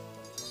others.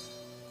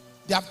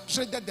 They have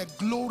traded the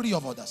glory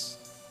of others.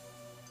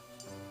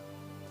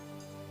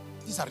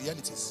 These are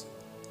realities.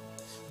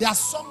 There are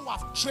some who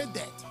have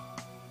traded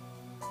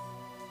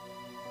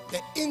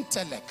the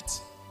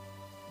intellect,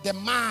 the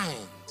mind.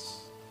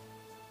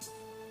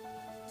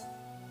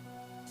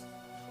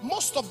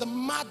 Most of the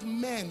mad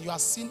men you are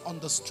seeing on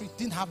the street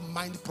didn't have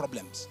mind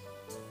problems.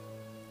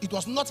 It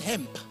was not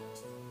hemp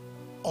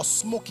or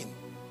smoking.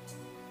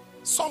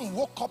 Some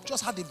woke up,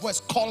 just had a voice,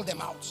 call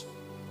them out.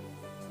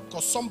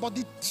 Because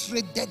somebody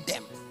traded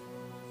them.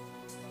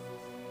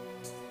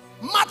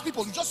 Mad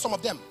people, just some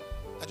of them,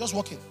 they're just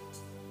walking.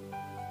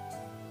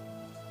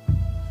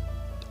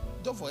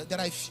 Don't forget, there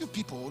are a few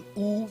people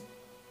who,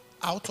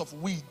 out of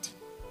weed,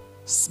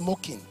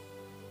 smoking,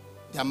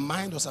 their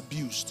mind was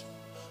abused.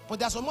 But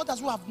there are some others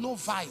who have no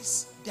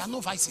vice. There are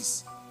no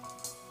vices.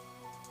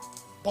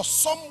 But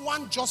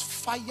someone just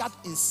fired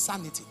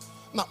insanity.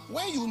 Now,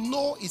 when you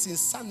know it's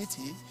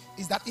insanity,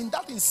 is that in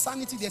that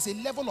insanity, there's a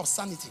level of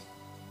sanity.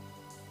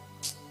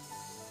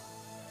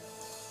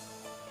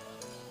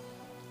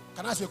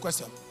 Can I ask you a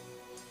question?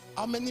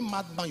 How many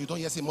madmen you don't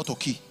hear say motor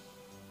key?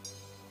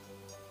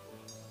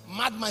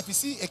 Madman, if you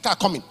see a car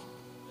coming,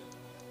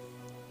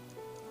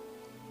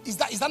 is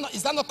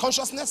that not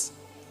consciousness?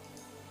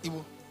 It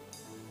will.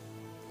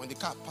 When the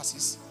car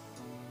passes,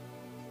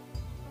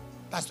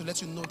 that's to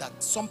let you know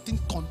that something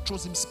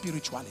controls him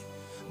spiritually.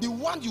 The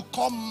one you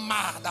call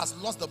mad has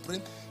lost the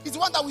brain is the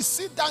one that will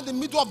sit down in the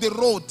middle of the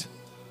road.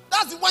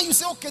 That's the one you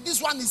say, okay, this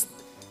one is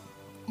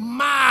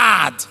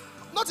mad.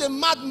 Not a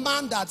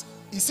madman that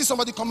he sees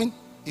somebody coming,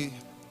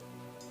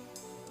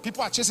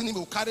 people are chasing him, he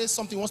will carry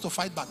something, wants to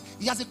fight back.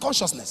 He has a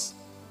consciousness.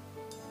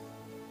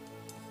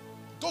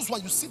 Those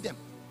ones, you see them,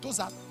 those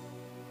are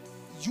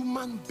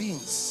human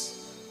beings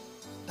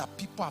that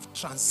people have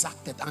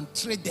transacted and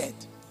traded.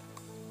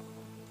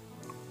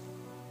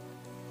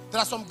 There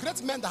are some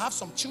great men that have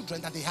some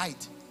children that they hide.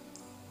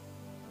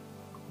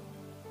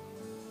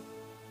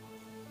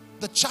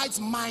 The child's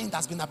mind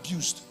has been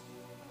abused.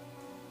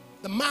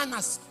 The man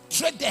has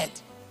traded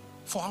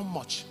for how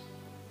much?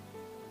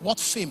 What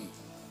fame?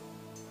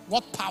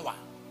 What power?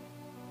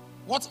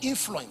 What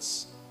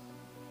influence?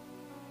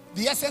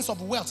 The essence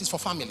of wealth is for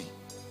family.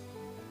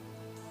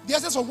 The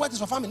essence of wealth is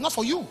for family, not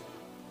for you.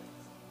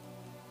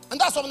 And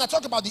that's why when I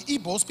talk about the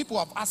Igbos, people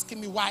have asking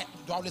me why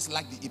do I always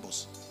like the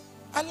Igbos.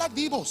 I like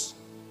the Igbos.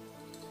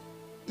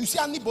 You see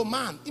an Igbo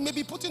man, he may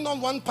be putting on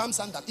one palm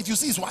sandal. If you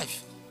see his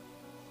wife,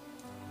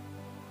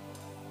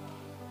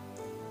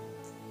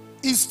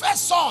 his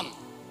first son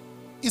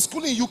is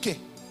schooling in UK.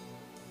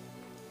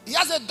 He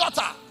has a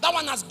daughter. That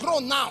one has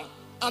grown now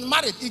and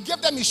married. He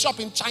gave them a shop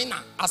in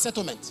China as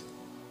settlement.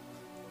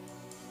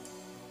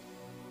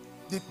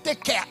 They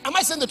take care. Am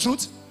I saying the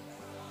truth?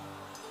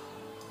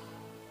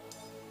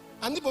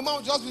 And Igbo man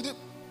will just be there.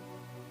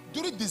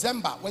 During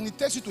December, when he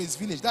takes you to his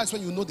village, that's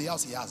when you know the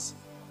house he has.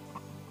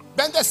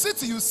 But in the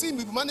city, you see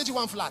him managing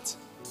one flat.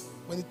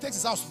 When he takes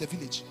his house to the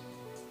village,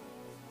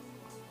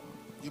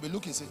 you'll be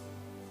looking, say,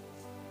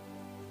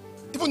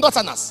 even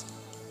Northerners.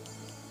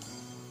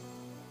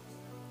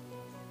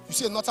 You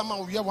see a Northern man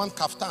will wear one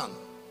kaftan,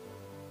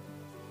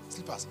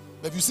 slippers.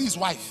 But if you see his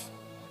wife,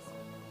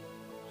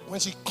 when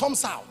she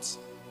comes out,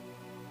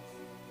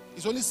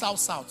 it's only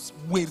south,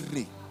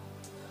 weary.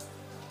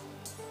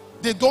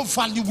 They don't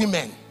value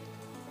women.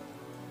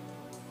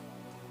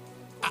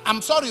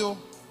 I'm sorry,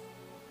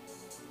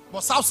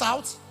 but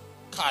south,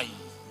 Kai.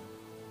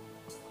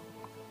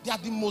 They are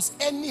the most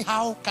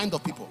anyhow kind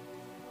of people.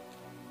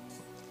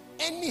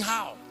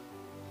 Anyhow.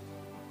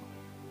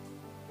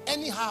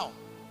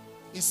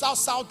 In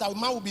south, that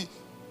man will be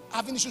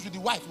having issues with the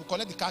wife. Will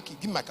collect the car key.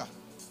 Give me my car.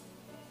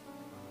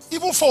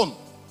 Even phone.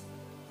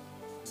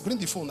 Bring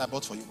the phone I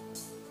bought for you.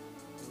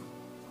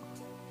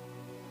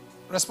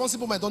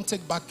 Responsible men don't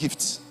take back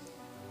gifts.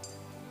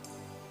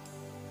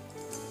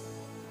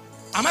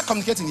 Am I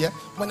communicating here?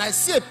 When I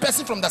see a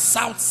person from the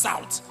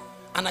south,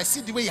 and I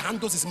see the way he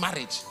handles his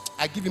marriage,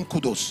 I give him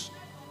kudos.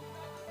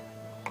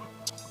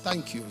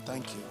 Thank you.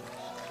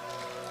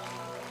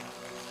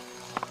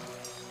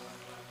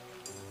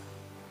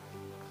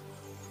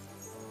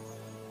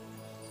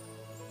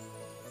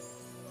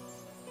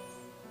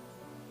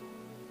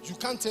 You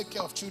can't take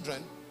care of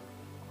children.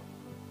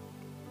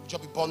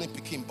 Just be born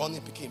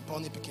picking.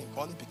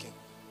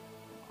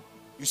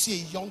 You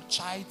see a young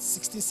child,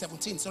 16,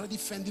 17, is already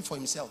fending for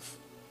himself,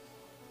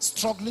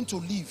 struggling to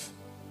live.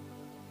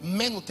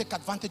 Men will take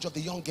advantage of the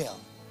young girl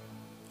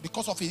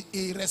because of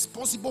a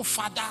responsible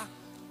father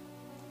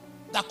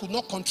that could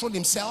not control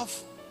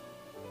himself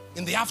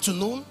in the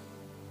afternoon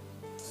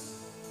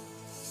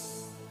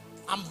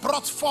and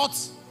brought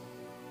forth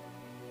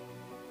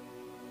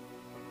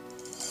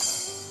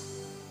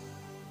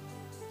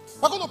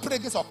we're going to pray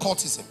against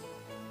occultism.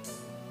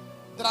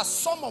 There are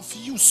some of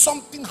you,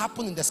 something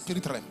happened in the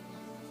spirit realm.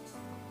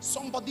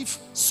 Somebody,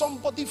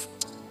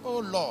 oh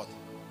Lord.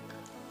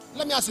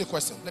 Let me ask you a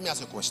question.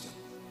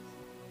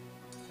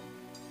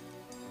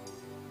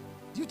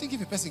 Do you think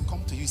if a person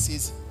comes to you and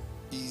says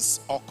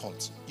he's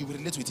occult, you will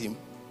relate with him?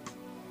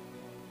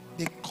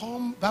 They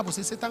come, Bible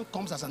says Satan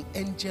comes as an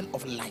angel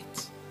of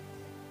light.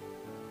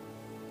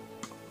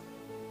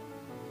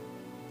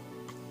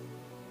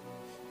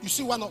 You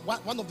see,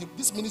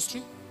 this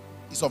ministry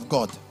is of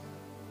God.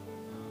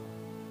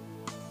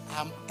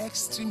 I'm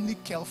extremely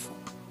careful.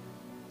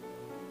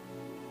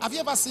 Have you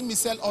ever seen me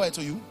sell oil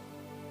to you?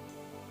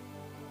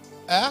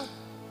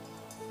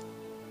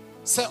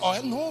 Sell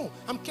oil? No,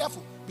 I'm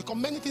careful because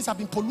many things have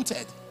been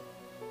polluted.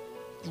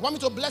 You want me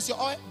to bless your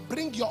oil?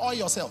 Bring your oil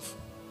yourself.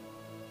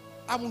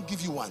 I won't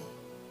give you one.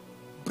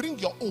 Bring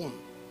your own.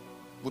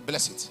 We'll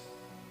bless it.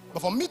 But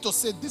for me to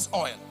say this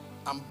oil,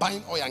 I'm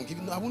buying oil and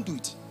giving, no, I won't do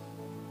it.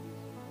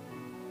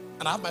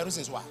 And I have my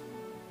reasons why.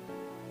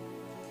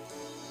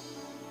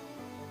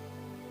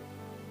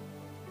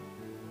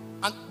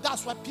 And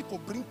that's why people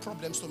bring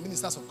problems to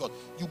ministers of God.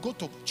 You go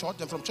to church,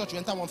 then from church you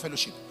enter one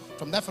fellowship.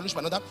 From that fellowship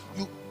another.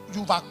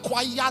 You've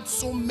acquired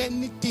so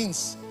many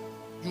things.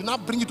 You now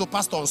bring it to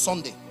pastor on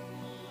Sunday.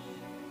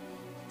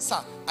 Sir,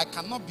 I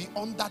cannot be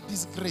under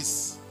this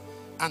grace.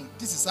 And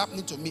this is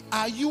happening to me.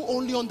 Are you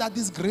only under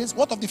this grace?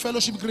 What of the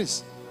fellowship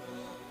grace?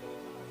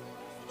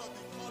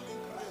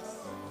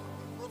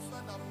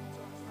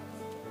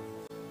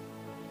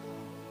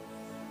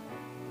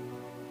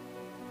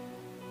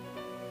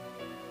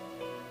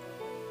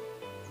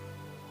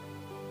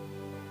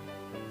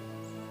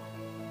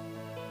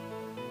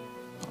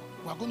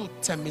 We are going to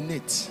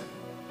terminate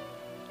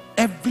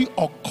every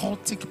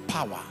occultic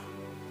power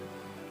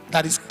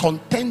that is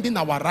contending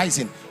our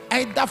rising,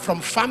 either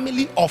from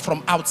family or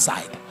from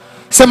outside.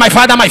 Say, my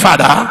Father, my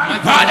Father, My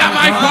Father,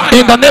 my Father.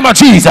 in the name of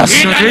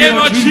Jesus, In the name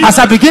of Jesus. as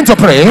I begin to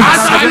pray,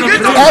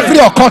 every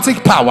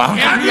occultic power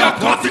Every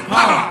occultic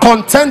power.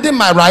 contending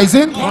my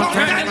rising,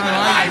 Contending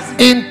my life.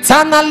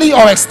 internally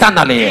or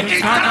externally,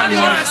 Internally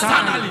or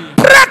externally.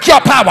 break your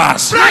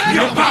powers. Break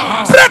your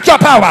powers. Break your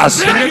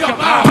powers. Break your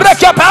powers.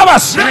 Break your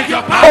powers. Break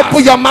your powers.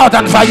 Open your mouth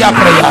and fire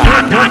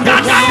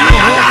prayer.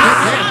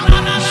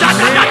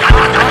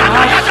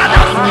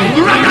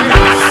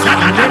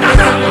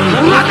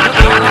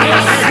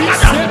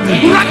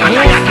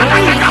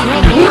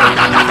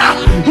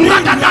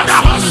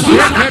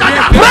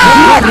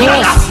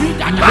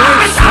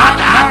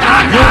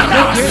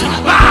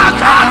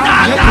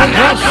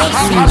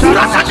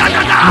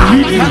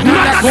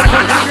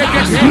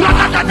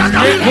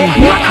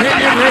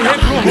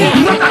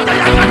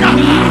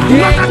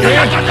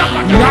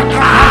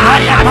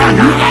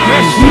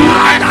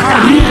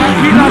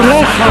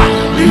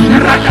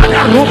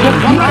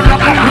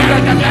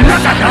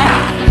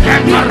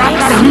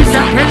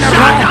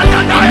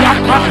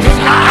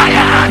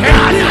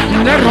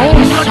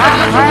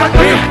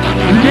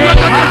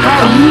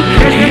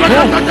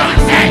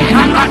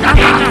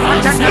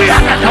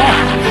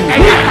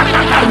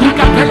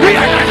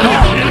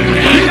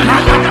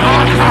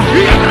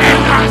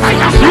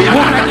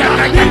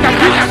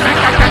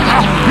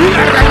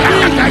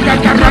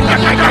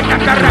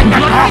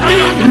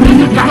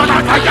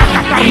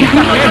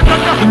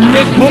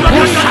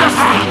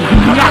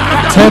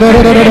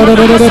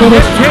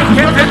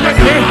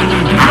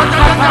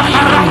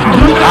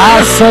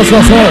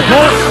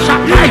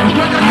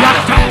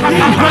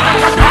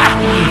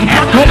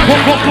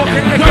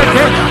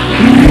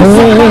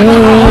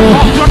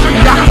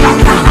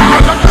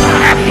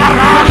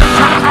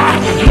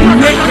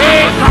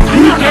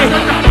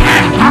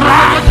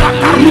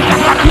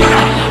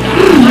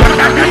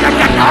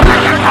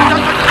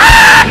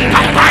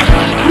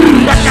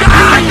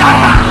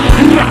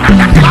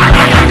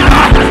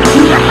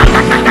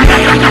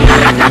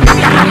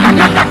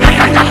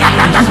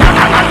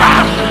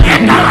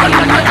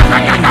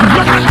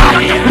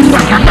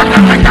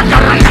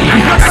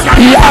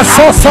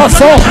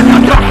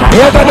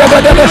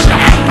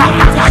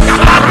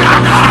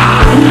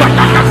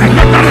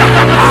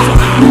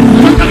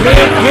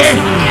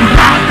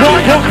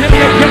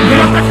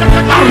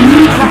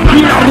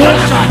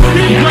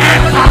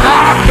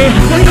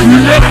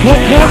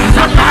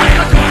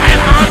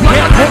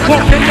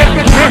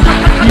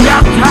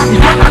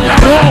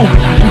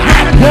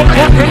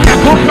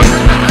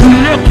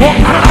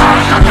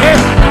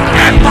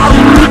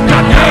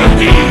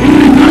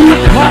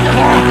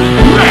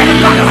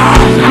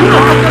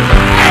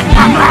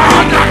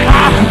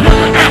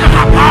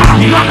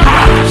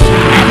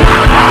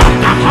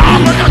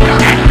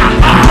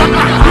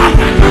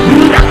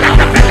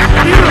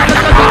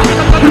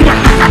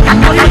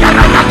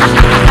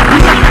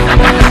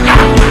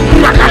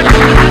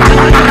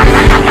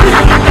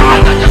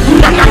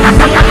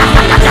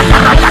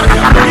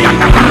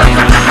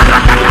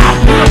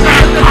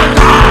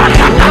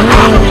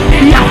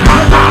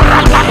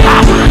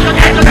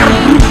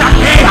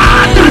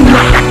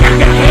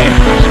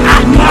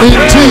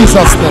 In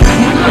Jesus'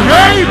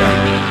 name.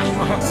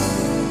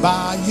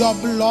 By your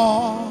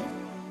blood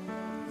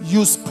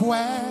you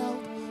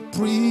spoiled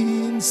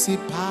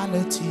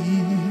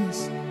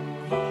principalities.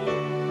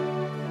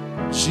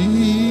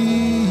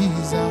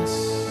 Jesus,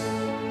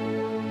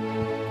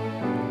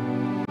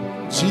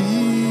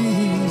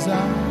 Jesus,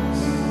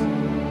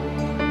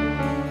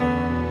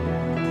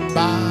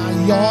 by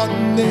your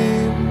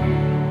name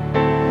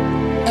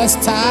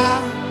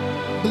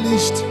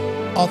established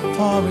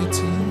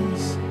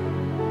authorities.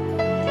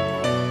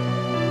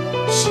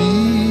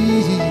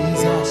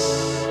 Jesus,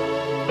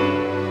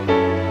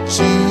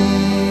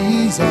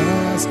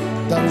 Jesus,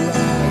 the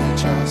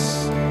righteous,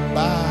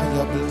 by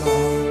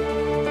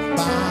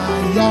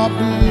your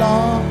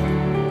blood,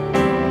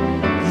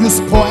 you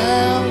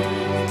spoiled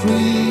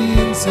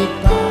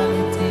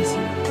principalities.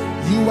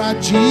 You are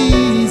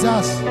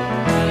Jesus.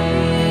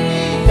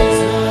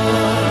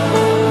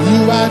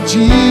 You are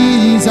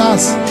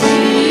Jesus.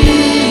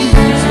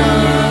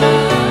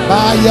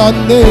 By your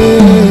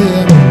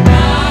name,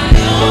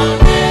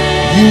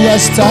 you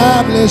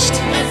established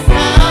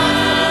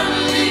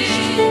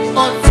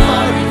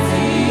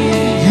authority.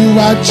 You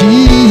are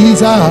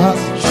Jesus.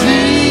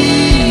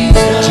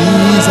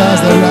 Jesus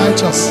the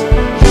righteous.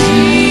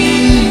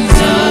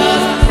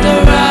 Jesus the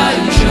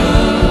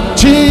righteous.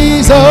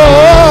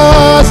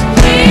 Jesus.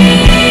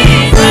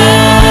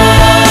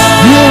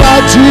 You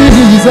are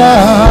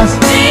Jesus.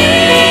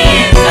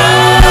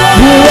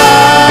 You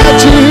are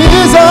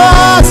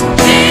Jesus.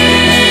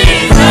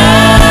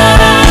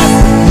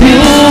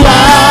 You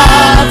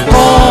are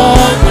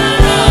God.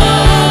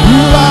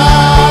 You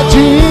are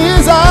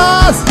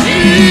Jesus.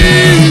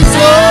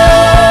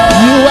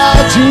 You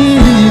are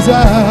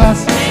Jesus.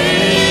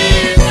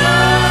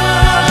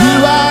 You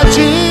are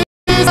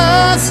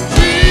Jesus.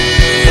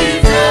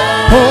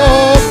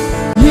 Oh,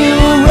 you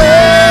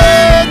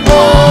reign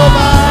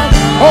over.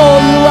 Oh,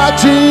 you are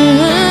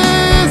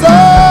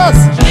Jesus.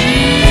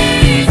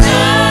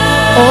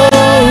 Oh,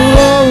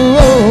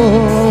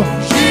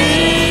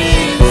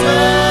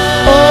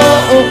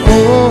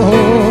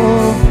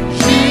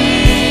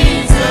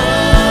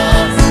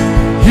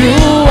 you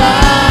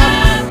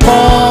are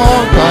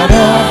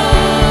conqueror.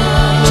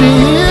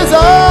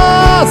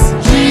 Jesus.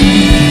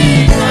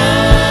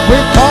 We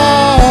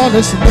call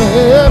his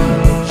name.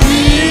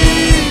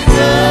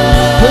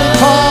 We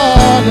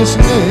call his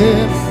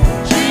name.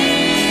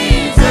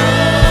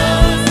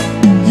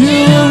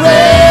 You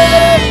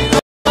reign.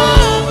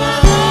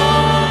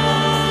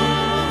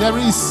 There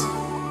is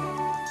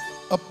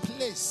a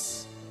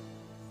place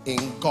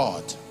in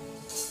God.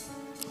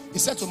 He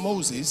said to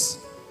Moses,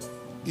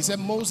 he said,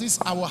 Moses,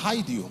 I will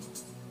hide you.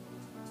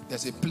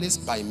 There's a place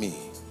by me.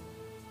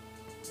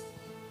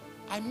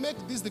 I make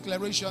this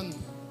declaration,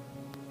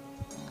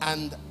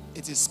 and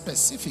it is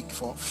specific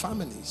for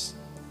families,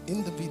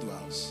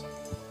 individuals.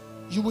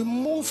 You will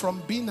move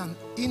from being an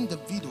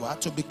individual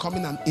to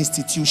becoming an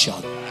institution.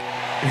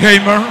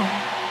 Amen.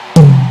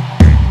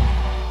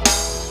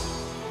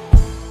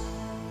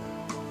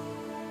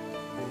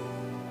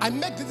 I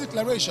make this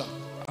declaration.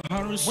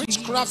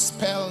 Witchcraft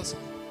spells,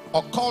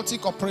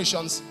 occultic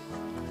operations,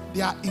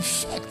 their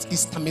effect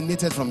is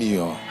terminated from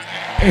you.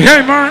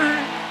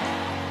 Amen.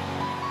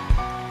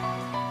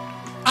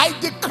 I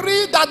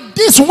decree that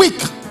this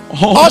week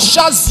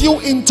ushers you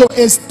into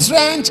a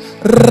strange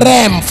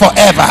realm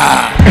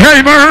forever.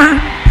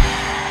 Amen.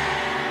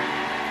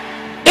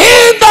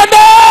 In the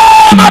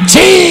name of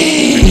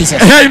Jesus.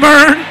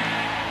 Amen.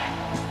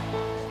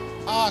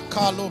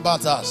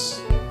 Akalubatas.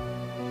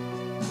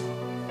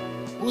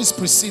 Who is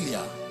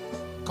Priscilla?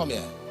 Come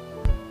here.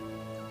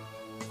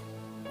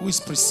 Who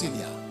is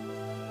Priscilla?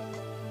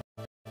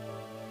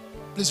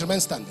 Please remain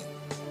standing.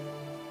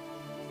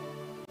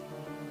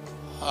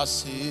 I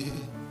see.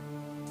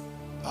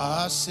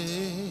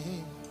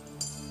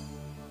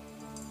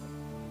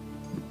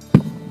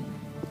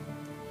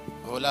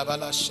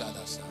 Olabala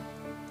Shadasa.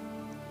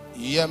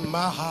 Hear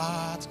my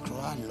heart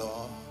cry,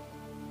 Lord.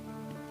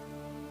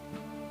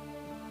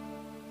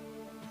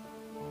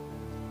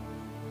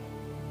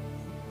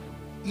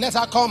 Let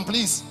her come,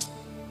 please.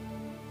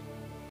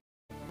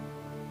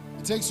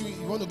 It takes you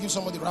want to give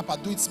somebody a wrapper,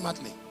 do it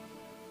smartly.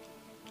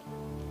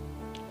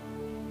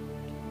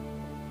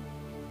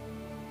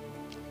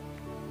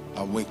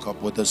 I wake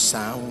up with the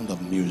sound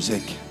of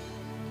music.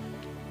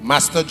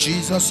 Master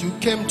Jesus, you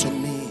came to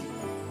me.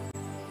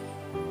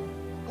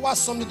 Who has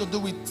something to do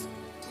with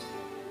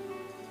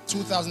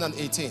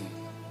 2018?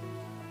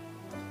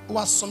 Who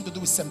has something to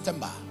do with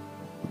September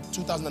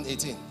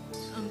 2018?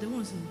 I'm the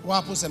one, sir. What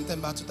happened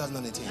September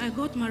 2018? I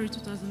got married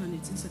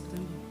 2018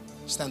 September.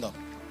 Stand up.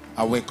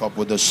 I wake up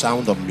with the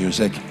sound of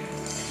music.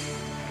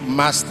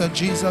 Master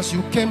Jesus,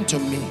 you came to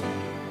me.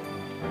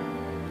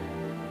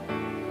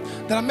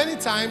 There are many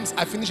times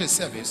I finish a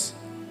service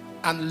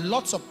and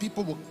lots of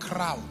people will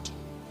crowd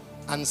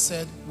and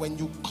said, when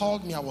you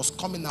called me, I was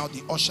coming out,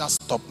 the usher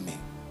stopped me.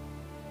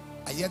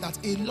 I hear that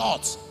a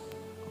lot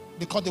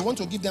because they want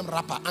to give them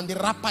wrapper and the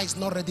wrapper is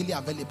not readily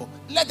available.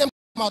 Let them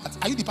come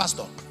out. Are you the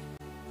pastor?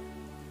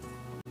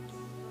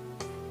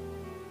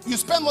 You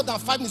spend more than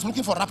 5 minutes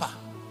looking for wrapper.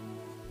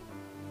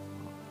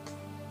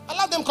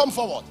 Allow them come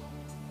forward.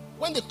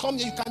 When they come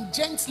here, you can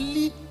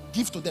gently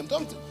give to them.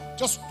 Don't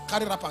just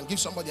carry wrapper and give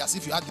somebody as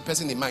if you had the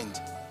person in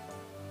mind.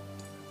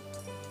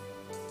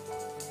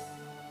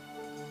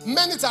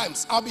 Many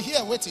times I'll be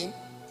here waiting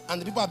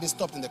and the people have been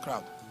stopped in the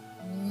crowd.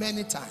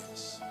 Many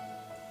times.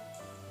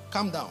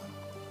 Calm down.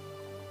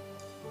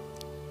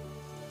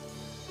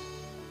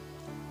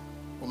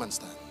 Woman,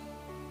 stand.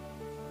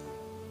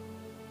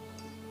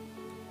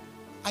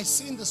 I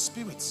see in the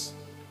spirits.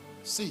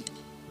 See,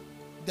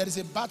 there is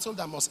a battle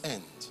that must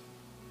end.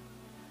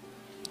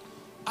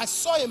 I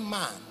saw a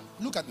man.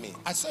 Look at me.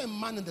 I saw a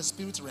man in the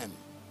spirit realm.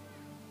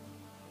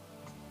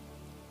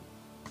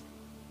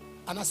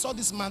 And I saw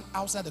this man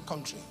outside the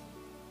country.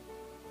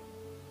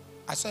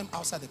 I saw him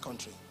outside the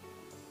country.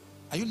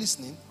 Are you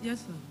listening? Yes,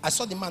 sir. I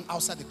saw the man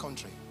outside the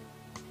country.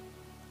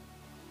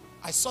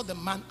 I saw the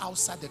man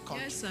outside the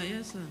country. Yes, sir.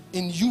 Yes, sir.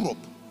 In Europe.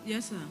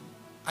 Yes, sir.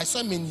 I saw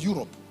him in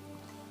Europe.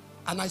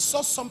 And I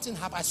saw something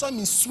happen. I saw him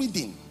in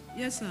Sweden.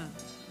 Yes, sir.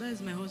 That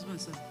is my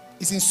husband, sir.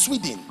 He's in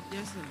Sweden.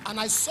 Yes, sir. And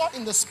I saw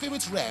in the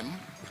spirit realm,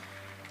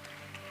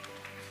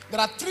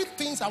 there are three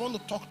things I want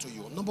to talk to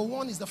you. Number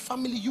one is the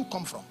family you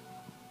come from.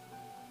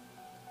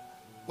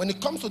 When it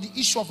comes to the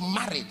issue of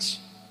marriage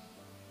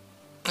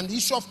and the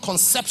issue of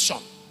conception,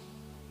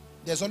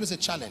 there's always a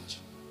challenge.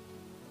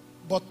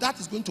 But that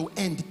is going to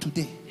end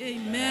today.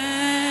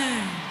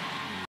 Amen.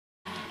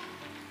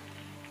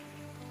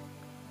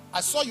 I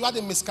saw you had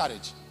a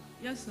miscarriage.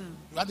 Yes, sir.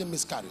 You had a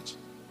miscarriage.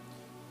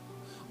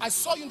 I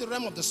saw you in the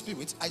realm of the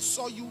spirit. I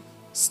saw you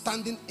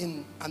standing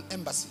in an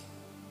embassy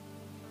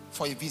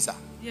for a visa.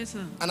 Yes,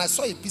 sir. And I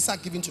saw a visa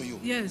given to you.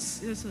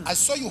 Yes, yes, sir. I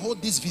saw you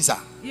hold this visa.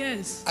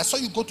 Yes. I saw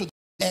you go to the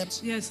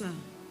airport. Yes, sir.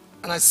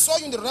 And I saw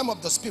you in the realm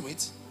of the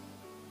spirit.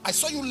 I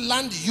saw you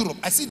land Europe.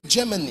 I see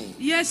Germany.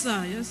 Yes,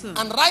 sir. Yes, sir.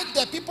 And right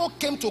there, people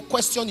came to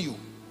question you.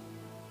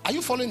 Are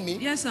you following me?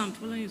 Yes, sir. I'm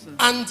following you, sir.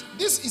 And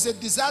this is a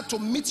desire to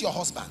meet your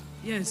husband.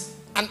 Yes.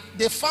 And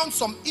they found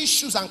some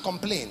issues and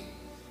complained.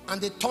 And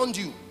they turned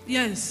you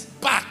Yes.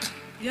 back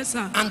Yes,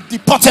 sir. and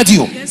deported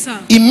you Yes,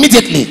 sir.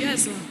 immediately.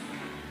 Yes, sir.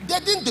 They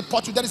didn't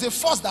deport you. There is a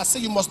force that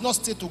says you must not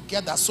stay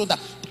together so that...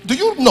 Do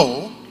you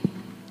know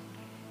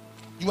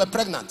you were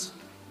pregnant?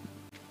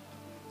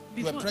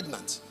 You were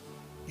pregnant.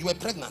 You were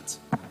pregnant.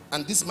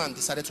 And this man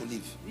decided to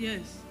leave.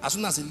 Yes. As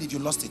soon as he left, you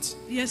lost it.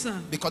 Yes, sir.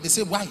 Because they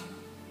say, why?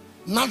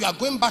 Now you are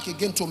going back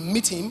again to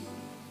meet him,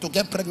 to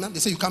get pregnant. They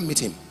say you can't meet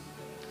him.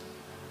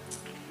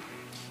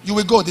 You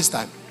will go this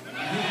time.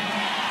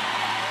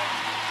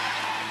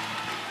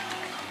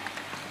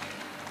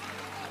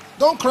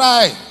 Don't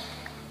cry.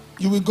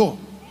 You will go.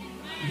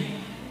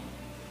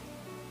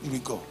 You will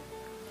go.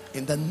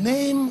 In the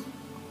name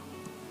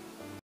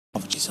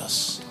of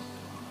Jesus.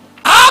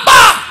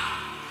 Abba!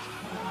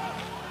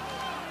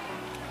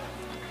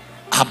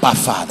 Abba,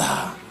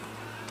 Father.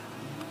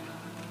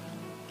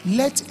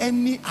 Let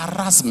any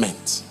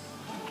harassment,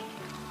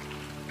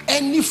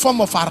 any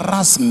form of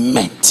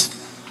harassment,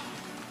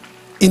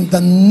 in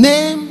the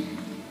name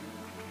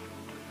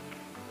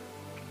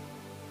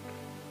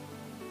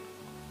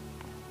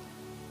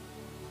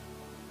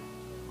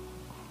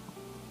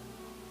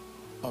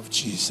of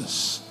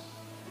Jesus,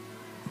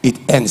 it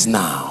ends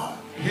now.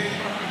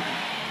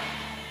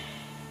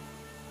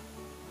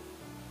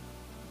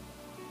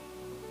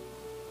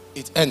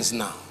 It ends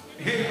now.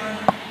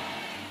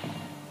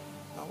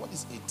 Now what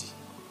is AD?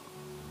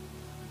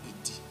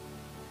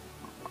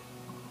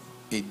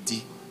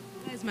 AD.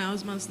 That is my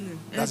husband's name.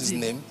 That's his Eddie.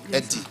 name? Yes,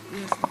 Eddie. sir.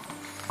 Yes, sir.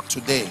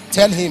 Today,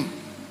 tell him,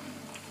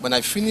 when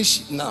I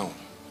finish now,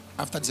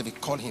 after this, we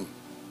call him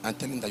and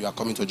tell him that you are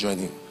coming to join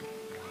him.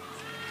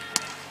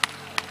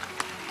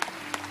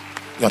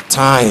 Your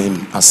time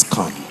has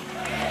come.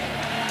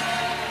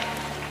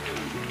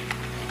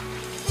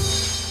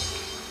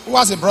 Who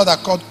has a brother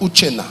called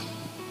Uchenna?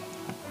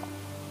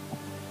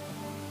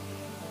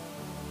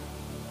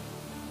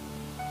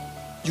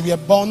 You were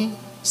born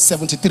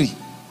 73.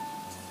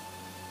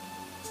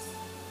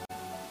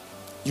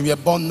 You were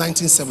born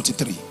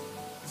 1973.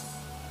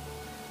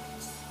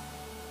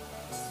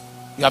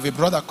 You have a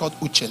brother called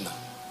Uchenna.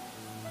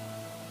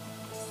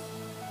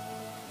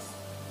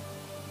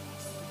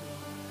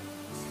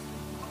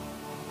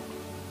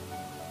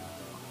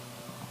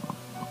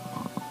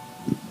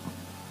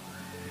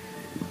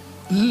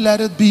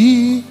 Let it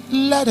be,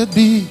 let it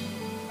be.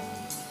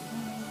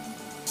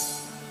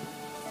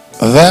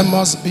 There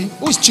must be.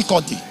 Who is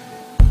Chikodi?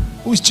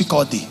 Who is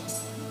Chikodi?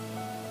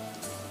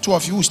 Two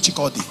of you, who is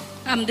Chikodi?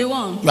 I'm the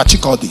one. You are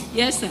Chikodi.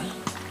 Yes, sir.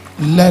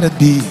 Let it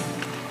be.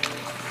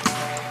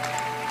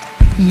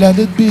 Let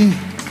it be.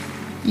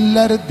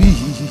 Let it be.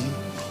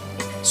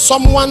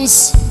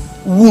 Someone's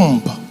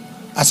womb.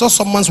 I saw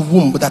someone's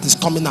womb that is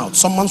coming out.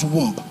 Someone's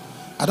womb.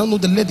 I don't know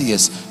the lady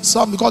is.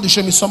 So God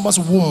showed me someone's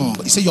womb.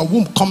 He said your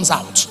womb comes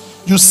out.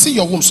 You see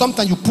your womb.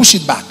 Sometimes you push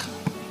it back.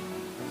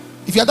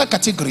 If you're that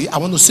category, I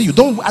want to see you.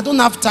 I don't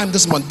have time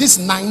this month. This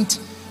night,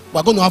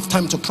 we're going to have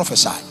time to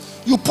prophesy.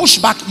 You push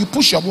back. You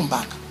push your womb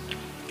back.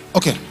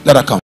 Okay, let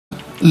her come.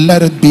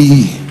 Let it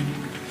be.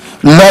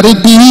 Let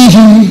it be.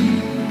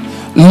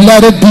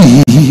 Let it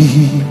be.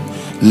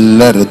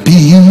 Let it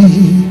be.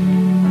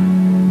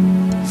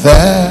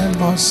 There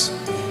must.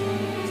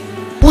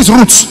 Who is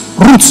Roots?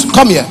 Roots,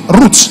 come here.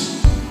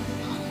 Roots.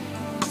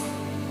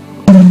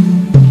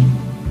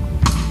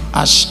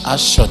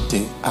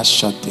 Ashote.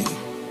 Ashote.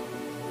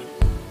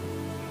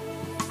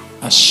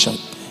 Ashote.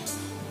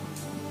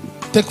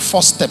 Take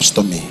 4 steps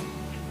to me.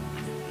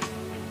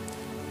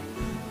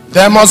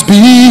 There must be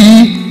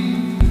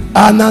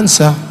an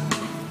answer.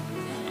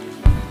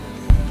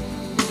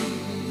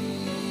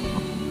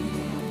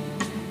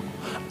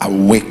 I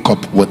wake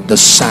up with the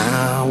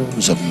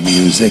sounds of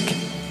music.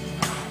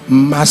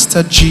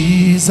 Master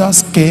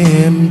Jesus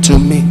came to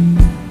me.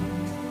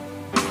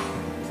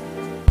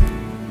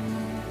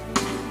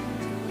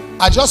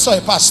 I just saw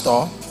a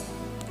pastor.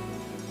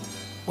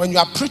 When you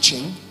are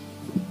preaching,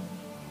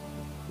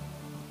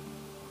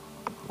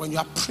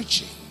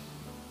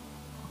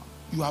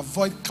 you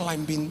avoid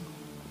climbing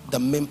the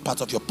main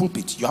part of your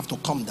pulpit. You have to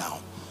come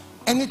down.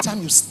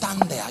 Anytime you stand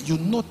there, you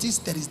notice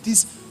there is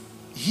this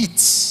heat,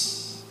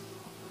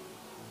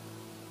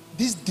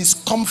 this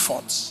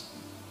discomfort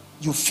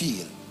you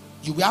feel.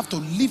 You will have to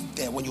live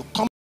there. When you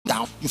come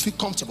down, you feel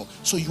comfortable.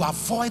 So you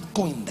avoid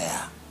going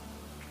there.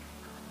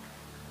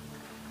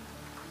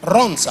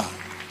 Run, sir.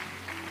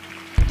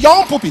 Your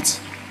own pulpit.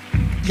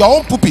 Your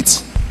own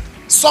pulpit.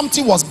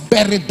 Something was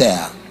buried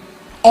there.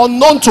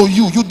 Unknown to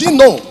you. You didn't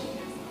know.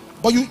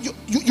 But you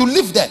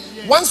live there.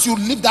 Yes. Once you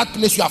leave that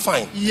place, you are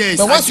fine. Yes.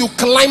 But once you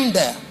climb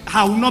there,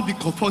 I will not be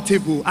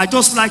comfortable. I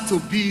just like to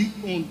be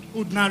on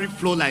ordinary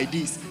floor like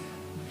this.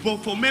 But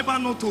for member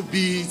not to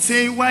be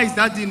saying, why is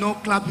that they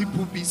not clapping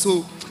pulpit?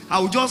 So I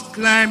will just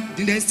climb.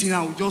 The next thing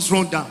I will just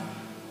run down.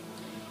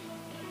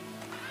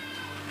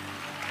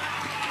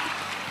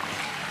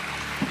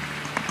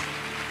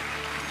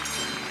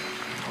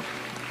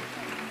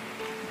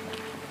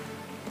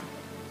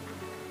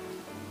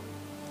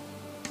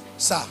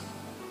 sir,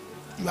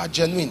 you are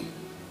genuine.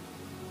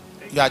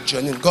 You are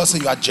genuine. God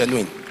said you are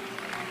genuine.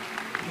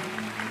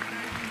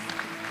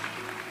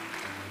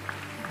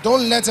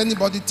 Don't let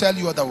anybody tell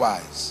you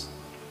otherwise.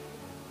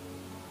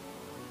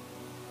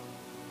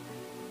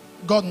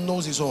 God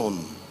knows his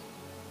own.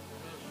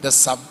 The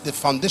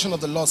foundation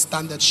of the Lord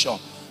standeth sure.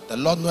 The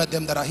Lord knoweth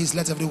them that are his.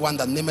 Let everyone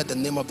that nameth the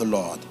name of the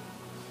Lord.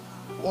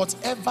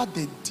 Whatever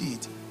they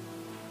did,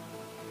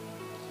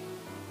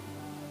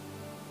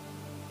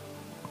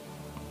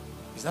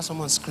 is that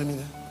someone screaming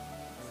there?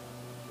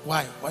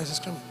 Why? Why is he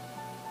screaming?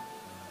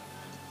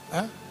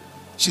 Huh?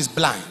 She's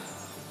blind.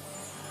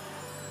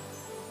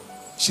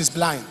 She's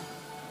blind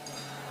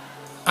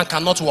and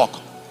cannot walk.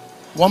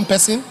 One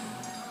person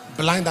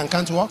blind and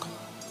can't walk.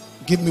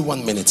 Give me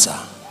 1 minute, sir.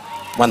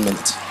 1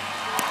 minute.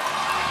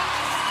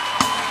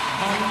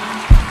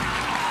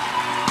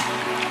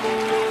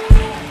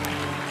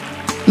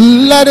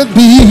 Let it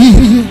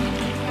be.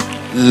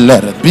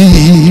 Let it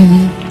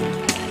be.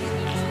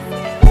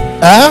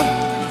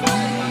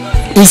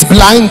 Is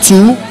blind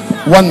too.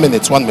 1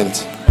 minute. 1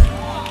 minute.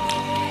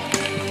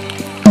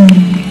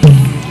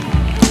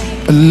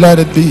 Let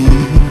it be.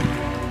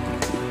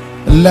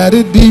 Let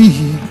it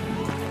be.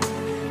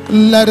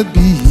 Let it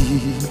be.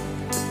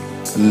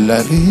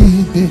 Let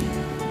it be.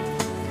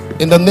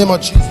 In the name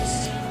of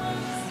Jesus,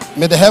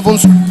 may the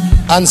heavens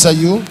answer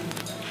you.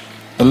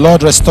 The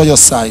Lord restore your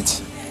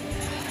sight.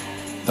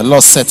 The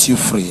Lord set you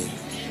free.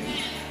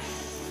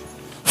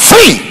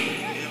 Free!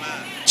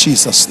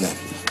 Jesus' name.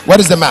 What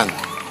is the man?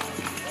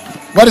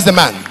 What is the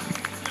man?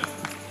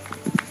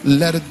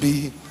 Let it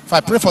be. If I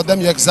pray for them,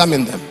 you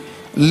examine them.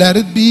 Let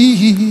it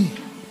be.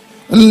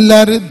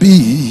 Let it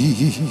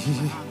be.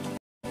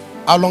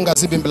 How long has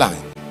he been blind?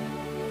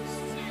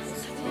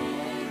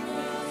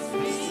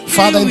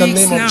 Father, in the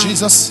name of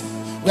Jesus,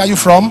 where are you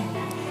from?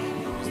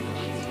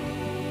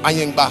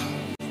 Ayengba,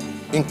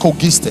 in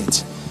Kogi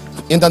State.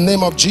 In the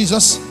name of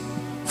Jesus,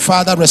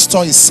 Father,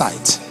 restore his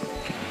sight.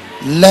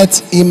 Let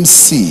him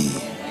see.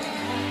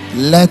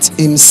 Let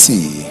him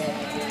see.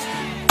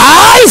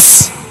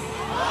 Eyes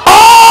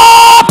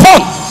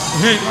open.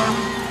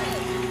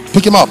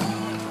 Pick him up.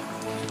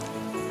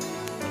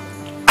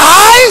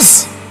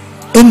 Eyes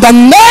in the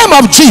name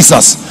of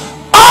Jesus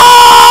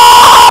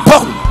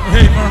open.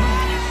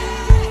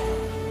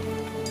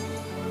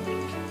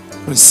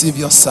 Receive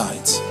your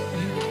sight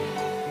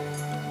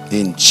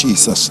in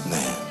Jesus'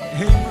 name.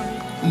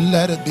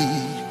 Let it be.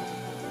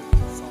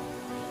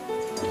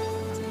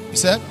 You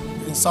said?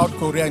 In South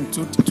Korea in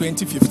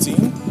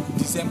 2015,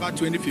 December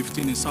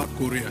 2015 in South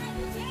Korea.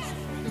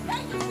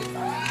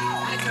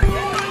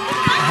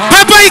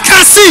 Papa, you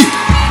can see.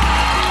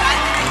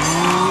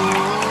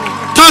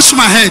 Touch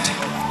my head.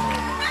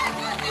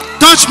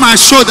 Touch my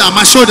shoulder,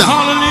 my shoulder.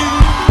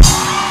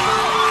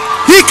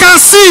 He can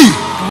see.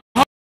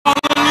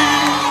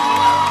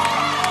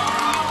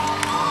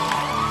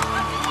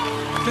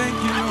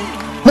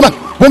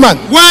 Woman.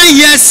 1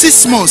 year,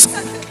 6 months.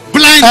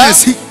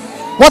 Blindness.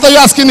 What are you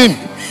asking him?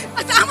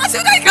 I'm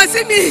asking whether he can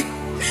see me.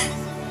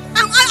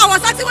 I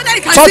was asking whether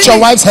he can Touch see your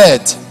me. wife's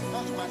head.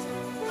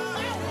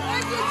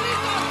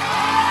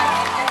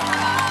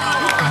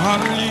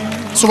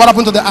 So what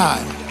happened to the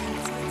eye?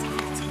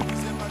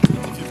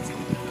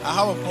 I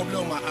have a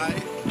problem with my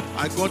eye.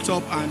 I got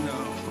up and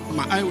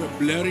my eye was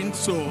blurring,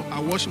 so I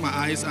washed my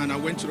eyes and I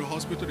went to the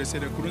hospital. They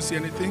said they couldn't see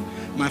anything.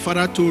 My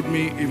father told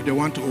me if they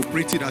want to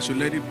operate it, I should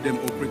let them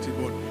operate it.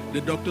 But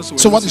the doctors were.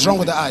 So what is wrong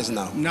with the eyes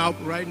now? Now,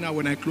 right now,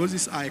 when I close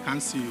this eye, I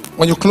can't see you.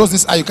 When you close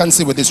this eye, you can't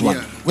see with this one.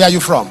 Yeah. Where are you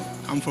from?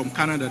 I'm from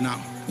Canada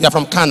now. You're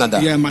from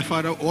Canada? Yeah, my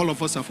father, all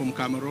of us are from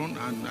Cameroon,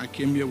 and I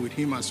came here with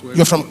him as well.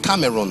 You're from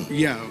Cameroon?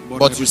 Yeah.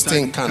 But you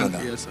stay in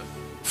Canada? Yes, sir.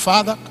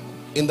 Father,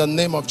 in the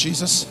name of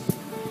Jesus,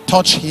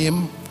 touch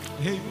him.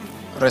 Amen.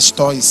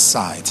 Restore his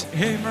sight.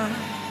 Amen.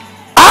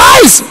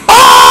 Eyes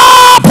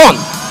open.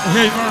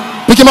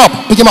 Amen. Pick him up.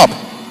 Pick him up.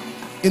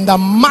 In the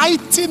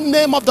mighty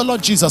name of the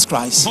Lord Jesus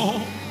Christ,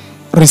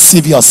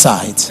 receive your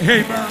sight.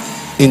 Amen.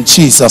 In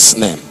Jesus'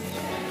 name.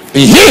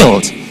 Be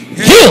healed.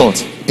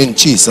 Healed in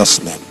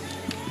Jesus' name.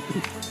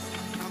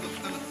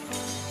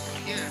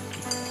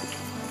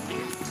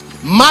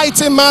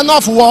 Mighty man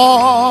of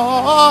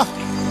war,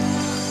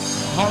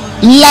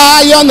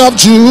 Lion of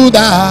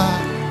Judah,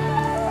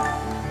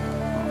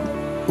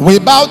 we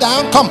bow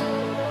down. Come.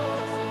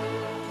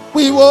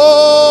 We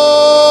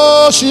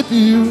worship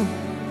you.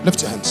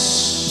 Lift your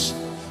hands.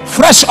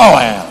 Fresh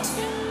oil.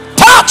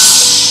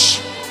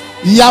 Touch.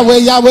 Yahweh,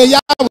 Yahweh,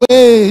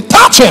 Yahweh.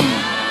 Touch him.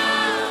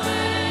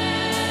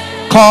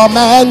 Come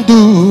and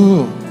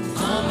do.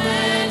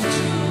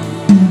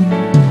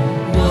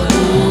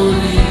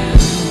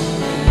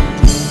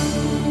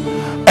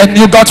 And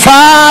you got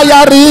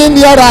fire in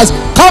your eyes.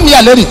 Come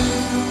here, lady.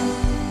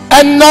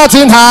 And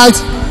nothing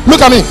hides. Look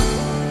at me.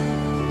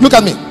 Look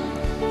at me.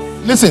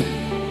 Listen.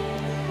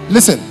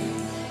 Listen.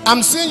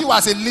 I'm seeing you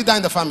as a leader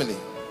in the family.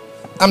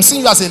 I'm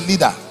seeing you as a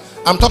leader.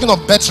 I'm talking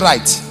of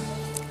birthright.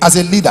 As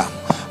a leader.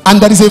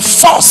 And there is a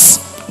force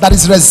that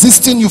is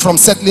resisting you from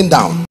settling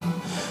down.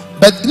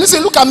 But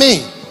listen, look at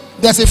me.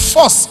 There's a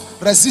force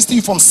resisting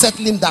you from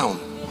settling down.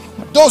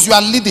 Those you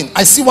are leading,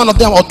 I see one of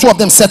them or two of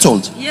them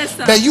settled. Yes,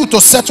 sir. But you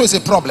to settle is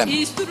a problem.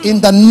 It's true. In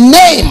the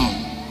name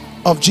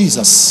of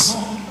Jesus.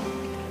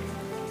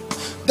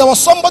 There was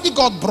somebody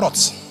God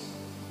brought.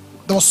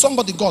 There was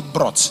somebody God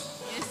brought.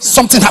 Yes,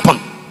 something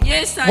happened.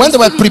 Yes, sir. When they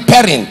were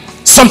preparing,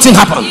 something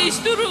happened. It's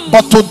true.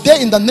 But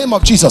today, in the name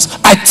of Jesus,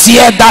 I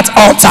tear that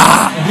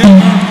altar.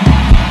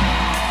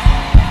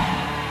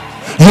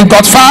 You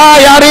got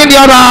fire in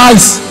your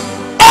eyes.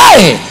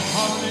 Hey!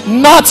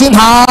 Nothing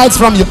hides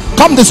from you.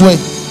 Come this way.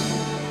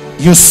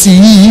 You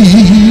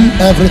see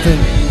everything.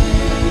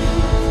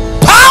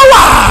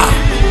 Power!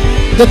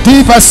 The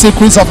deepest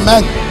secrets of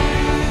men.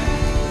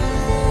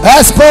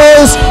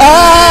 Expose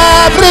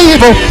every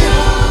evil.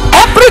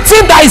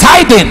 Everything that is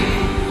hiding.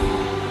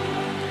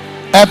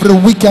 Every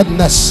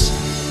wickedness.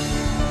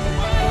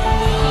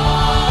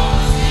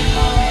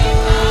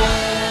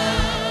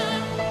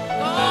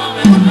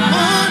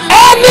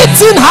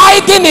 Anything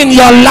hiding in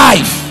your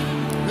life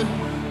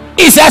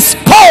is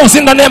exposed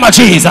in the name of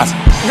Jesus.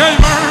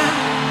 Amen.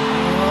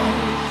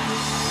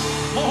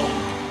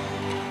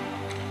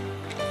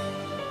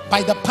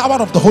 By the power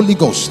of the Holy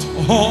Ghost,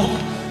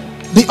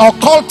 the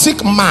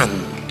occultic man,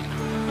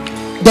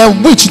 the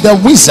witch, the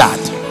wizard,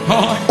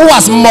 who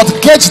has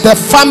mortgaged the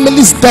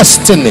family's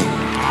destiny,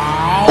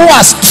 who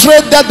has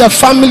traded the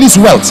family's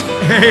wealth,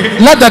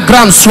 let the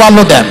ground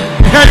swallow them.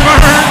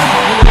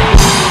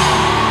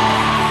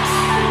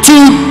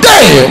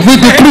 Today we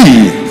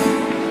decree,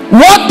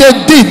 what they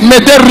did, may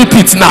they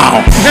repeat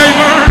now.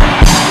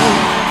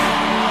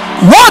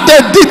 What they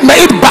did,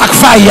 may it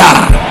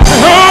backfire.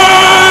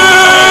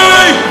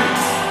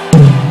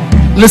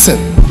 Listen,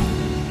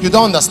 you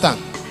don't understand.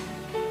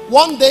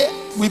 One day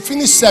we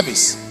finished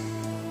service.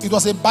 It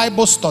was a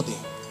Bible study.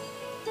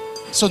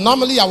 So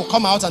normally I will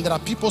come out and there are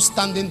people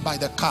standing by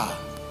the car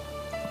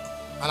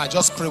and I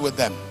just pray with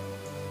them.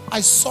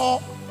 I saw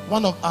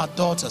one of our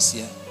daughters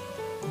here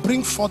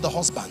bring forth the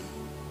husband.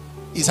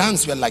 His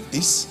hands were like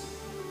this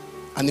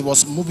and he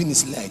was moving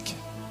his leg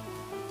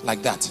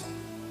like that.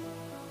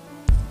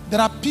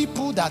 There are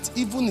people that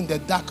even in the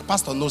dark,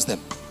 pastor knows them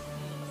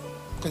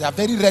because they are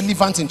very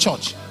relevant in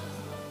church.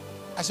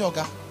 I said,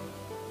 okay.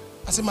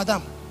 I said,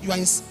 madam, you are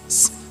in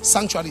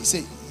sanctuary. He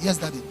said, yes,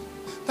 daddy.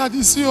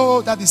 Daddy, see,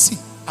 oh, daddy, see.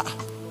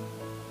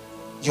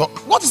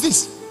 What is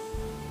this?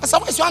 I said,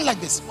 why is your hand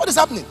like this? What is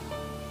happening?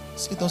 He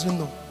said, he doesn't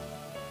know.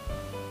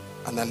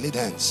 And I laid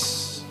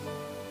hands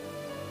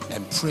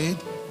and prayed,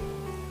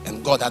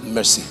 and God had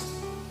mercy.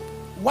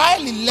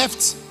 While he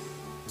left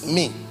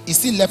me, he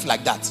still left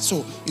like that.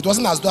 So it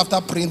wasn't as though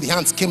after praying, the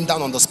hands came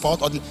down on the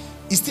spot.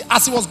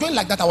 As he was going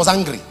like that, I was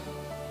angry.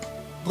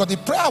 Because the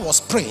prayer I was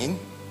praying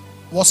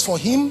was for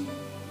him,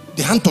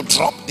 the hand to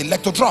drop, the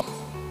leg to drop.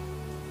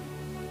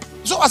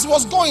 So as he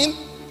was going,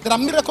 there are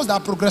miracles that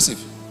are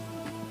progressive.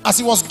 As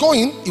he was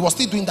going, he was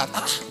still doing that.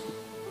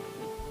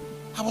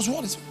 I was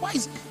worried. Why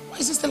is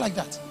it still like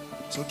that?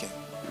 It's okay.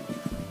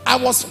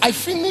 I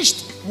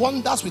finished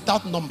Wonders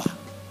Without Number.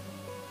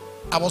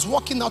 I was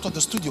walking out of the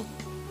studio.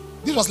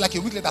 This was like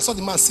a week later. I saw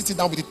the man sitting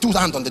down with the two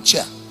hands on the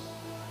chair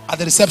at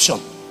the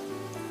reception.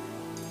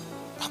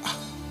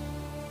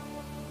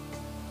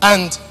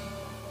 And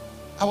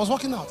I was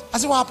walking out. I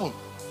said, what happened?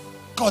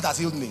 God has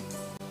healed me.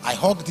 I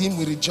hugged him,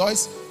 we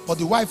rejoiced. But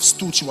the wife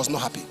stood, she was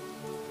not happy.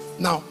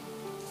 Now,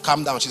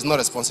 calm down, she's not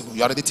responsible.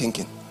 You're already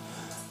thinking.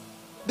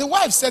 The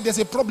wife said there's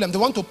a problem. They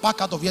want to pack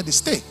out of here, they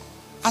stay.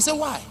 I said,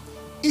 why?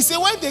 He said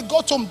when they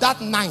got home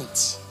that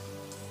night,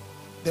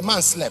 the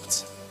man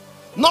slept.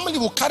 Normally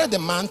we'll carry the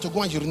man to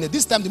go and urinate.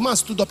 This time the man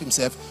stood up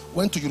himself,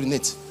 went to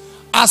urinate.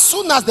 As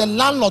soon as the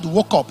landlord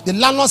woke up, the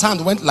landlord's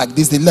hand went like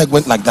this, the leg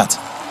went like that.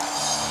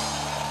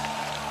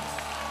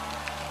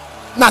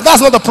 Now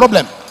that's not the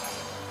problem.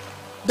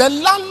 The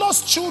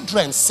landlord's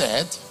children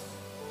said,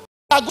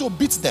 "I go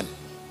beat them."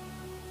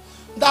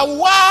 That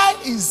why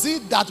is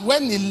it that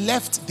when he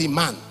left the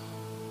man,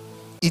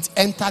 it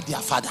entered their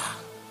father?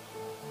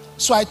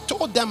 So I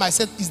told them, I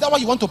said, "Is that why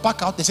you want to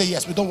pack out?" They said,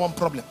 "Yes, we don't want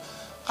problem."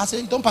 I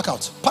said, "Don't pack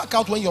out. Pack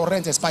out when your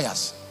rent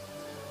expires.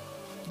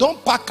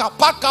 Don't pack out.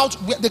 Pack out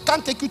where they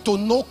can't take you to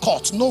no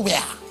court,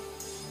 nowhere.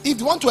 If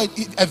they want to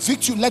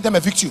evict you, let them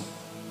evict you.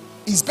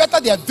 It's better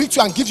they evict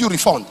you and give you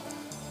refund.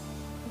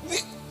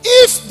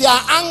 If they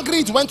are angry,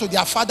 it went to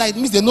their father, it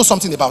means they know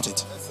something about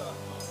it."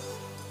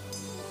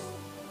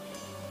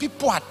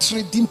 People are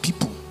trading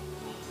people.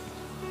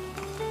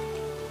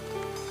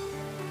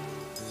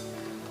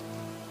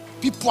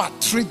 People are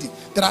trading.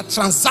 There are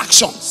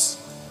transactions.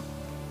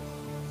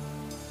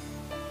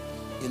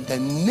 In the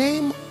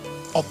name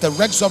of the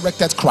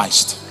resurrected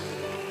Christ,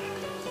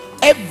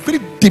 every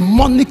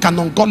demonic and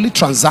ungodly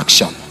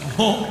transaction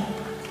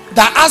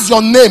that has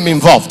your name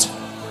involved,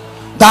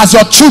 that has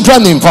your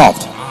children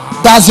involved,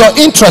 that has your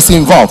interest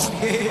involved,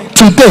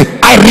 today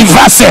I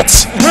reverse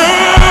it.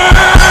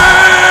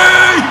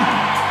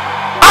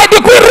 I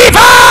decree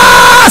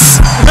reverse.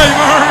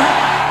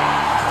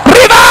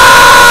 Reverse.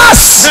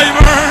 Reverse.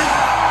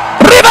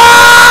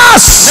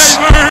 Reverse.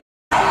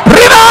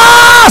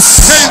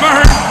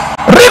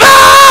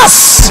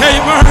 Reverse.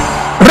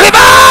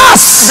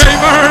 Reverse.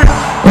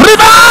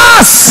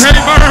 Reverse.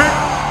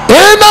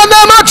 In the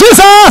name of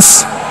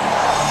Jesus.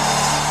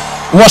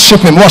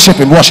 Worship him, worship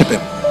him, worship him.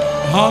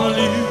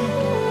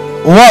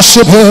 Hallelujah.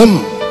 Worship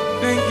him.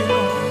 Thank you,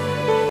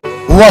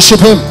 Lord. Worship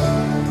him.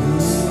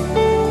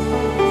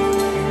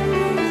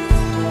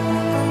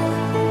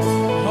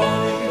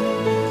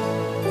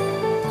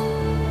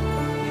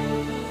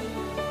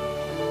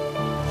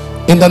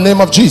 In the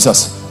name of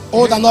Jesus.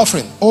 Hold an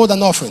offering. Hold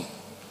an offering.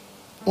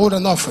 Hold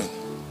an offering.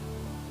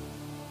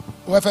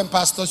 Whoever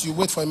pastors, you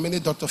wait for a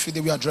minute. Dr.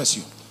 Fide will address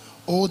you.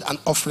 Hold an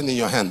offering in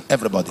your hand.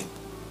 Everybody.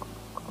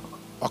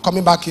 We're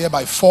coming back here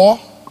by 4.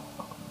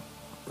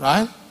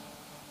 Right?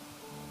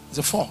 Is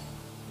it 4?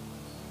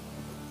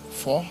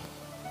 4?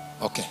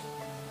 Okay.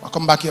 We'll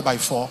come back here by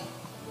 4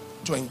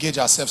 to engage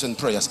ourselves in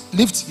prayers.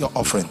 Lift your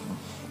offering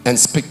and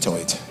speak to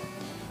it.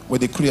 We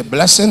decree a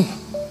blessing.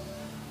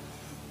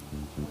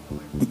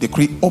 We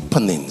decree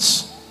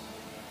openings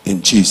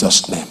in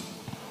Jesus' name.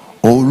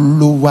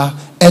 Oluwa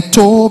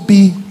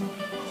etobi,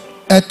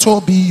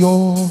 etobi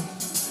yo,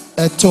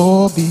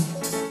 etobi,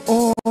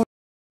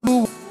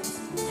 Oluwa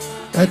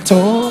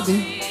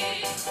etobi,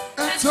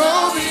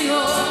 etobi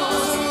yo,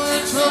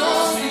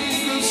 etobi.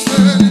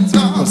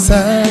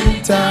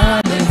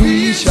 Santa,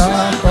 we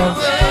shall come.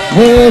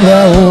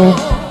 Where oh,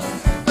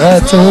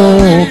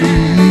 etobi,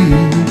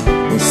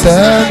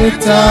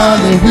 Santa,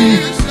 we.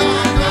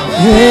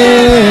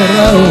 Yeah,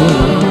 oh.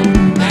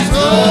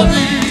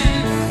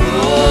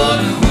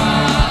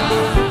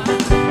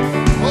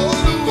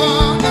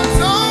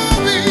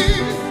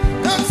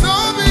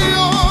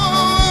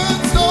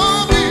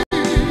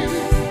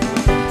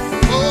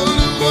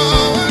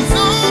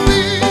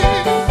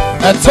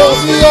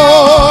 Antonio,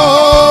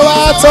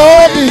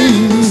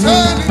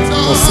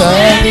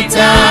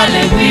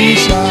 Sanitale, we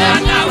shall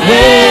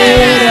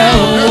wear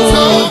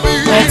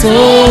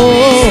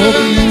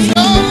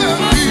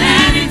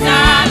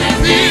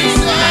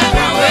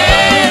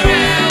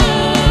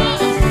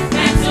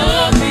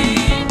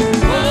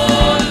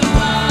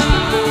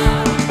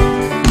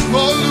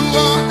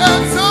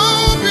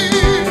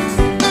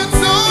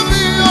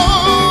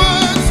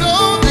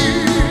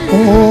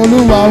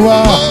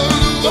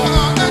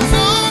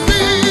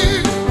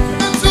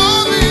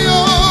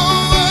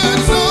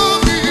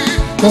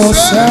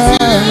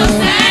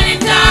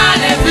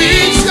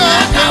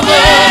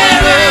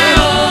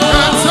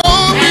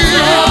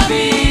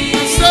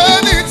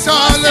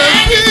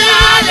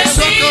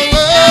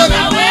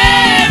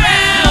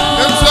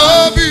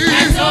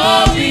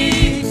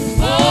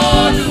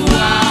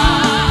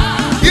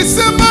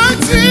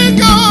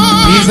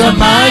He's a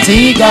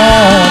mighty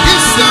God.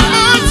 He's a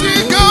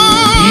mighty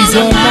God. He's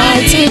a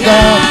mighty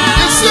God.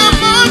 He's a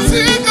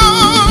mighty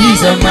God.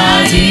 He's a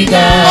mighty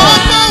God. All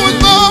power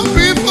bow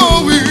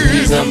before him.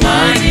 He's a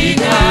mighty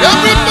God.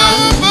 Every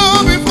power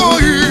bow before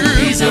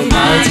him. He's a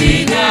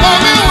mighty God.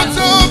 Mommy will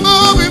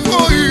bow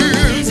before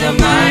him. He's a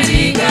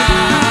mighty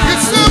God.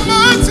 He's a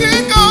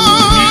mighty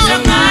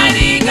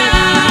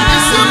God.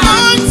 He's a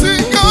mighty God.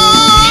 He's a mighty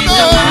God. He's a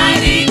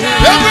mighty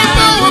God. Every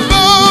power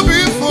bow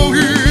before him.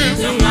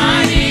 He's a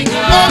mighty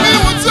God. Mommy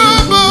will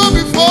bow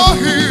before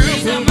him.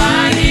 He's a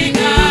mighty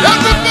God.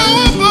 Every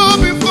power bow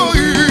before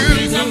him.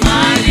 He's a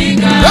mighty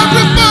God.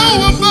 Every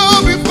power bow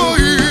before him.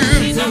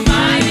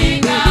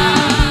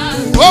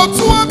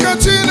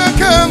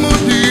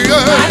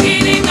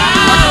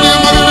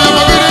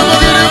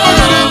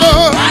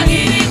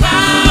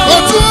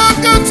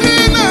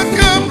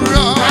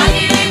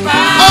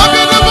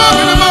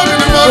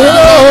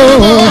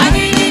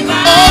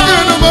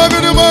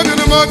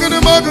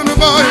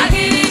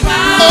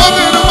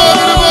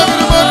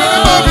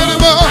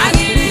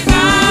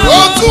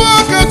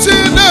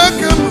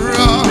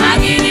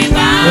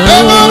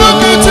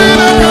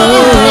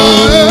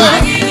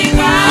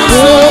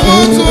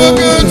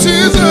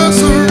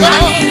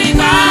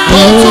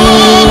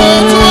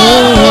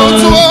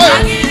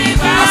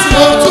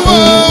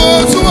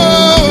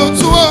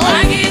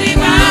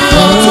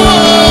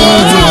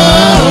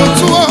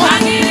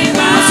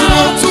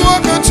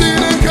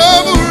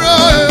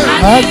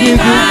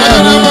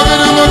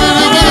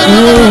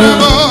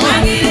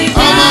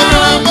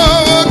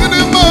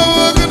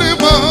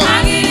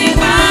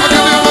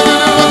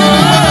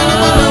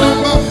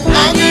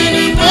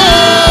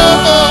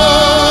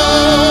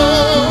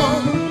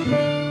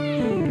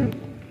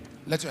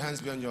 Let your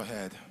hands be on your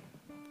head.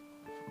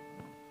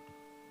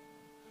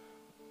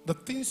 The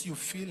things you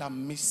feel are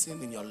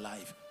missing in your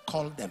life,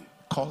 call them,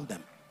 call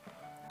them,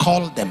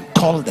 call them,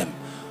 call them.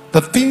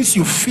 The things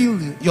you feel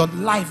your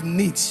life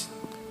needs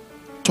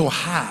to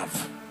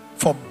have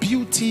for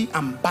beauty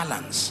and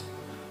balance,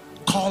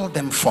 call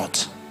them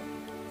forth.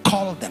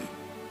 Call them.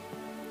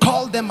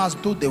 Call them as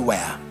though they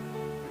were.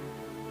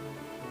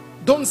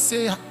 Don't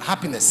say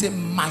happiness, say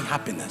my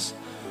happiness.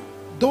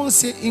 Don't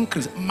say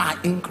increase, my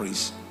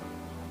increase.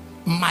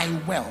 My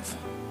wealth,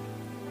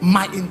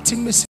 my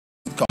intimacy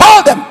with God.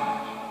 Call them.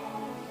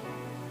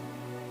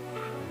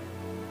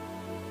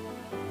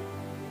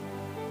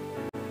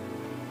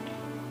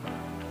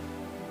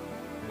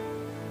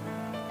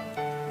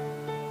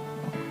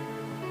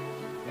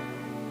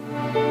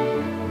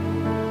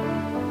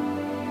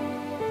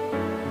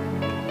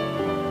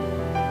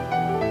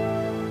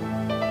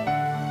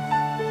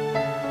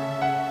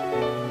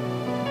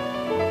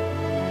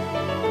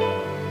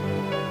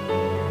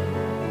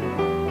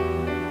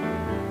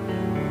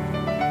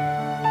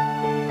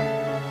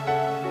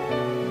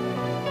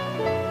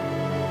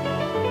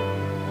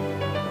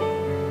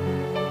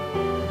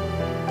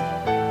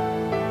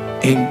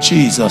 In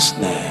Jesus'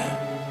 name,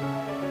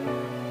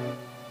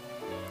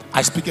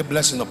 I speak a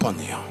blessing upon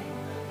you,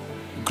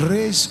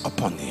 grace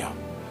upon you.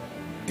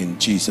 In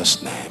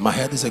Jesus' name, my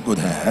head is a good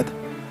head,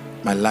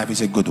 my life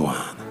is a good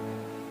one.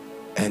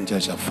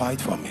 Angels shall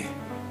fight for me.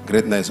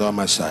 Greatness on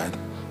my side,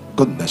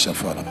 goodness shall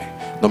follow me.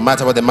 No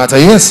matter what the matter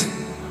is,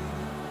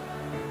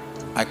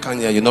 I can't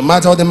hear you. No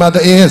matter what the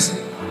matter is,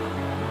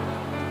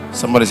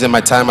 somebody say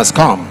my time has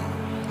come.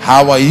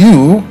 How are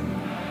you?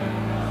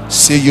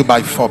 See you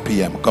by 4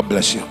 p.m. God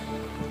bless you.